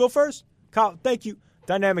 Obvious. You go first? Kyle, thank you.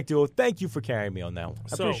 Dynamic duo, thank you for carrying me on that one.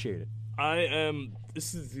 I So- appreciate it.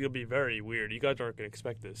 This is going to be very weird. You guys aren't going to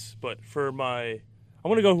expect this. But I'm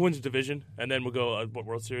going to go who wins the division, and then we'll go what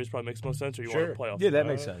World Series probably makes most sense, or you Sure. want to playoff? Yeah, that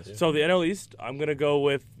makes sense. So the NL East, I'm going to go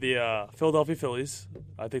with the Philadelphia Phillies.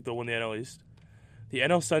 I think they'll win the NL East. The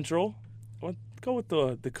NL Central, I'm going to go with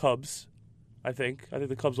the Cubs. I think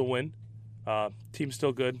the Cubs will win. Team's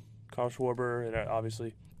still good. Kyle Schwarber, and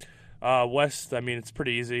obviously. West, I mean, it's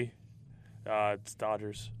pretty easy. It's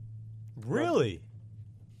Dodgers. Really?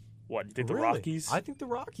 What, you think Really? the Rockies? I think the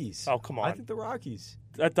Rockies. Oh, come on. I think the Rockies.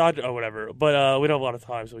 That Dodger, whatever. But we don't have a lot of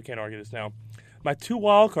time, so we can't argue this now. My 2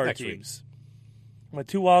 wild card Next week. teams. My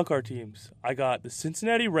 2 wild card teams. I got the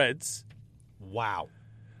Cincinnati Reds. Wow.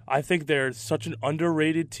 I think they're such an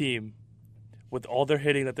underrated team with all their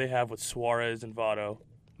hitting that they have with Suarez and Votto.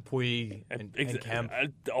 Puig and Kemp.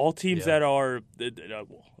 All teams Yeah. that are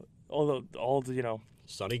all the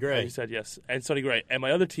Sonny like Gray. you said, yes, and Sonny Gray. And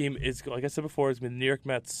my other team is, like I said before, it's been the New York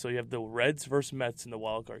Mets. So you have the Reds versus Mets in the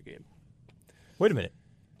wild card game. Wait a minute.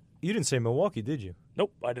 You didn't say Milwaukee, did you?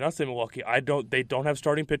 Nope, I did not say Milwaukee. They don't have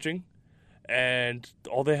starting pitching, and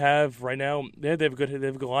all they have right now, they have a good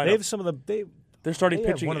lineup. They have some of the Their starting they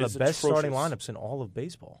have pitching one of is the best starting atrocious, lineups in all of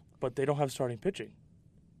baseball. but they don't have starting pitching.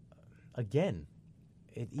 Again,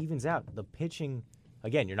 it evens out. The pitching,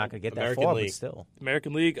 again, you're not going to get that American far, League. but still.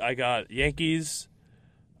 American League, I got Yankees,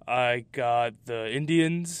 I got the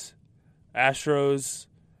Indians, Astros,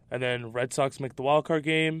 and then Red Sox make the wild card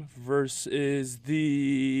game versus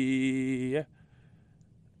the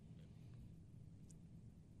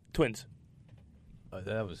Twins.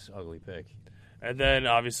 That was an ugly pick. And then,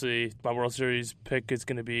 obviously, my World Series pick is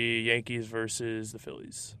going to be Yankees versus the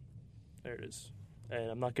Phillies. There it is. And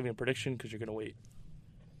I'm not giving a prediction because you're going to wait.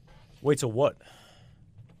 Wait till what?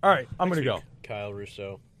 All right, I'm going to go. week. Kyle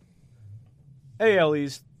Russo. AL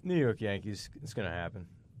East, New York Yankees. It's going to happen.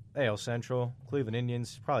 AL Central, Cleveland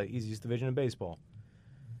Indians. Probably the easiest division in baseball.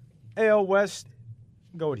 AL West,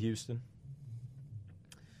 go with Houston.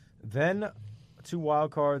 Then, 2 wild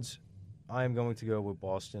cards. I am going to go with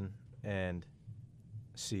Boston and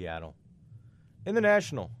Seattle. In the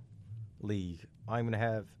National League, I'm going to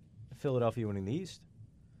have Philadelphia winning the East,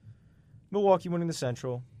 Milwaukee winning the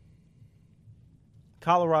Central,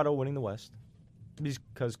 Colorado winning the West,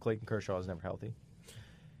 because Clayton Kershaw is never healthy.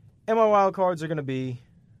 And my wild cards are going to be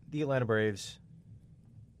the Atlanta Braves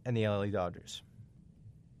and the LA Dodgers.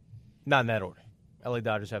 Not in that order. LA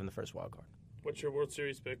Dodgers having the first wild card. What's your World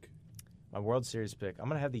Series pick? My World Series pick. I'm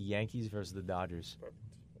going to have the Yankees versus the Dodgers. Perfect.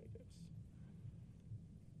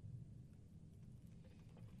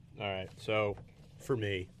 All right, so for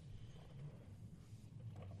me,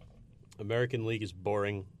 American League is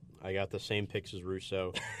boring. I got the same picks as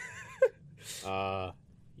Russo.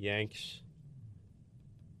 Yanks,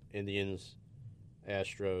 Indians,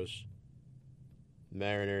 Astros,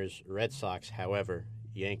 Mariners, Red Sox. However,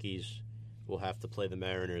 Yankees will have to play the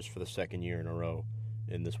Mariners for the second year in a row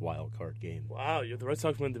in this wild card game. Wow, the Red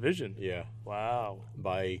Sox win division. Yeah, Wow.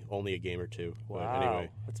 by only a game or two. Wow. But anyway,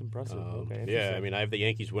 That's impressive. Okay, yeah, interesting. I mean, I have the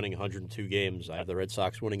Yankees winning 102 games. I have the Red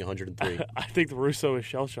Sox winning 103. I think the Russo is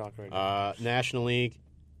shell shock right now. National League,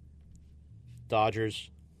 Dodgers,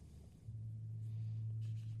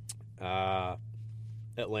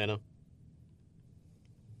 Atlanta,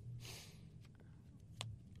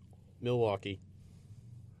 Milwaukee,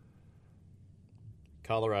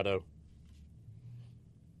 Colorado.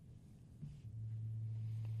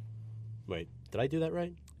 Wait, did I do that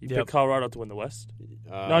right? You Yep. picked Colorado to win the West?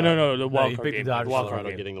 No, No, the wild you card picked the game. Dodgers. wild card Colorado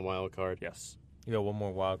game. getting the wild card. Yes. You got one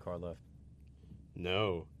more wild card left.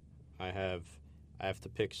 No, I have to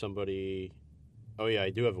pick somebody. Oh yeah, I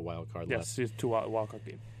do have a wild card Yes, it's two wild card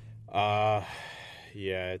game. left.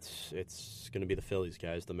 Yeah, it's going to be the Phillies,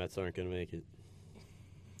 guys. The Mets aren't going to make it.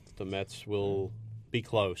 The Mets will be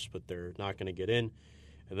close, but they're not going to get in.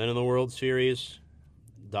 And then in the World Series,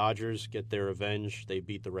 Dodgers get their revenge. They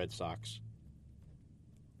beat the Red Sox.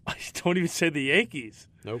 Don't even say the Yankees.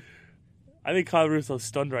 Nope. I think Kyle Russo's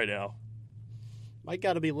stunned right now. Might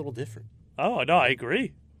got to be a little different. Oh, no, I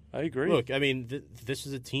agree. Look, I mean, this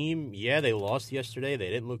is a team. Yeah, they lost yesterday. They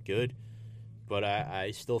didn't look good. But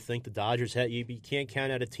I still think the Dodgers, you can't count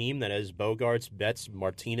out a team that has Bogarts, Betts,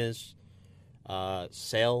 Martinez,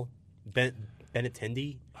 Sale,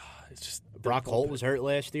 Benintendi. It's just Brock Holt was hurt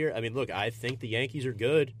last year. I mean, look, I think the Yankees are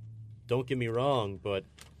good. Don't get me wrong, but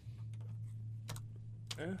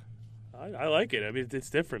I like it. I mean, it's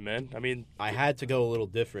different, man. I mean, I had to go a little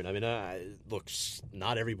different. I mean, look,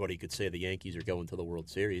 not everybody could say the Yankees are going to the World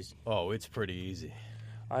Series. Oh, it's pretty easy.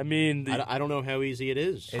 I mean, I don't know how easy it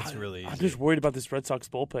is. It's really easy. I'm just worried about this Red Sox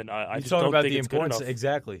bullpen. I You just talk don't about think the it's good importance. enough.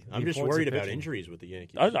 Exactly. I'm The just importance worried of about pitching. injuries with the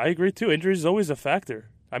Yankees. I agree too. Injuries is always a factor.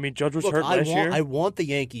 I mean, Judge was Look, hurt last year. I want the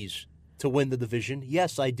Yankees to win the division.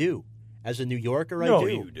 Yes, I do. As a New Yorker, I No,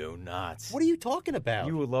 do. you do not. What are you talking about?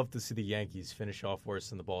 You would love to see the Yankees finish off worse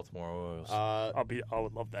than the Baltimore Orioles. I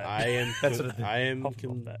would love that. I am. I am I'll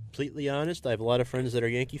love that. completely honest. I have a lot of friends that are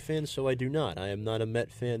Yankee fans, so I do not. I am not a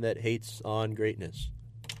Met fan that hates on greatness.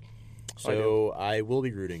 So I will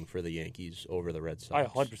be rooting for the Yankees over the Red Sox. I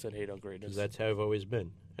 100% hate on greatness. Because that's how I've always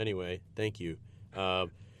been. Anyway, thank you.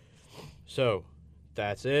 So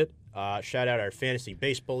that's it. Shout out our fantasy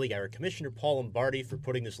baseball league, our commissioner Paul Lombardi for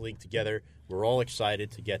putting this league together. We're all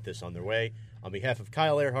excited to get this underway. On behalf of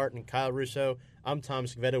Kyle Earhart and Kyle Russo, I'm Tom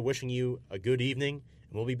Scavetta wishing you a good evening,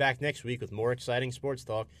 and we'll be back next week with more exciting sports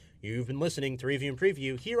talk. You've been listening to Review and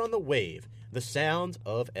Preview here on The Wave, the sound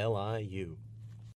of LIU.